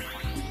anything.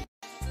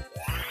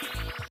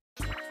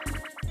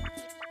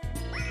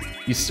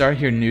 You start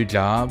your new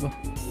job?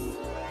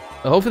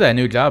 Well, hopefully that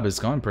new job is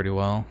going pretty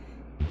well.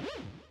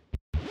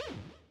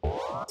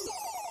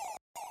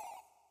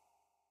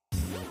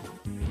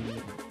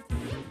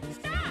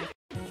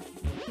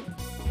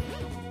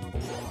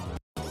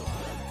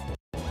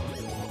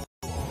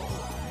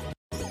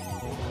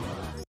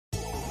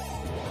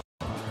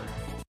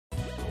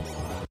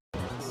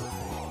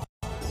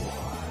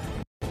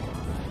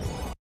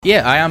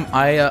 Yeah,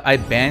 I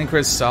banned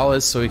Chris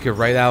Solace so he could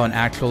write out an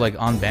actual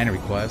like on-ban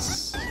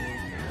request.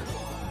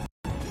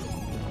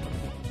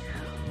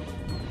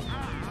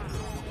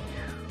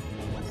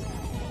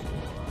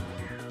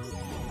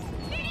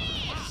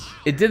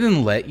 It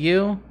didn't let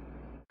you?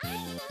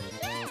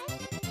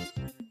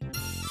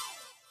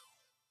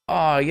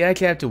 Oh, you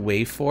actually have to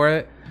wait for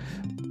it.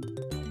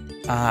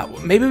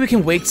 Maybe we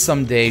can wait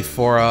someday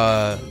for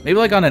maybe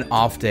like on an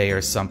off day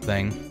or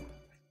something.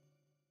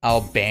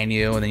 I'll ban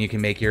you, and then you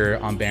can make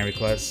your on-ban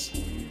requests.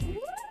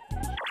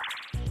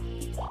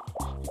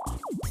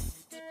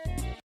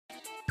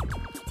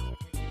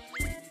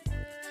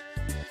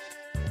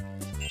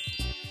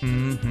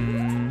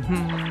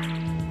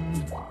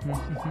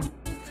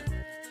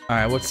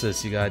 Alright, what's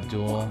this? You got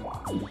duel.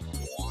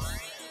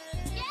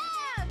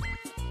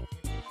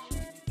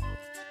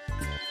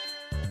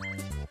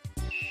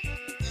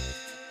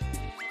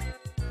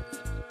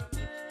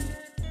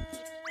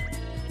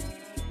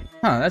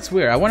 Huh, that's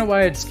weird. I wonder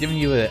why it's giving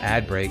you an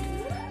ad break.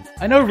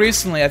 I know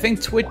recently, I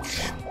think Twitch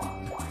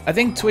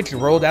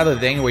rolled out a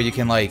thing where you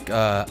can like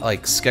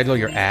schedule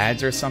your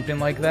ads or something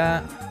like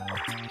that.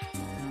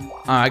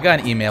 I got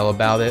an email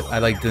about it. I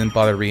like didn't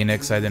bother reading it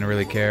because I didn't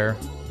really care.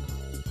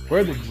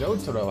 Where are the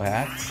Jotaro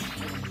hats?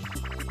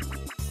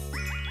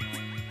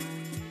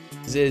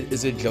 Is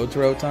it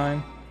Jotaro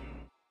time?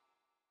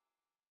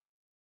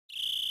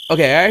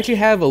 Okay, I actually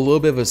have a little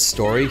bit of a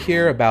story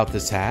here about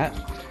this hat.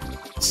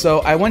 So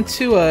I went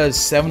to a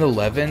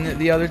 7-Eleven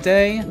the other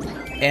day,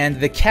 and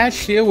the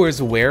cashier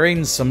was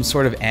wearing some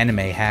sort of anime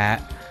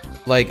hat.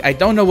 Like, I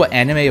don't know what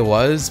anime it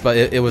was, but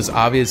it was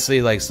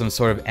obviously like some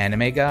sort of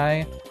anime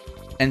guy.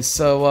 And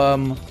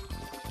so,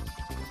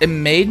 it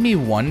made me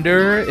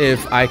wonder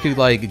if I could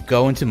like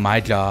go into my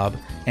job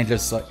and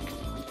just wear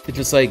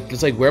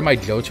my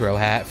Jotaro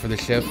hat for the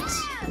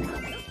shifts,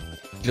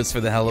 just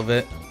for the hell of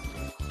it.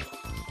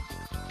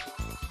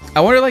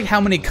 I wonder like how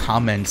many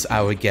comments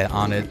I would get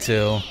on it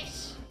too.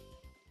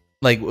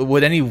 Like,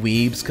 would any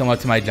weebs come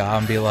up to my job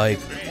and be like,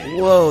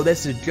 "Whoa,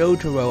 that's a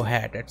Jotaro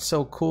hat, that's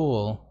so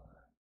cool."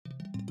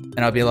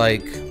 And I'll be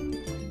like,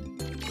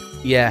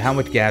 "Yeah, how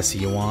much gas do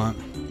you want?"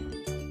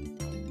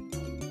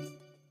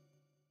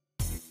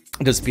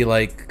 Just be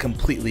like,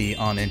 completely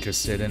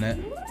uninterested in it.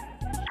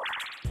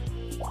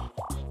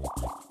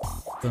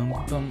 Bum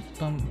bum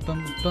bum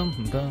bum bum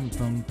bum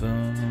bum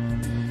bum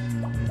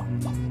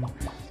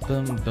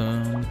bum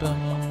bum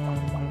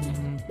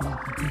bum.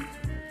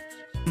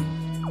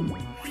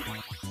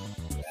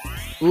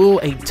 Ooh,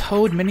 a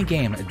Toad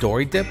minigame. A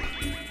Dory Dip?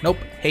 Nope.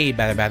 Hey,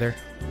 Batter.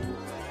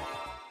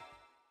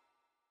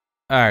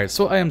 Alright,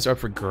 so what items are up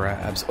for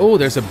grabs? Oh,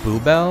 there's a Boo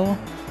Bell.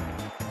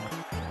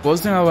 What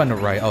was there on the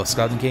right? Oh,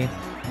 Skeleton Key?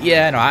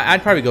 Yeah, no,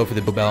 I'd probably go for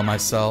the Boo Bell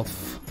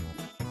myself.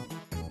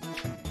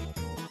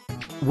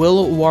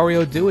 Will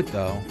Wario do it,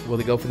 though? Will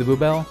they go for the Boo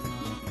Bell?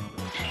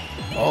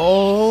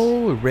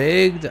 Oh,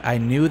 rigged. I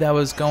knew that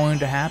was going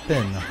to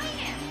happen.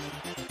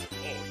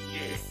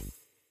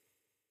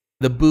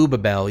 The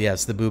Booba Bell,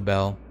 yes, the Boo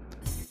Bell.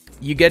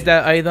 You get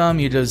that item,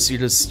 you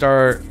just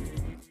start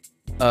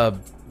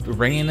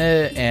ringing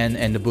it,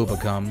 and the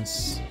Booba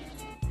comes.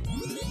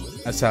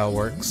 That's how it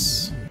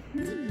works.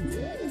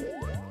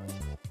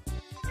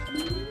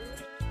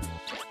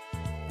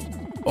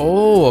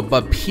 Oh,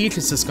 but Peach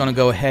is just gonna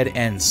go ahead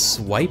and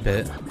swipe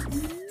it.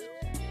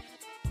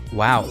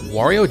 Wow,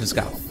 Wario just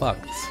got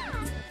fucked.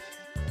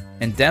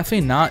 And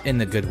definitely not in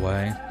the good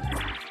way.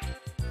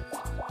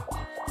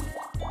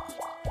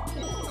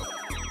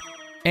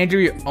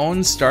 Andrew, your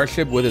own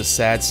starship with a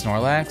sad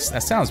Snorlax?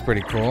 That sounds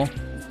pretty cool.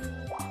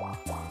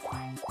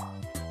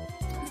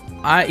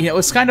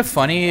 It's kind of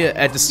funny.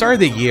 At the start of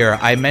the year,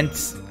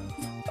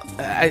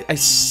 I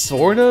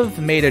sort of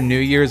made a New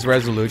Year's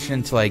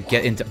resolution to like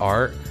get into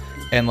art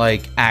and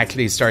like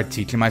actually start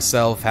teaching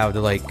myself how to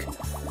like,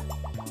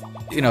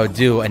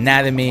 do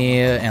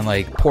anatomy and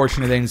like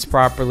portion things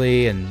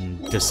properly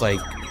and just like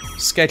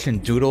sketch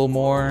and doodle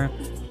more.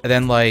 And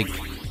then like,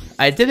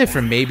 I did it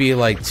for maybe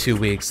like 2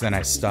 weeks, then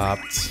I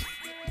stopped.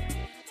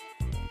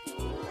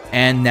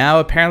 And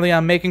now apparently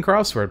I'm making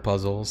crossword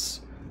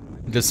puzzles.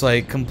 Just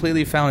like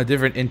completely found a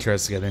different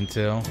interest to get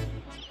into.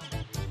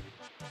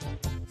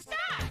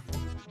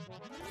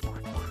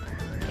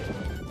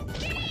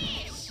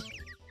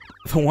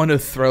 The one who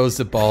throws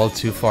the ball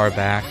too far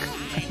back.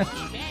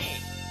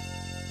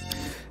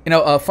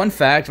 Fun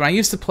fact, when I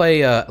used to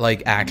play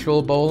like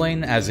actual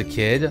bowling as a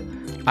kid,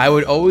 I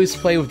would always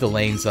play with the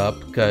lanes up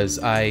because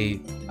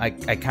I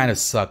kind of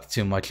sucked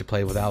too much to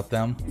play without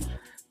them.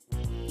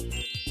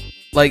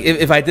 Like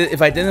if I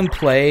didn't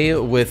play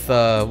with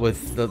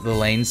the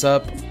lanes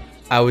up,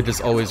 I would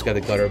just always get a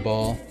gutter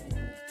ball.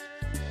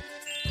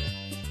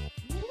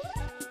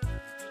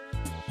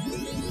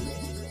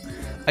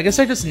 I guess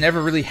I just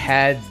never really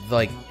had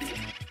like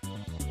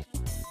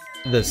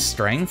the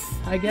strength,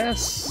 I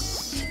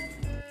guess.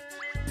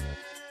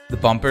 The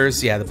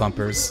bumpers, yeah, the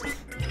bumpers.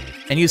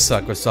 And you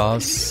suck,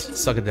 Rosales.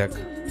 Suck a dick.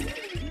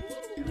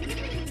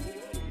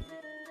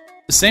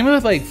 Same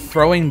with like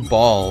throwing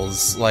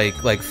balls, like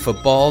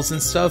footballs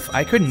and stuff.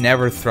 I could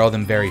never throw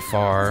them very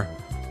far.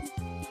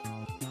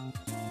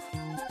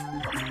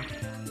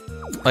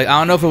 Like I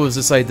don't know if it was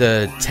just like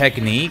the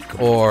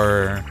technique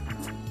or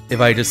if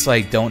I just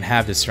like don't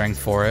have the strength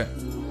for it.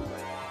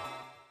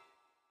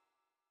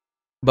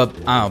 But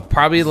I don't know,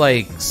 probably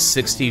like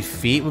 60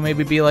 feet would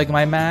maybe be like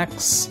my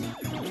max.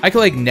 I could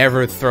like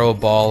never throw a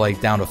ball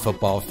like down a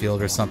football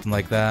field or something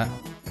like that.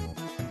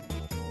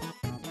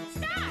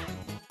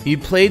 You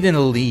played in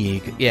a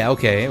league. Yeah,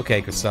 okay,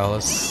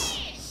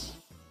 Crystalis.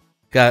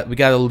 We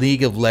got a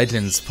League of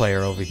Legends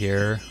player over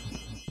here.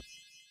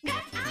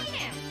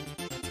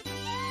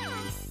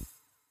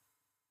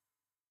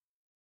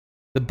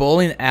 The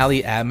bowling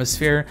alley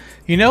atmosphere.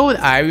 You know what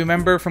I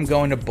remember from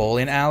going to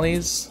bowling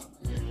alleys?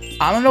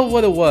 I don't know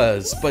what it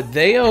was, but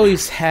they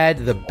always had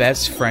the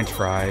best French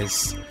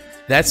fries.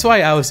 That's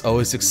why I was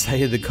always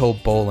excited to go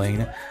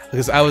bowling,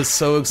 because I was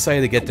so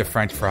excited to get the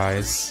French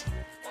fries.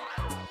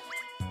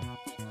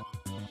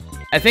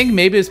 I think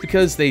maybe it's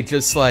because they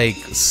just like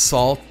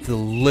salt the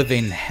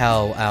living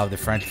hell out of the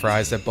French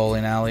fries at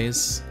bowling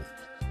alleys.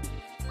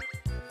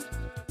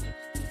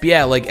 But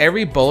yeah, like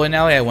every bowling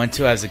alley I went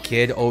to as a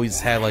kid always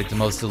had like the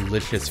most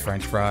delicious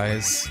French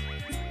fries.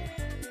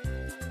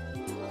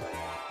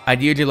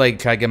 I'd usually like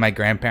try to get my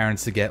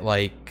grandparents to get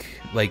like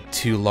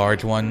 2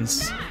 large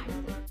ones.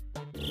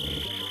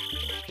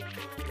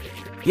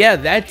 Yeah,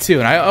 that too.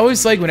 And I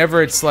always like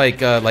whenever it's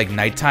like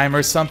nighttime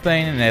or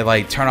something, and they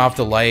like turn off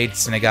the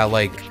lights, and they got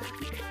like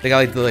the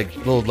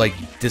little like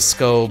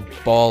disco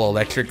ball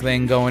electric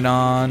thing going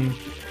on,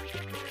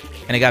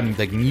 and they got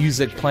like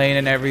music playing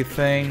and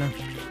everything.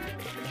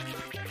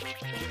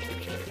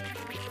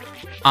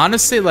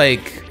 Honestly,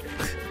 like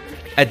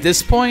at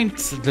this point,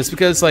 just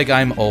because like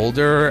I'm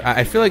older,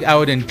 I feel like I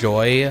would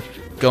enjoy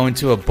going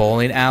to a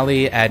bowling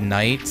alley at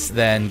night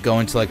than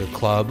going to like a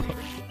club.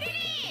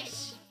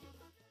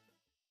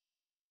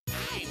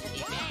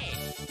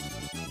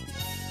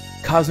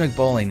 Cosmic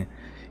bowling.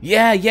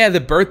 Yeah,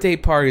 the birthday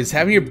parties.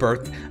 Having your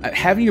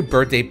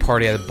birthday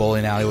party at a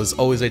bowling alley was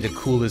always like the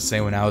coolest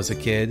thing when I was a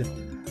kid.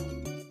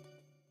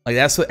 Like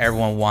that's what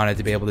everyone wanted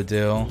to be able to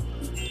do.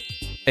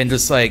 And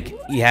just like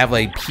you have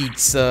like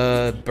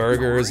pizza,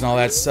 burgers, and all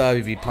that stuff.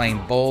 You'd be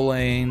playing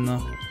bowling.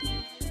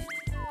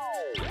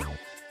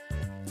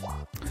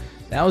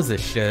 That was the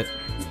shit.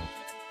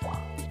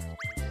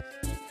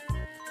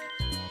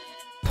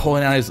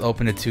 Bowling alley is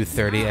open at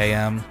 2:30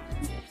 a.m.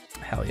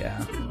 Hell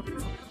yeah.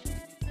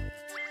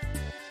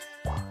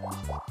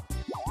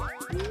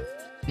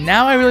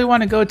 Now I really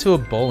want to go to a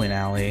bowling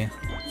alley.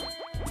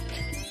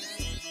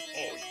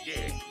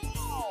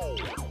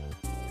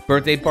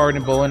 Birthday party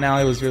in a bowling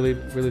alley was really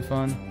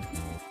fun.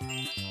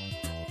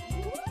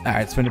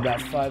 Alright, it's been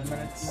about 5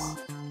 minutes.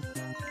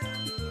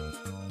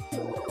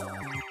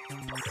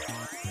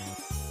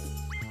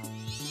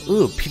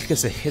 Ooh, Peach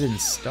gets a hidden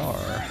star.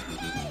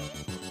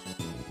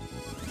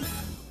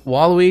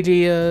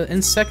 Waluigi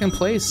in second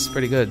place,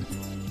 pretty good.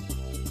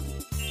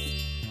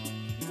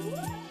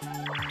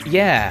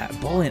 Yeah,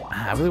 bowling.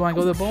 I really want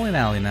to go to the bowling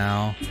alley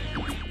now.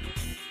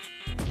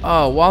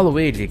 Oh,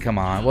 Waluigi, come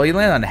on. Well, you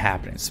landed on the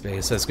happening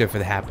space. So that's good for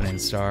the happening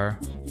star.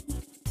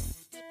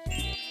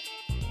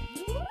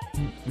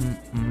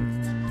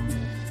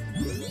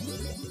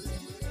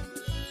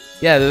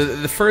 Yeah,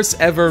 the first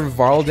ever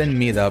Varlden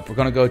meetup. We're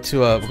gonna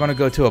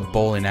go to a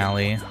bowling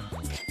alley.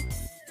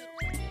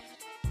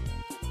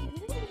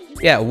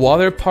 Yeah,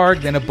 water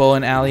park, then a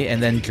bowling alley,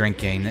 and then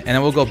drinking, and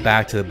then we'll go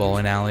back to the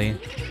bowling alley.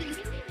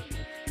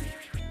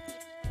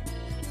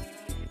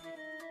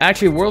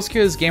 Actually, World's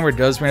Cutest Gamer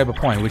does bring up a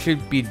point. We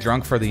should be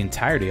drunk for the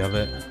entirety of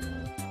it.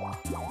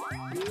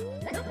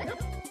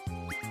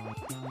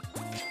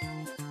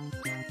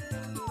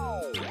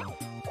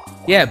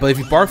 Yeah, but if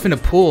you barf in a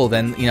pool,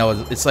 then, you know,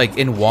 it's like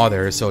in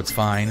water, so it's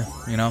fine,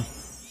 you know?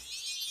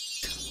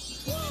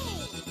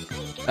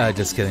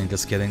 Just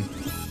kidding.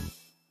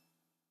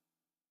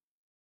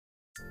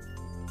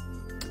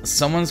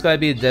 Someone's gotta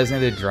be a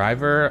designated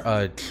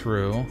driver?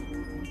 True.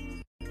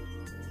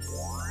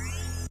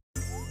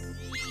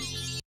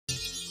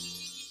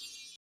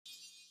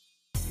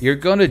 You're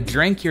gonna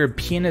drink your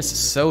penis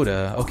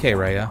soda. Okay,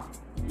 Raya.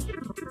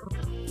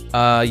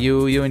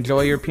 You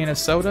enjoy your penis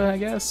soda, I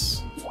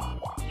guess?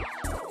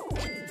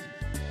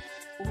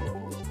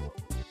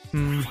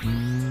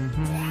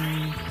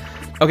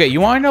 Okay, you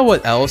wanna know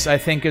what else I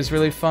think is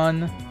really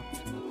fun?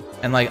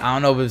 And like, I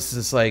don't know if it's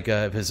just like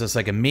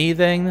a me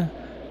thing,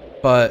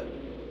 but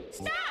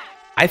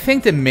I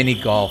think that mini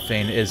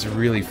golfing is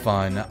really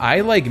fun.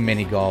 I like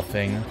mini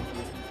golfing.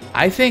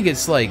 I think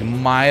it's like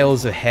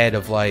miles ahead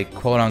of like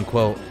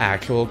quote-unquote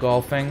actual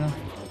golfing.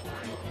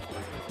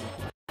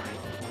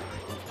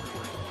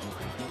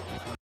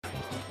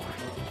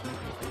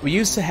 We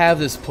used to have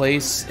this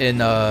place in,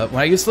 when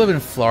I used to live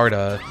in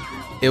Florida,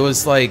 it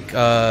was like,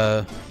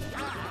 I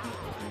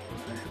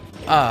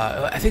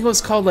think it was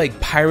called like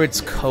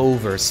Pirates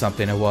Cove or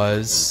something it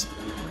was.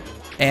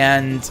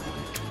 And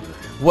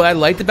what I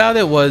liked about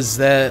it was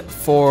that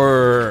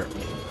for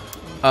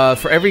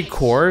every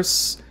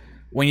course,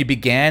 when you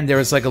began, there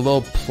was like a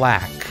little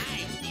plaque.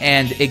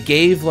 And it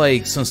gave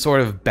like some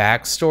sort of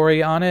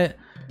backstory on it.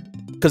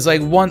 Cause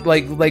like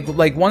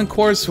one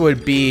course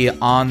would be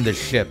on the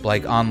ship,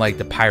 like on like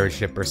the pirate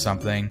ship or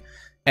something,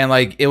 and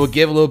like it would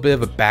give a little bit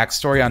of a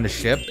backstory on the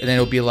ship, and then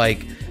it would be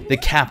like the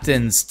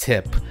captain's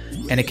tip,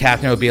 and the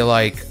captain would be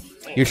like,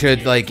 you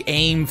should like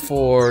aim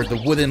for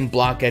the wooden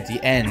block at the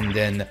end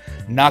and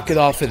knock it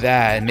off of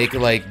that and make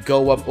it like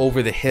go up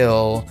over the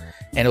hill,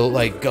 and it'll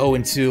like go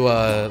into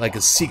like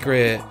a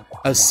secret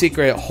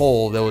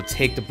hole that will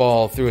take the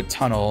ball through a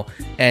tunnel,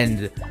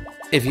 and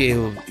if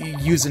you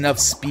use enough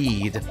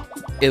speed,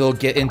 it'll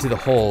get into the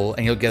hole,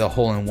 and you'll get a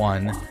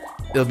hole-in-one.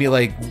 It'll be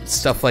like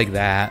stuff like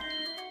that.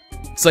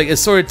 It's like it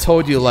sort of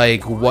told you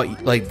like what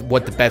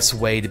the best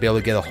way to be able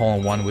to get a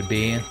hole-in-one would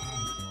be.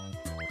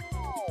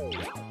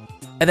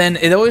 And then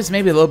it always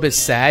made me a little bit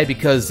sad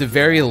because the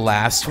very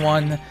last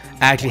one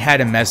actually had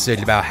a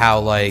message about how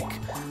like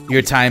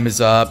your time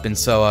is up, and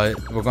so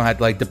we're gonna have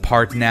to like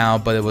depart now.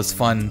 But it was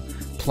fun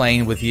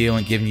playing with you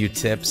and giving you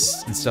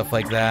tips and stuff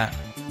like that.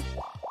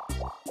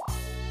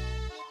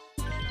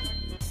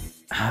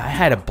 I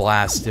had a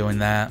blast doing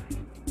that.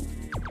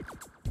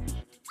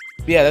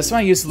 But yeah, that's when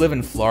I used to live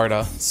in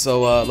Florida.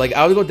 So, like,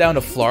 I would go down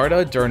to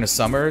Florida during the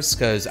summers,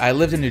 because I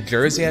lived in New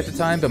Jersey at the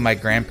time, but my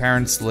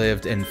grandparents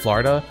lived in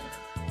Florida.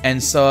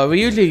 And so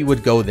we usually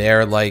would go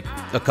there, like,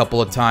 a couple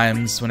of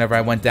times whenever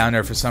I went down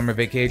there for summer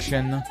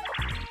vacation.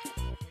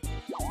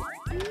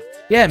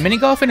 Yeah, mini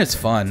golfing is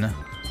fun.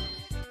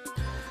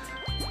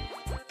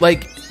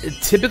 Like,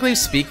 typically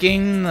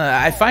speaking,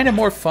 I find it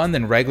more fun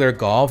than regular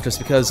golf just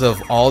because of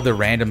all the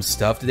random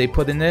stuff that they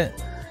put in it.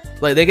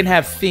 Like, they can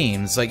have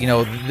themes. Like, you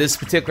know, this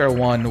particular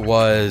one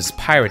was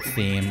pirate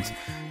themed.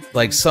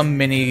 Like, some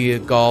mini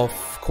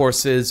golf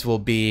courses will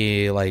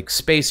be, like,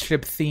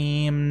 spaceship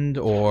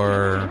themed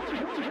or,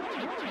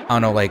 I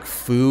don't know, like,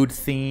 food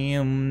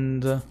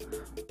themed.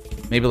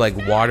 Maybe, like,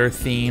 water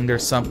themed or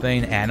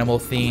something. Animal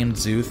themed,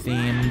 zoo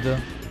themed.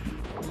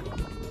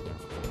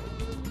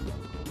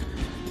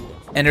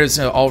 And there's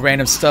all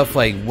random stuff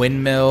like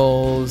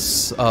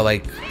windmills,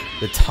 like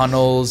the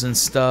tunnels and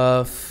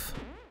stuff.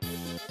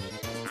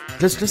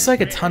 Just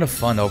like a ton of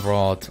fun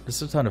overall.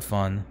 Just a ton of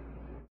fun.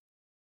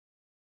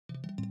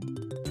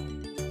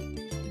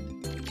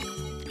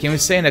 Can we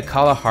stay in a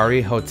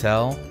Kalahari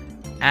hotel?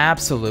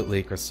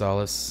 Absolutely,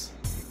 Crystallis.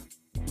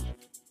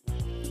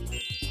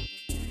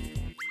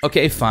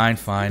 Okay, fine.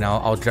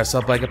 I'll dress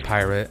up like a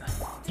pirate.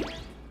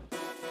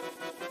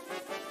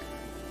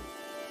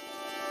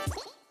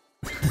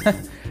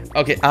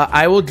 Okay,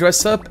 I will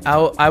dress up.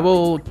 I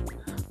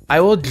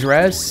will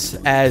dress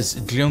as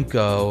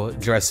Junko,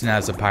 dressing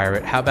as a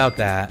pirate. How about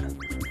that?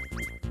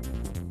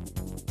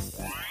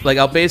 Like,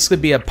 I'll basically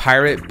be a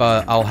pirate,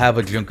 but I'll have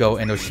a Junko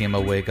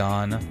Enoshima wig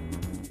on.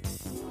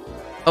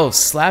 Oh,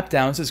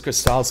 Slapdown. This is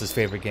Crystallis'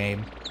 favorite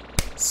game.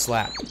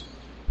 Slap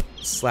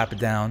it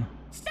down.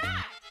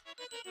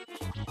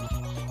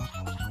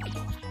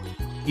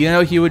 You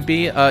know he would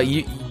be.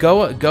 You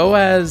go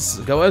as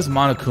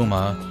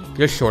Monokuma.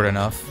 You're short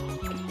enough.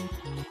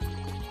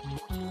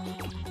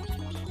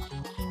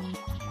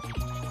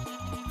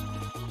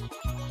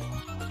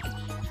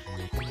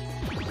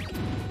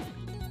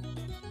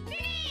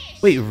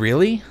 Wait,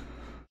 really?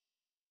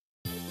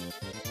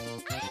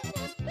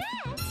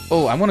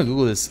 Oh, I'm gonna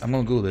Google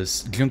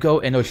this. Junko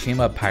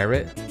Enoshima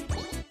pirate.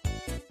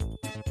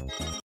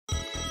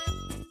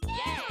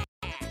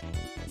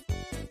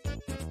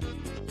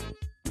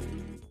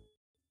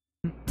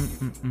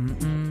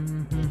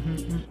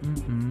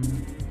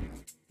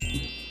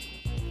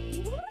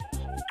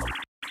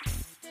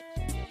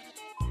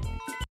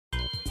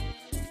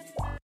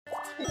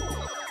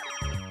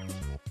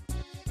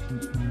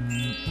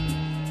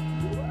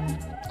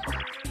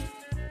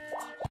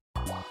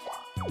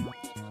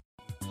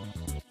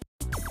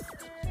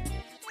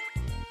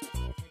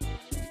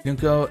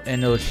 Junko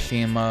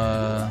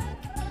Enoshima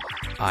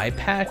eye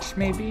patch,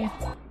 maybe?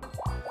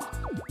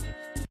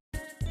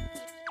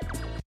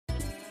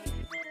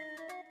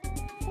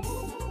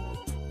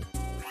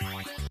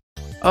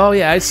 Oh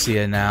yeah, I see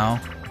it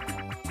now.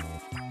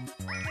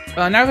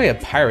 Not really a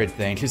pirate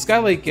thing. She's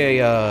got like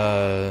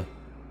a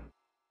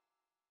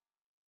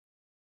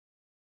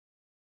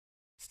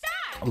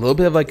little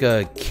bit of like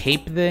a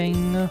cape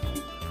thing,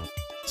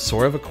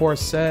 sort of a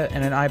corset,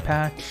 and an eye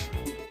patch.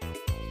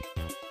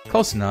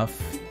 Close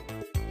enough.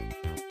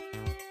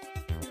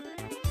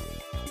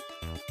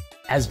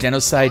 As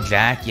Genocide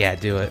Jack? Yeah,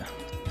 do it.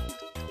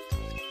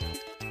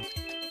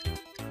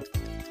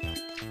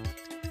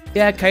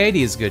 Yeah, Kaede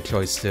is a good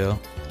choice too.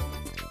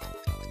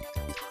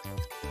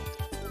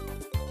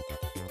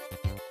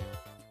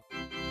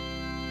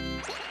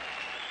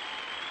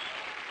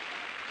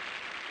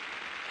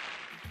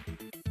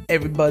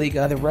 Everybody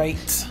got it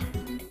right.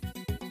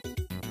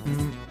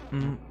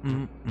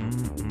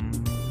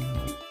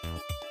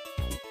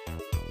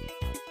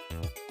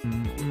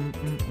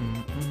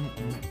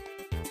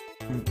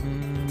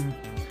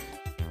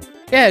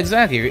 Yeah,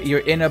 exactly. You're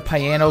in a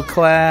piano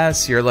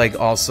class. You're like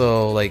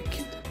also like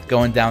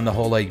going down the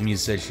whole like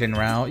musician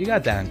route. You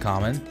got that in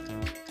common.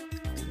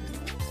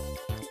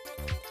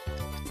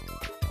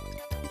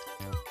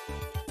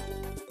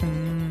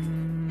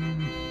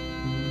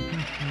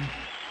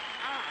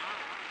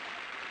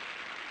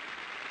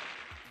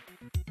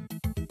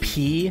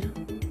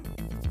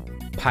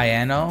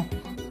 Piano.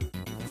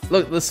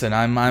 Look, listen.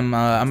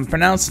 I'm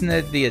pronouncing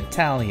it the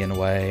Italian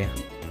way.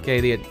 Okay,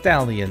 the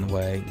Italian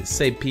way. You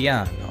say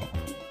piano.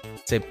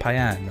 Say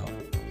piano.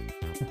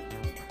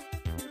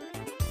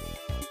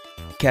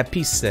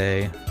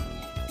 Capisce?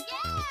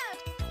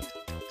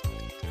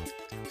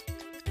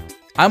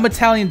 I'm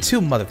Italian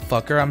too,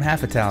 motherfucker. I'm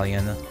half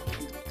Italian.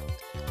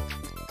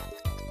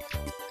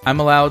 I'm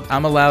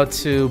allowed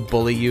to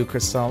bully you,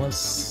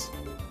 Crystalis.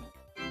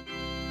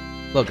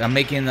 Look, I'm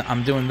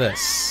doing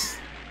this.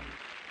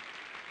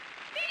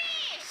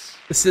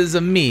 This is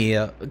me,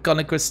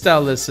 calling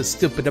Crystalis a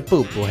stupid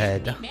poo-poo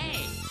head.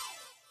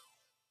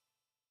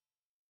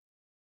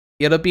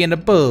 You're being a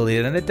bully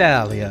in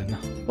Italian.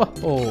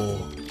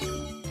 Whoa.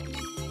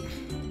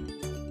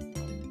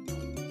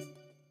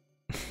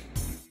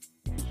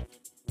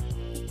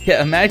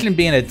 Yeah, imagine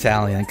being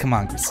Italian. Come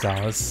on,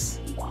 Crystalis.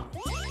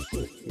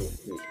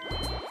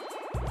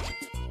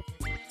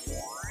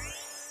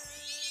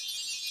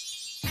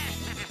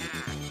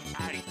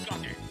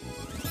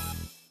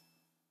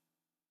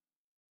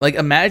 Like,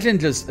 imagine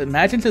just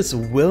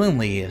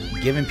willingly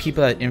giving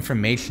people that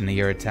information that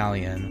you're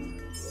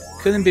Italian.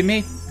 Couldn't be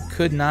me.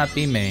 Could not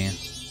be me.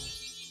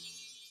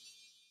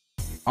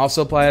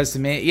 Also applies to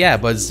me. Yeah,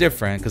 but it's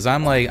different because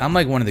I'm like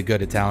one of the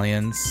good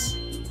Italians.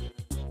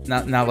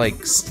 Not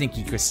like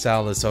stinky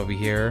Crystalis over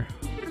here.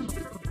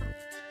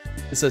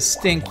 It's a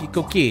stinky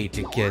cookie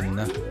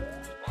chicken.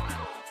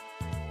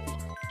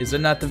 Is it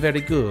not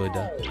very good?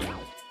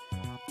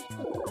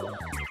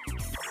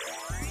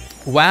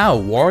 Wow,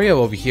 Wario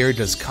over here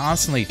just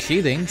constantly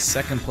cheating.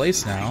 Second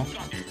place now.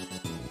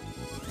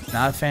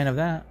 Not a fan of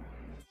that.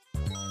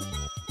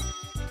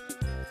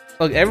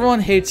 Look,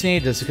 everyone hates me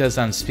just because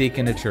I'm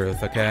speaking the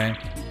truth, okay?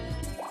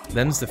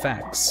 Them's the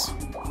facts.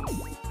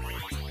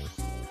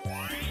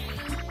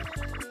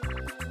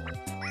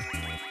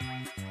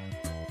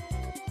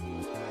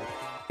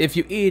 If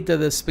you eat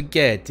the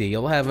spaghetti,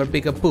 you'll have a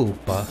bigger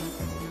poopa.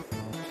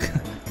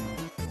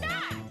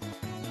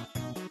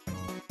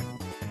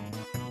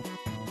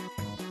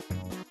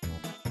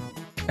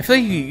 I feel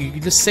like you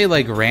can just say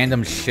like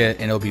random shit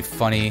and it'll be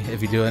funny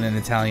if you do it in an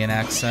Italian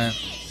accent.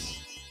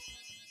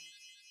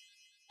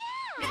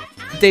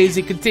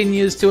 Daisy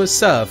continues to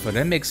suffer,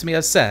 that makes me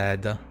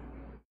sad.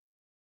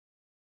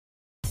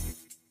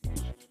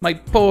 My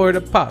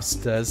poor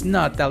pasta is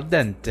not al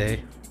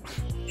dente.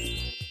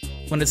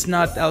 When it's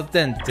not al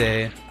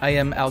dente, I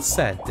am al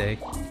sete.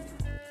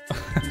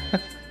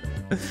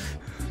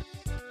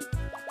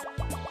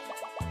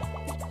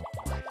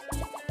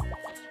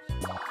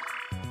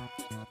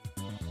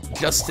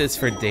 Justice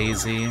for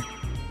Daisy.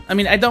 I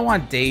mean, I don't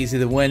want Daisy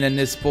to win in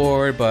this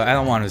board, but I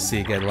don't want to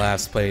see her get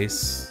last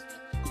place.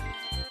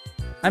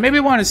 I maybe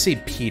want to see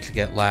Peach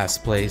get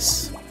last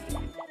place.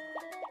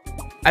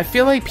 I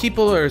feel like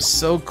people are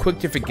so quick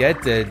to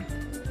forget that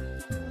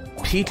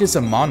Peach is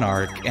a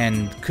monarch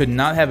and could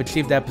not have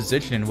achieved that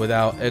position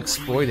without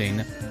exploiting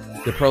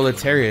the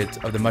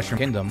proletariat of the Mushroom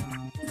Kingdom.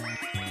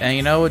 And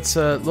you know, it's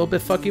a little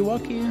bit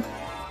fucky-wucky.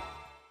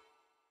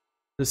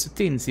 Just a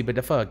teensy bit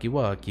of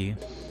fucky-wucky,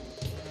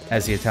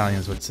 as the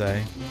Italians would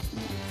say.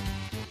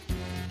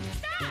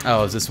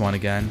 Oh, is this one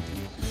again?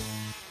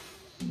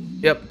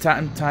 Yep,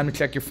 time to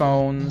check your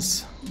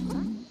phones.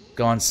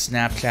 Go on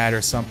Snapchat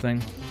or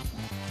something.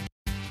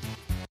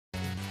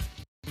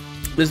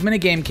 This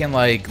minigame can,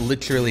 like,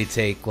 literally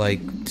take,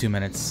 like, 2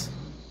 minutes.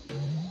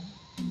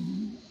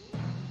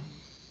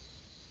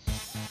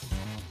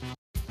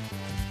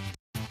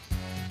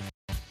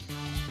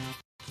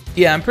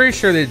 Yeah, I'm pretty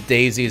sure that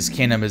Daisy's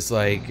kingdom is,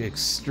 like,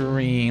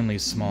 extremely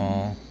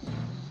small.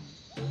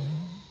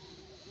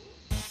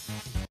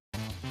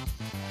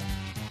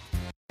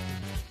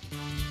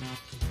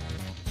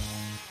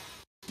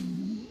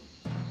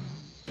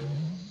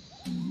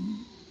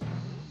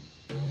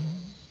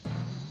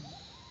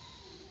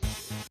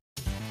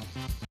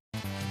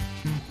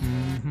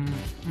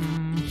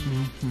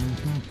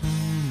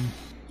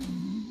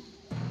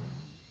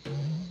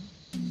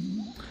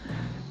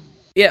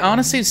 Yeah,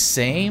 honestly,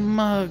 same,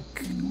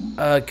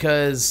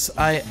 cause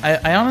I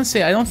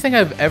honestly, I don't think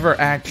I've ever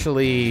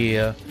actually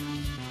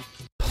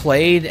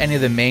played any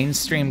of the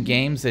mainstream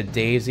games that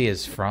Daisy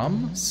is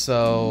from,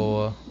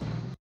 so...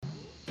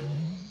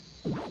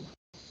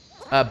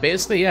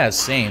 basically, yeah,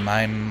 same.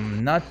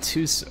 I'm not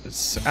too...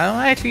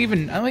 I don't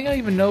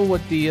even know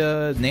what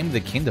the name of the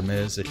kingdom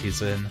is that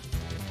she's in.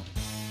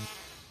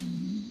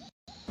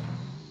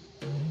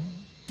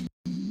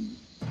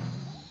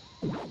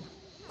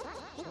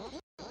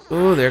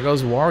 Oh, there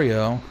goes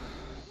Wario.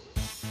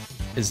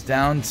 Is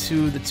down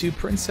to the two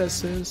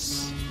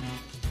princesses.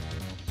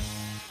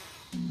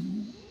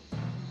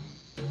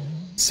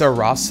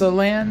 Sarasa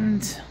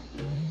Land?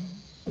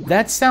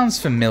 That sounds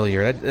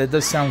familiar. That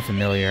does sound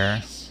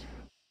familiar.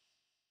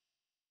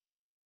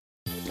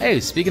 Hey,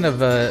 speaking of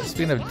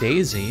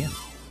Daisy,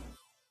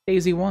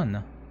 Daisy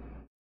won.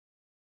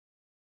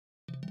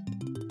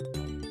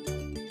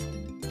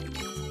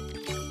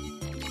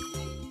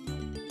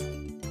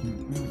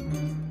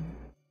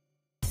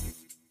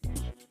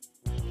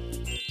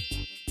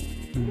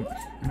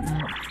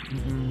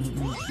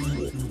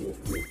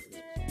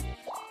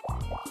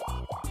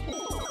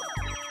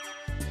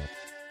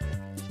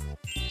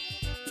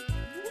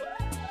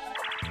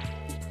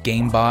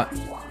 Gamebot.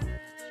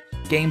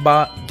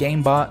 Gamebot,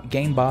 Gamebot,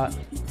 Gamebot.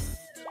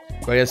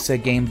 Why did I say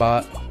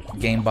Gamebot?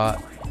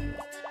 Gamebot.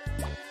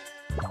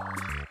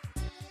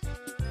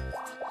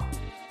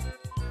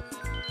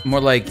 More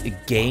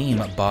like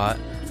Game Bot.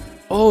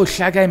 Oh,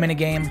 Shy Guy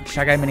minigame.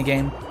 Shy Guy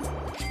minigame.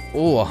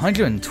 Oh,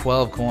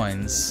 112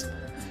 coins.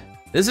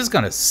 This is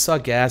gonna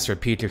suck ass for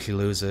Peach if she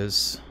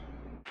loses.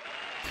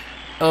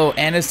 Oh,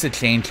 and it's the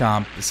Chain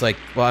Chomp. It's like,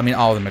 well, I mean,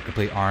 all of them are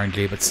complete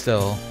RNG, but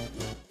still.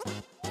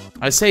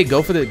 I say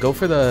go for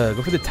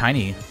the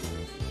tiny.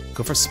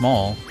 Go for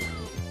small.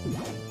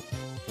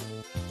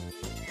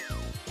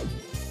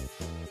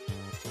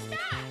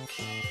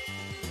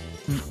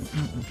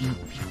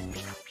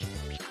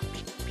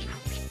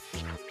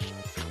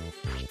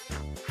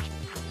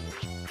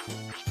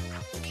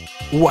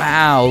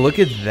 Wow, look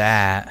at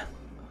that.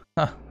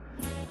 Huh.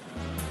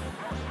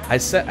 I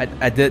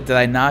said did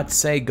I not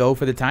say go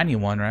for the tiny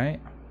one, right?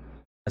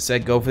 I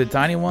said go for the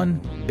tiny one.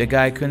 Big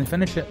guy couldn't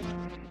finish it.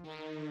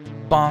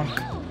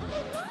 Bonk.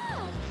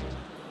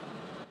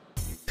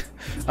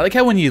 I like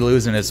how when you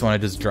lose in this one, it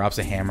just drops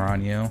a hammer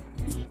on you.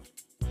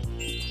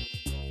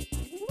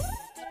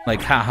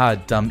 Like, haha,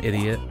 dumb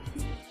idiot.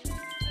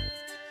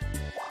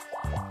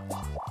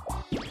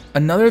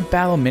 Another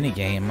battle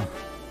minigame.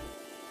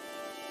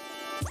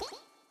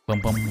 Bum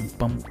bum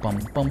bum bum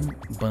bum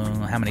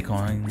bum. How many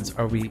coins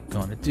are we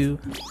gonna do?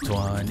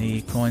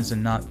 20 coins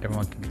and not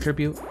everyone can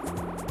contribute.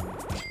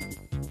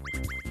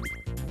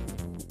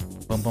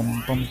 Bum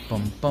bum bum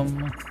bum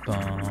bum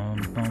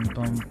bum bum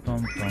bum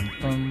bum bum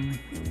bum.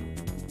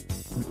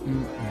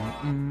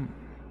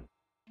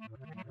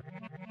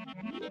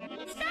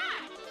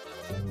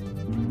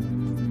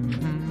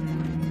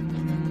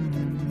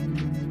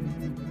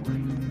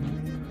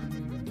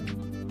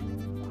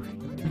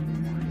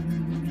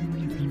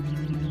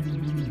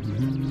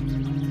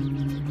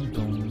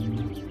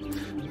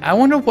 I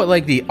wonder what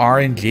like the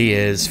RNG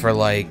is for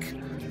like,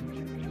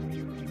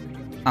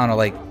 I don't know,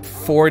 like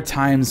 4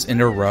 times in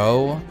a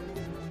row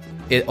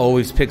it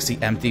always picks the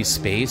empty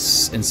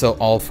space and so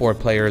all 4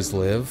 players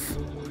live.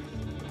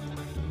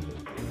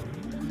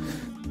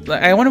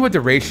 I wonder what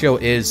the ratio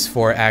is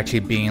for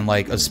actually being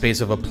like a space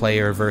of a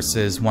player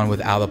versus one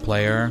without a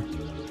player.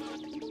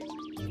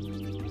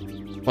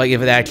 Like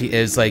if it actually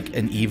is like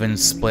an even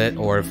split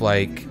or if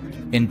like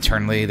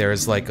internally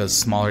there's like a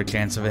smaller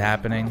chance of it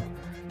happening.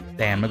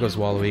 Damn, there goes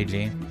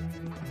Waluigi.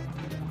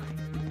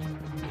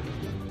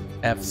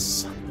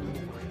 Fs.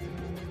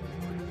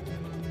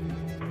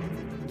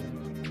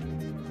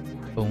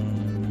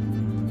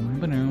 Boom.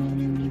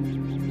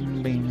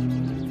 Ba-doom.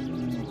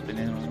 Bing.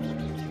 Ba-doom.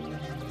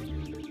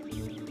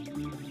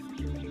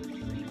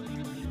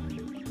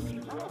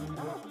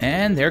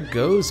 And there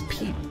goes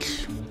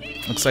Peach.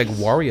 Looks like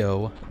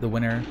Wario, the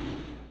winner.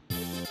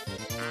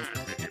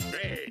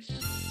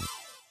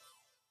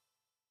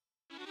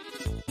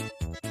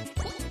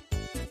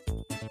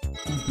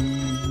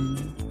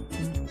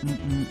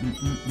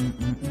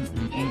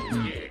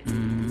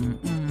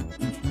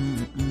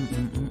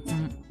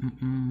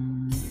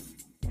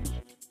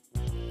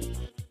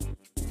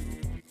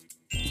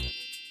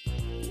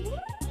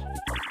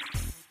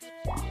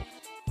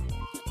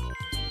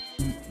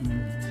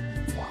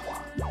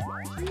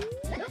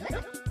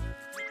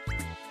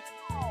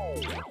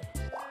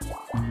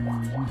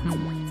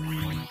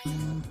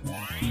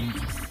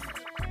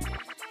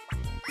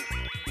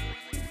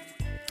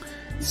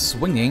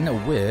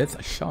 Swinging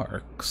with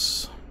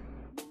sharks.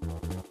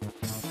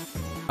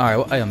 Alright,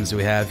 what items do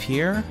we have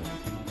here?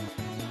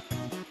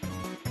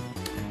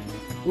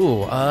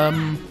 Ooh,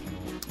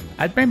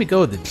 I'd maybe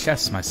go with the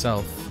chest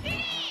myself.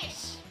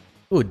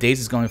 Ooh,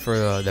 Daisy's going for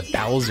the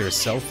Bowser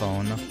cell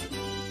phone.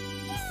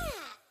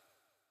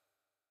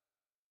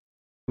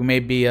 We may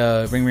be,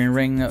 ring ring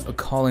ring,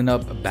 calling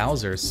up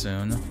Bowser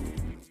soon.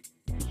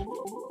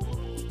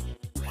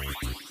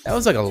 That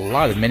was like a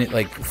lot of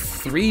like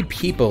 3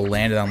 people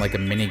landed on like a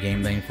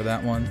minigame thing for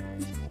that one.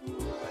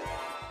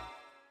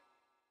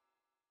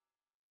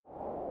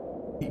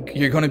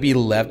 You're gonna be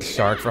left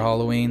shark for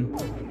Halloween.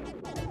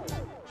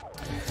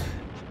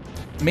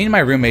 Me and my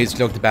roommates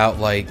joked about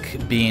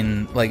like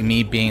being like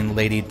me being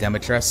Lady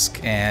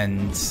Dimitrescu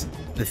and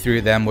the 3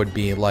 of them would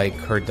be like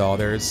her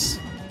daughters.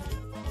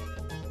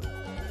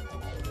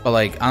 But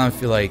like I don't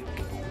feel like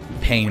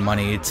paying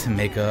money to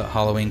make a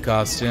Halloween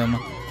costume.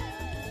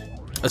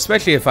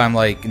 Especially if I'm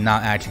like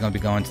not actually gonna be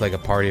going to like a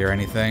party or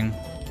anything.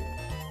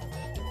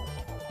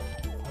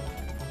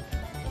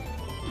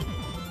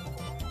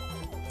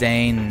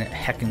 Dang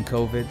heckin'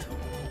 COVID.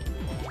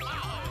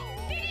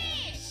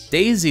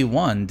 Daisy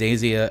won.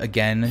 Daisy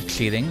again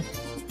cheating.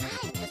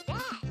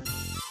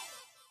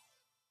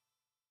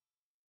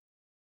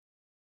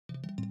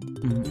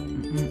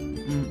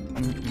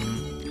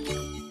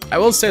 I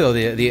will say though,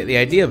 the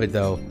idea of it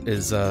though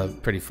is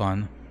pretty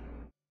fun.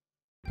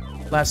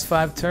 Last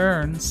 5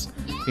 turns.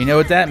 You know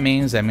what that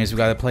means? That means we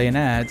gotta play an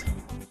ad.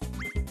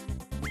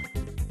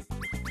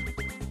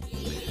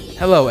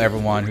 Hello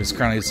everyone who's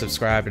currently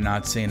subscribed and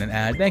not seeing an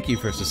ad. Thank you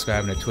for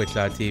subscribing to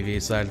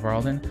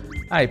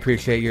twitch.tv/Varlden. I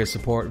appreciate your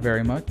support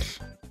very much.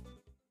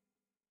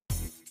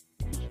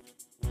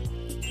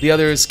 The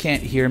others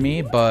can't hear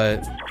me,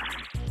 but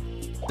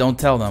don't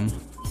tell them.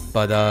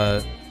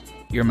 But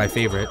you're my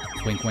favorite.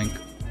 Wink wink.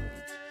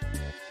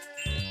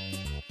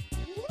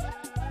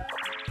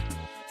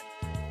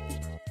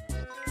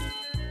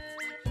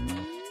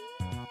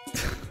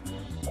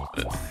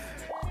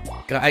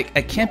 I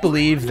can't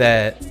believe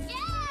that...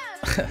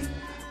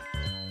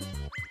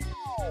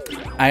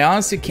 I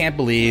honestly can't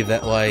believe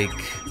that, like...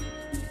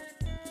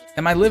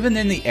 Am I living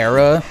in the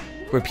era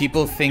where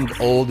people think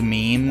old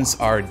memes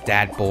are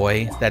dat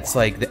boy? That's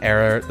like the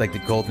era, like the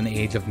golden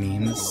age of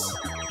memes.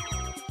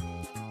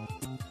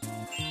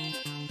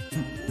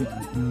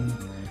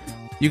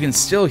 You can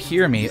still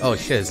hear me. Oh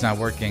shit, it's not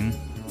working.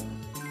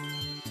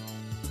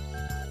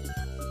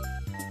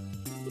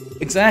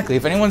 Exactly.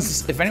 If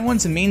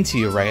anyone's mean to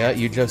you, Raya,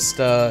 you just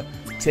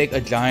take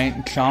a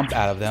giant chomp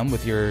out of them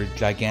with your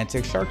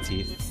gigantic shark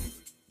teeth.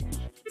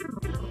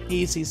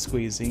 Easy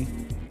squeezy.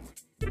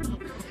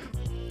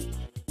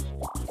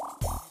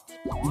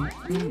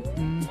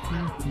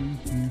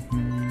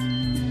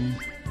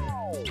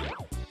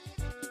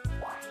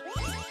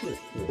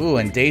 Ooh,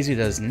 and Daisy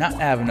does not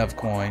have enough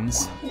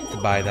coins to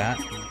buy that.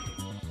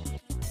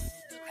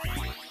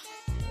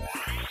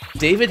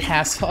 David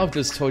Hasselhoff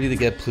just told you to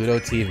get Pluto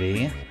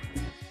TV.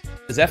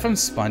 Is that from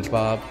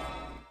SpongeBob?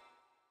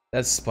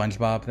 That's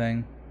SpongeBob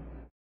thing.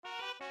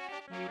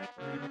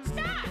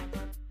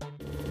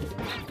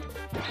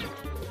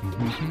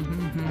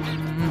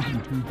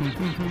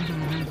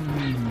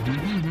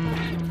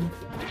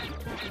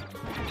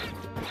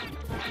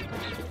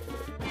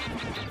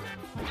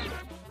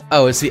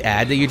 Oh, it's the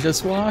ad that you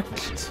just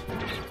watched?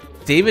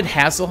 David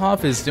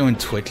Hasselhoff is doing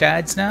Twitch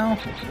ads now?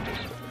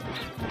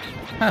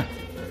 Huh.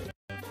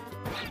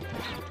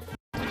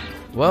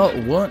 Well,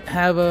 wouldn't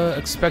have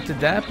expected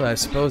that, but I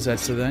suppose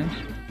that's the thing.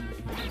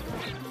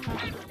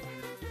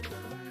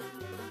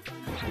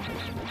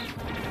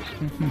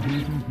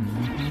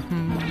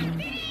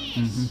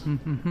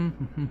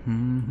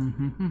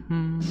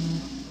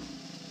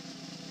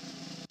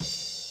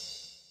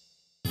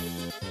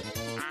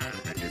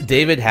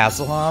 David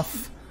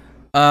Hasselhoff?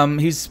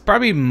 He's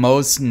probably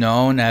most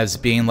known as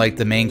being like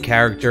the main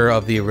character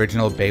of the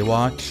original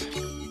Baywatch.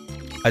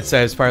 I'd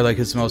say it's probably like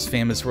his most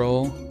famous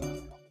role.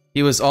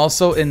 He was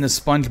also in the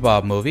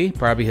SpongeBob movie,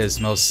 probably his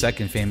most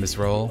second famous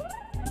role.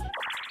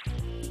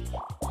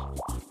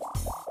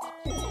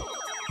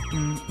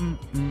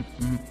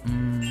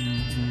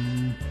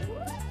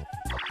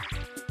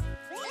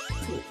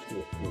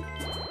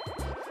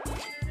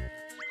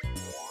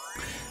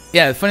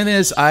 Yeah, the funny thing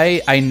is,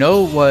 I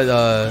know who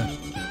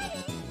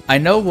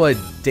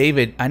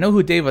David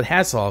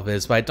Hasselhoff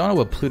is, but I don't know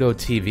what Pluto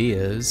TV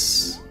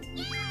is.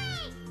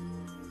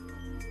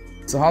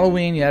 So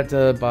Halloween, you have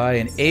to buy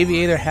an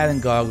aviator hat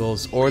and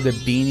goggles, or the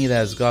beanie that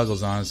has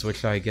goggles on. So which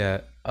should I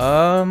get?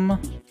 I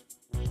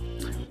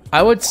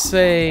would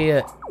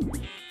say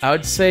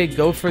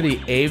go for the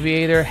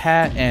aviator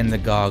hat and the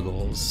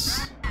goggles.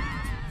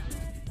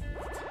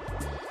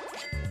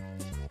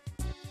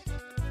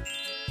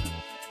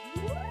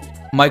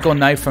 Michael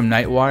Knight from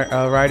Knight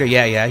Rider,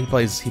 yeah, he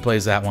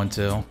plays that one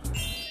too.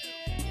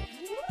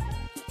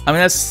 I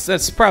mean,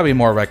 that's probably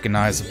more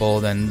recognizable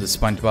than the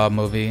SpongeBob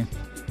movie.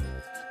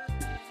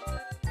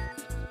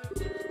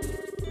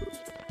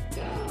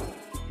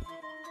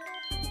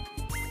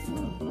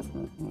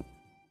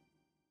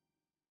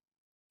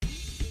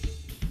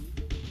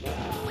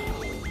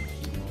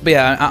 But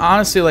yeah,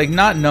 honestly, like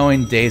not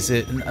knowing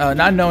David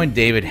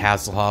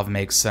Hasselhoff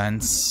makes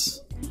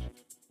sense.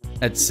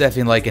 It's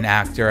definitely like an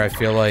actor I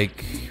feel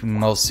like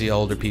mostly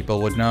older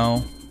people would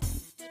know.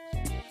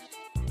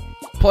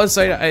 Plus,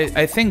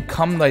 I think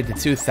come like the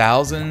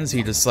 2000s,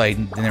 he just like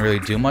didn't really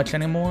do much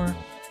anymore.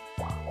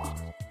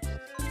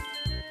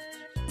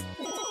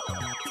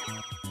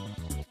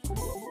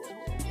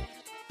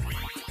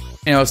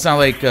 You know, it's not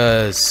like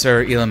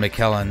Sir Ian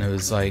McKellen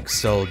who's like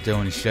still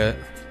doing shit.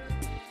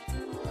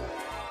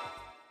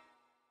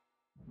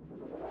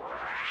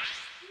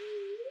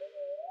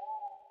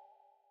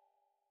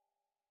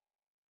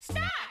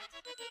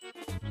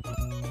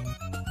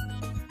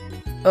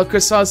 Oh,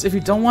 Chrysos, if you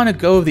don't want to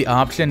go with the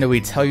option that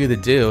we tell you to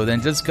do,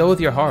 then just go with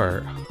your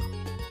heart.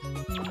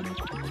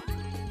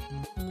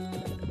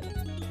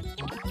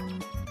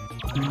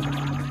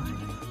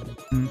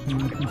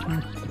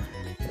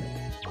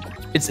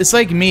 It's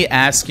like me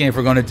asking if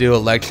we're going to do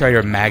Electrite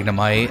or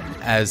Magnemite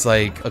as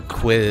like a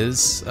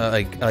quiz,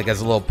 like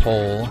as a little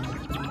poll.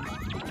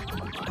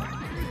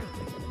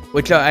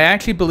 Which I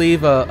actually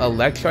believe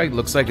Electrite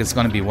looks like it's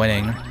going to be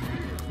winning.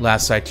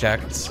 Last I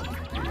checked.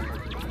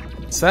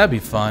 So that'd be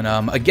fun.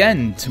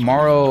 Again,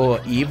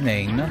 tomorrow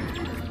evening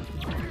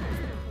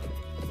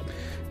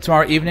we're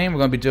going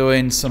to be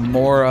doing some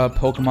more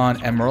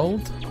Pokemon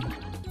Emerald.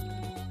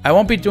 I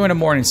won't be doing a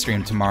morning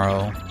stream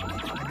tomorrow.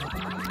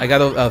 I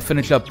gotta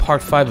finish up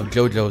part 5 of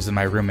JoJo's and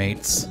my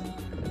roommates.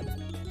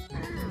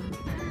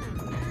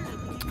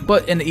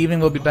 But in the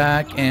evening we'll be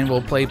back and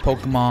we'll play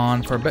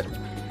Pokemon for a bit.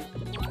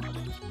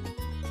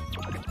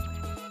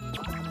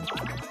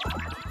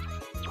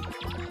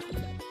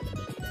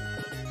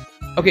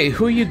 Okay,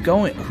 who are you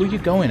going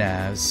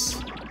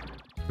as?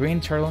 Green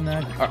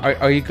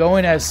turtleneck? Are you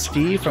going as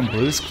Steve from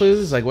Blue's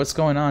Clues? Like, what's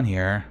going on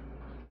here?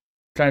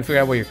 I'm trying to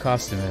figure out what your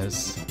costume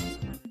is.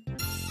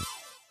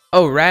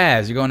 Oh,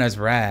 Raz. You're going as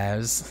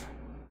Raz.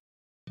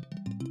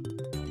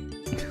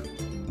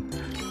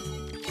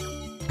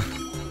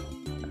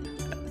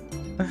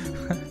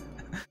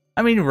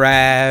 I mean,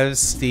 Raz,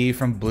 Steve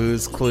from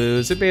Blue's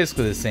Clues. They're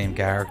basically the same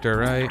character,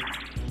 right?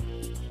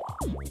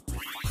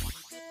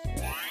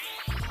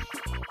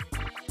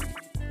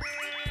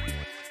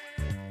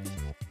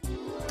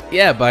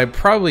 Yeah, but I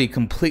probably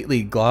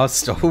completely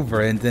glossed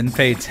over it and didn't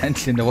pay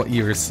attention to what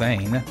you were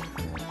saying.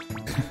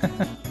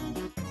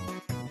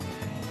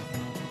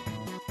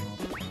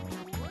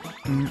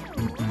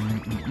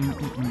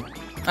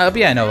 But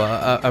yeah, no,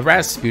 a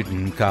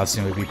Rasputin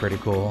costume would be pretty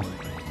cool.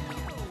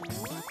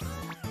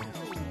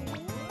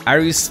 I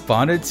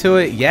responded to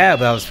it? Yeah,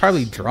 but I was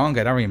probably drunk,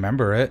 I don't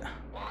remember it.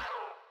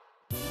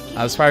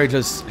 I was probably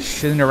just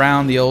shitting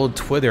around the old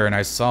Twitter and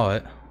I saw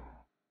it.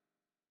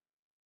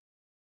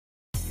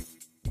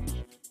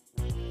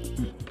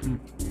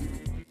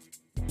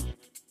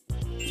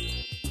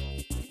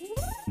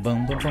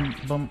 Bum bum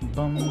bum bum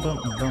bum bum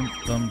bum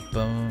bum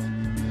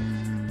bum.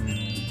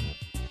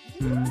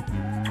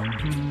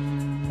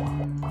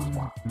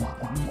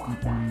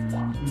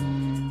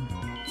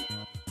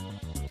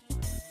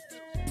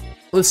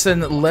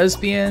 Listen,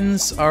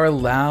 lesbians are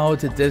allowed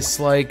to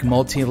dislike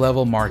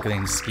multi-level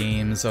marketing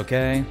schemes,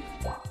 okay?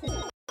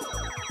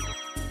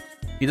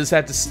 You just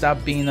have to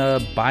stop being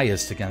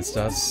biased against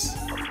us.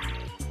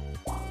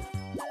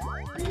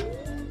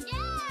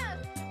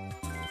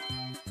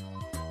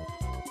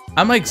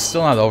 I'm like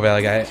still not over it.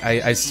 Like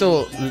I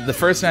still, the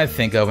first thing I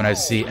think of when I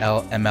see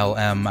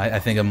MLM, I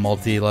think of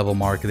multi-level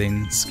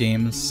marketing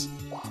schemes.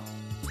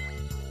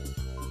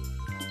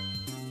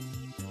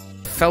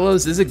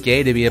 Fellows, is it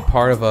gay to be a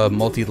part of a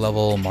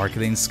multi-level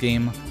marketing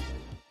scheme?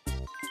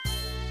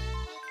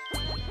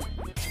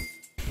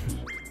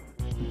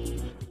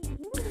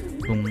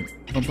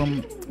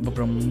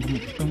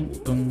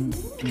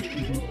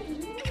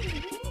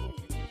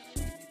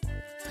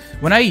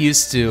 When I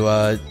used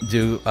to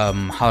do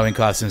Halloween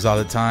costumes all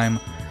the time,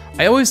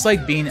 I always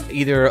liked being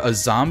either a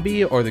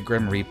zombie or the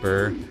Grim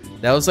Reaper.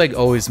 That was like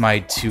always my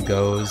two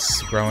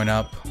goes growing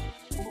up.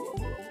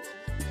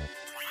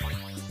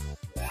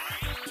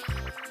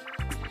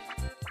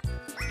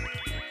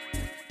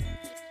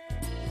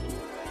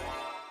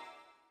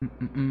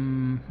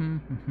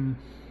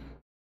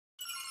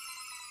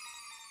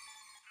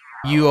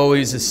 You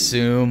always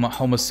assume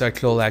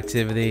homosexual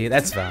activity.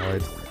 That's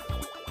valid.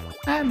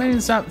 I mean,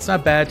 it's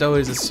not bad to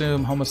always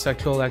assume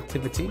homosexual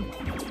activity.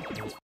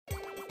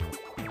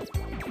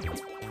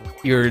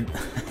 You're...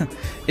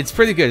 It's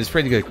pretty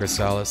good,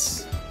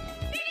 Chrysalis.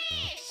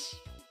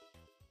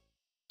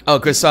 Oh,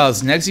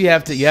 Chrysalis, next you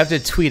have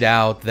to tweet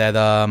out that,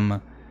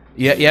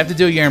 you have to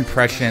do your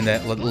impression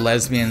that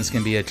lesbians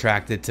can be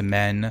attracted to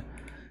men.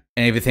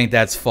 And if you think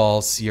that's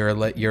false, you're a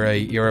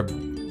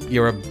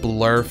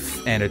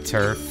blurf and a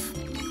turf.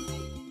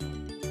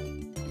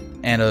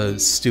 And a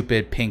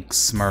stupid pink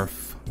smurf.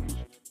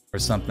 Or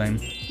something.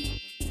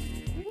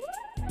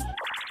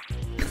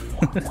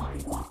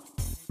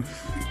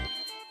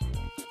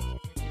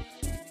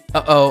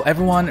 Uh-oh,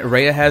 everyone,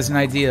 Rhea has an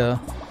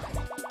idea.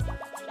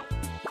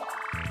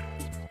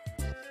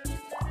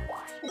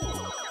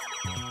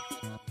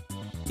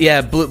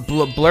 Yeah,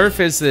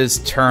 blurf is this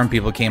term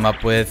people came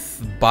up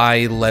with.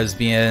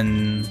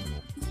 Bisexual,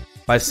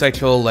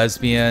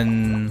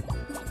 lesbian,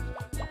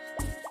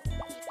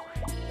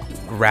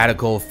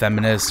 radical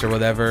feminist or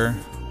whatever.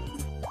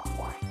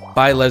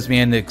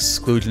 Bi-lesbian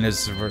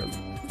exclusionist,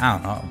 I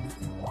don't know.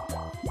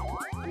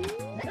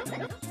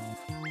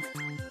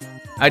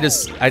 I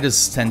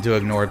just tend to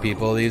ignore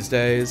people these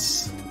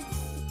days.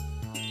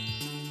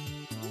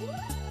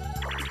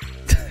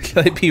 Should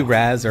I be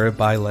Raz or a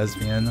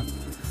bi-lesbian?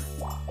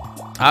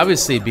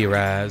 Obviously be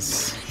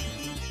Raz.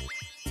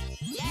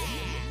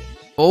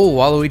 Oh,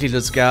 Waluigi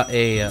just got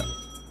a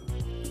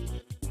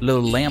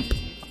little lamp.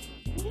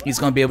 He's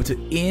gonna be able to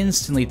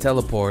instantly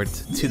teleport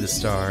to the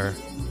star.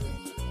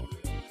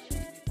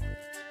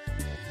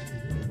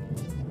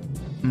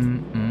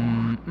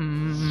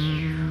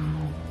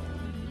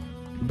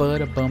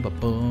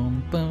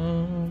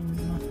 Ba-da-bum-ba-bum-bum.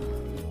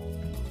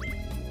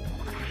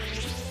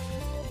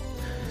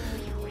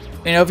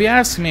 You know, if you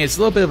ask me, it's a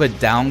little bit of a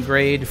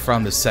downgrade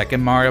from the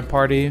second Mario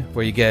Party,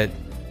 where you get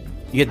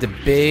the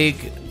big,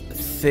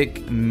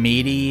 thick,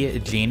 meaty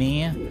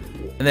genie,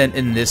 and then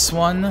in this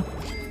one,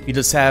 you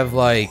just have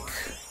like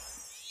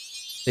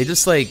they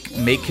just like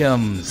make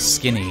him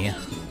skinny.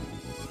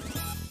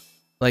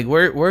 Like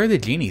where are the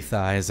genie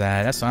thighs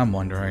at? That's what I'm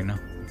wondering.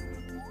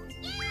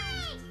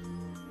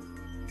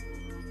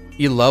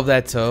 You love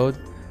that Toad?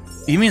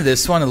 You mean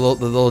this one, the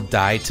little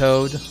die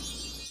Toad?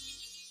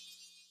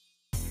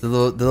 The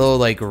little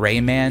like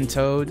Rayman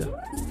Toad?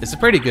 It's a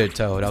pretty good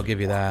Toad, I'll give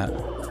you that.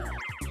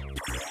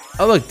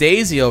 Oh look,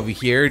 Daisy over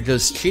here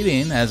just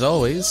cheating as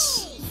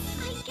always.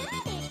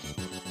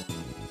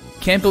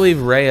 Can't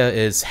believe Rhea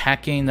is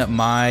hacking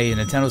my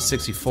Nintendo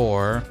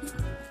 64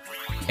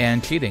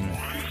 and cheating.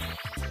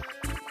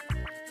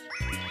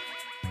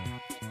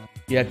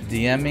 You have to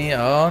DM me?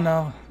 Oh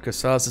no,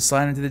 Crystalis is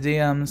sliding into the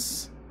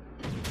DMs.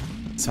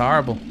 It's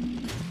horrible.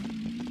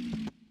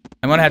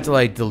 I'm gonna have to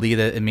like delete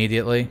it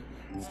immediately.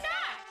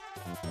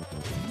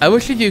 I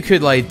wish that you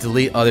could like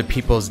delete other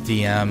people's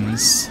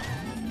DMs.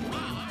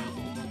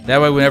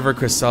 That way whenever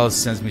Crystalis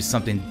sends me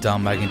something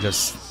dumb, I can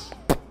just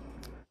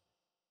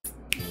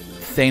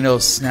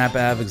Thanos snap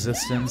out of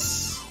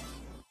existence.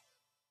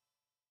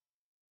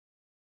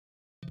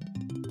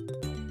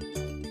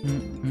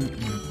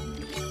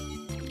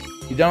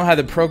 You don't know how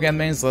to program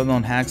things, let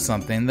alone hack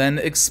something. Then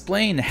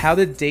explain, how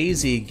did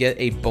Daisy get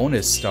a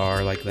bonus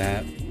star like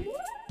that?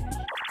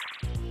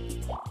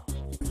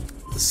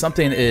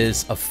 Something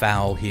is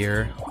afoul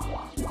here.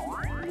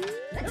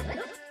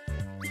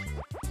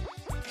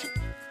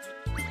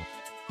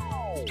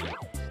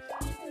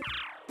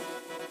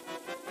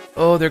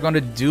 Oh, they're going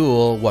to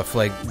duel, what, for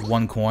like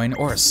 1 coin?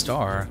 Or a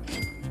star?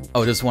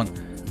 Oh, just 1.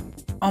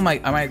 Oh my,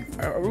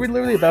 are we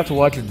literally about to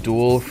watch a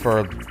duel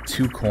for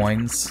 2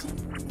 coins?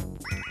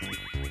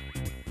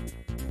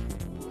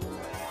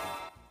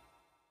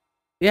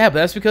 Yeah, but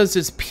that's because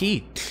it's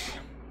Peach.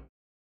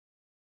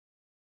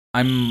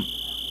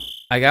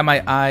 I got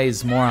my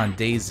eyes more on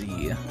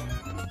Daisy.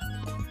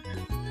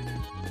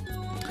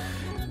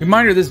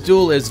 Reminder, this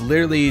duel is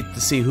literally to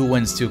see who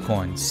wins 2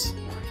 coins.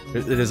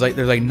 There's like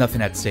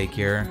nothing at stake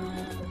here.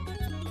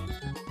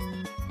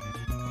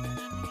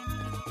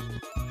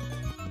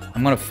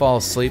 I'm gonna fall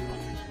asleep.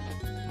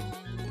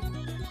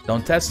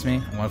 Don't test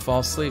me. I'm gonna fall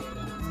asleep.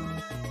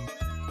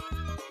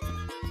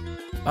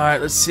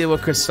 Alright, let's see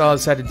what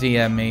Crystalis had to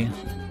DM me.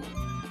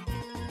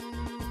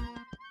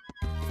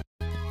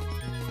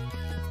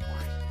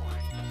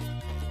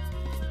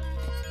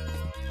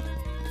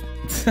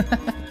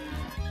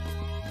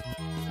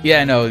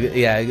 Yeah, no,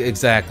 yeah,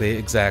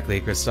 exactly,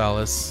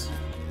 Crystalis.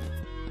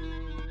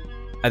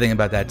 I think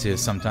about that too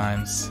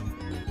sometimes.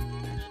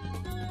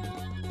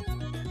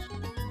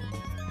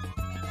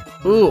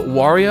 Ooh,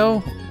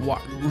 Wario?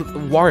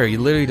 Wario, you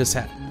literally just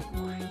had...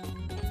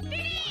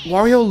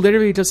 Wario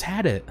literally just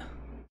had it.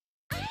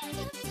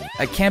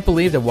 I can't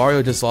believe that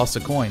Wario just lost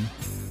a coin.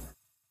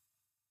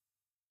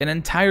 An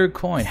entire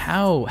coin.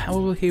 How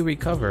will he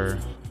recover?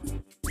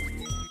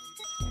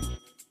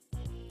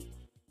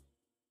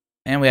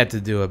 And we have to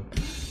do a...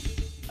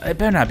 It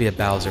better not be a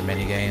Bowser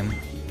minigame.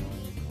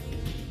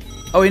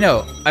 Oh, you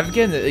know, I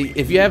forget that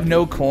if you have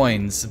no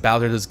coins,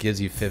 Bowser just gives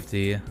you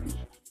 50.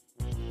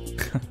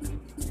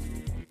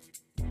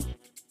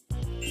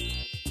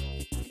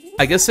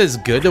 I guess it's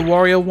good the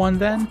Wario won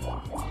then?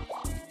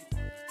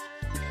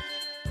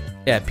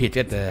 Yeah, Peach,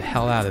 get the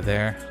hell out of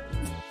there.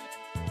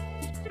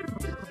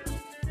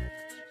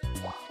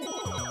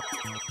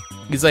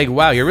 He's like,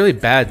 wow, you're really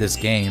bad at this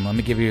game. Let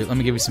me give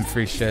you some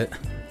free shit.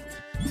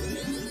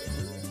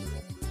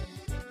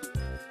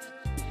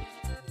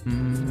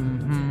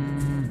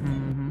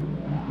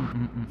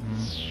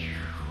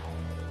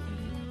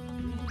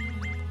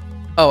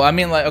 Oh, I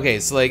mean, like, okay,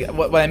 so like,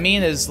 what I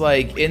mean is,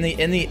 like, in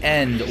the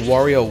end,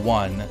 Wario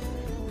won,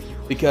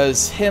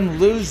 because him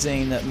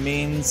losing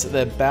means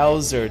that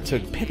Bowser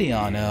took pity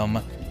on him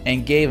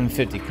and gave him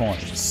 50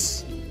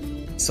 coins.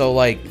 So,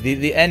 like,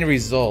 the end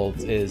result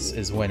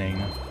is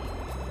winning.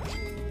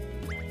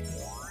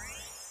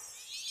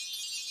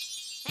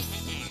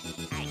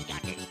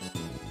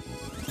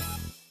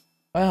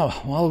 Wow,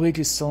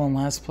 Waluigi's still in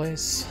last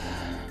place.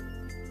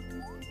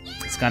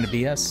 It's kinda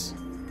BS.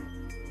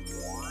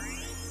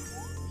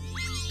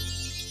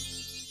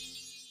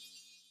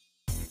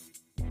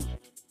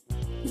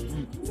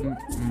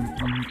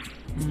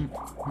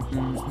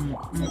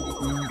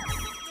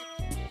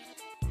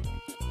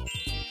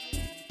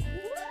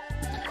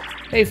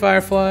 Hey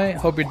Firefly,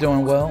 hope you're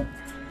doing well.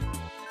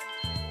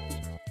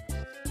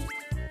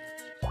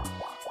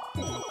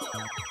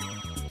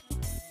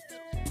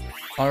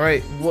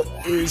 Alright, what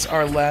is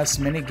our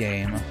last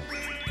minigame?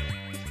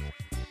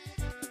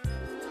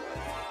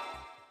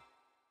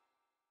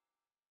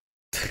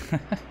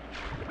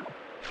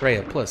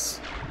 Rhea, plus.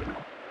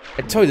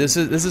 I told you, this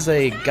is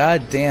a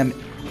goddamn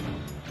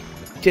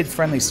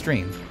kid-friendly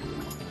stream.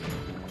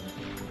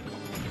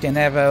 Can't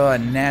have a lot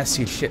of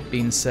nasty shit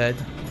being said.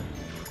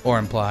 Or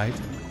implied.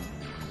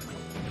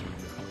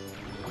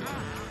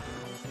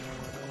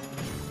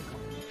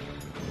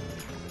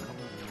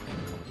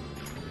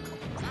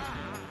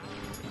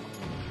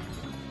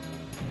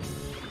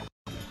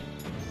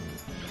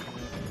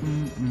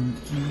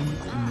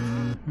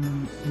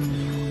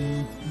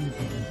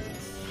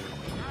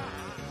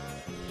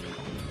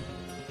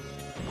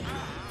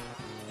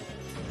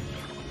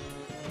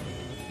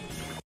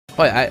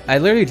 Oh, I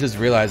literally just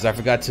realized I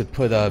forgot to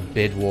put a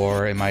Bid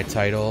War in my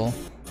title.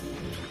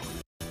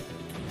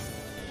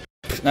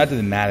 Not that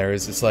it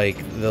matters, it's like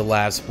the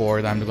last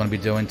board I'm going to be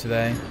doing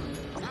today.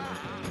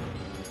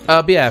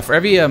 But yeah, for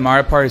every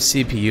Mario Party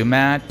CPU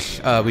match,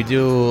 we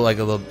do like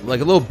a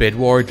little Bid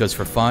War just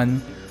for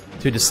fun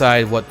to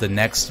decide what the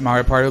next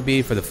Mario Party will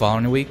be for the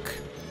following week.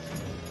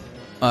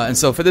 And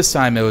so for this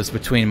time, it was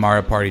between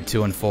Mario Party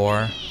 2 and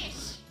 4.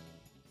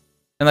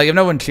 And like if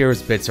no one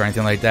cheers bits or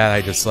anything like that,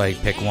 I just like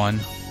pick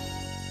one.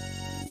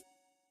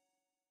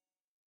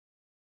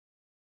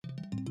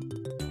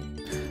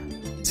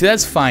 See,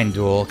 that's fine,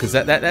 Duel, because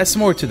that's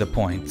more to the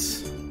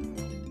point.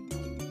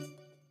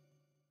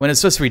 When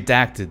it's just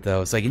redacted,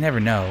 though, it's like you never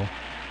know.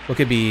 What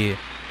could be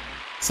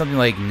something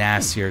like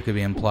nastier could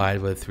be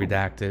implied with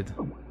redacted.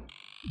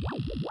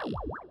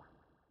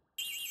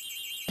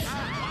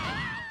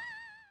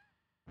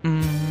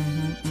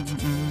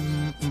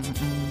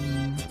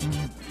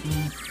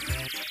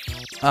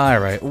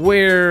 Alright,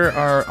 where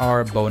are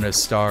our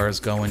bonus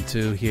stars going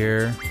to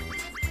here?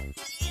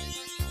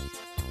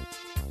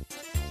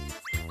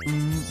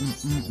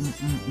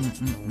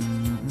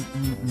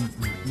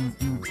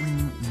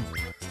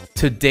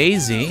 To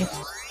Daisy.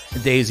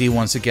 Daisy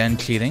once again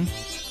cheating.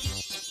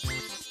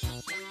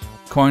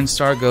 Coin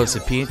Star goes to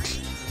Peach.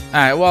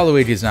 Alright,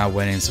 Waluigi's not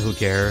winning, so who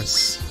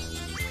cares?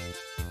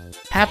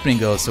 Happening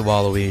goes to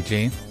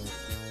Waluigi.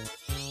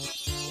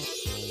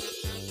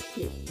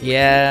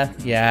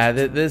 Yeah,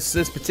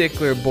 this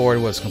particular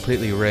board was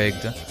completely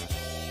rigged.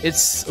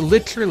 It's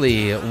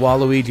literally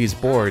Waluigi's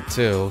board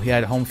too. He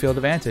had home field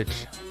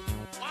advantage.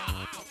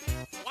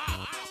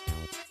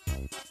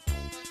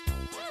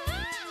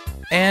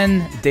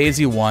 And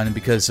Daisy won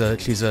because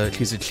she's a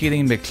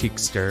cheating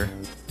McCheekster.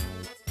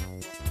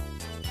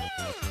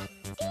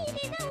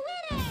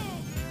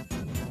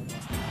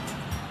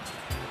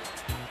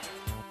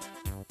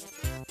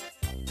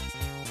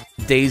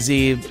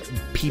 Daisy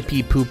pee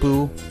pee poo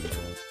poo.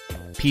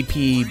 Pee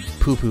pee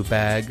poo poo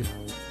bag.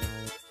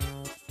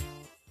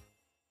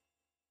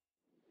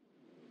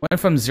 Went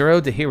from 0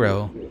 to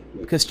hero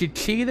because she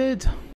cheated.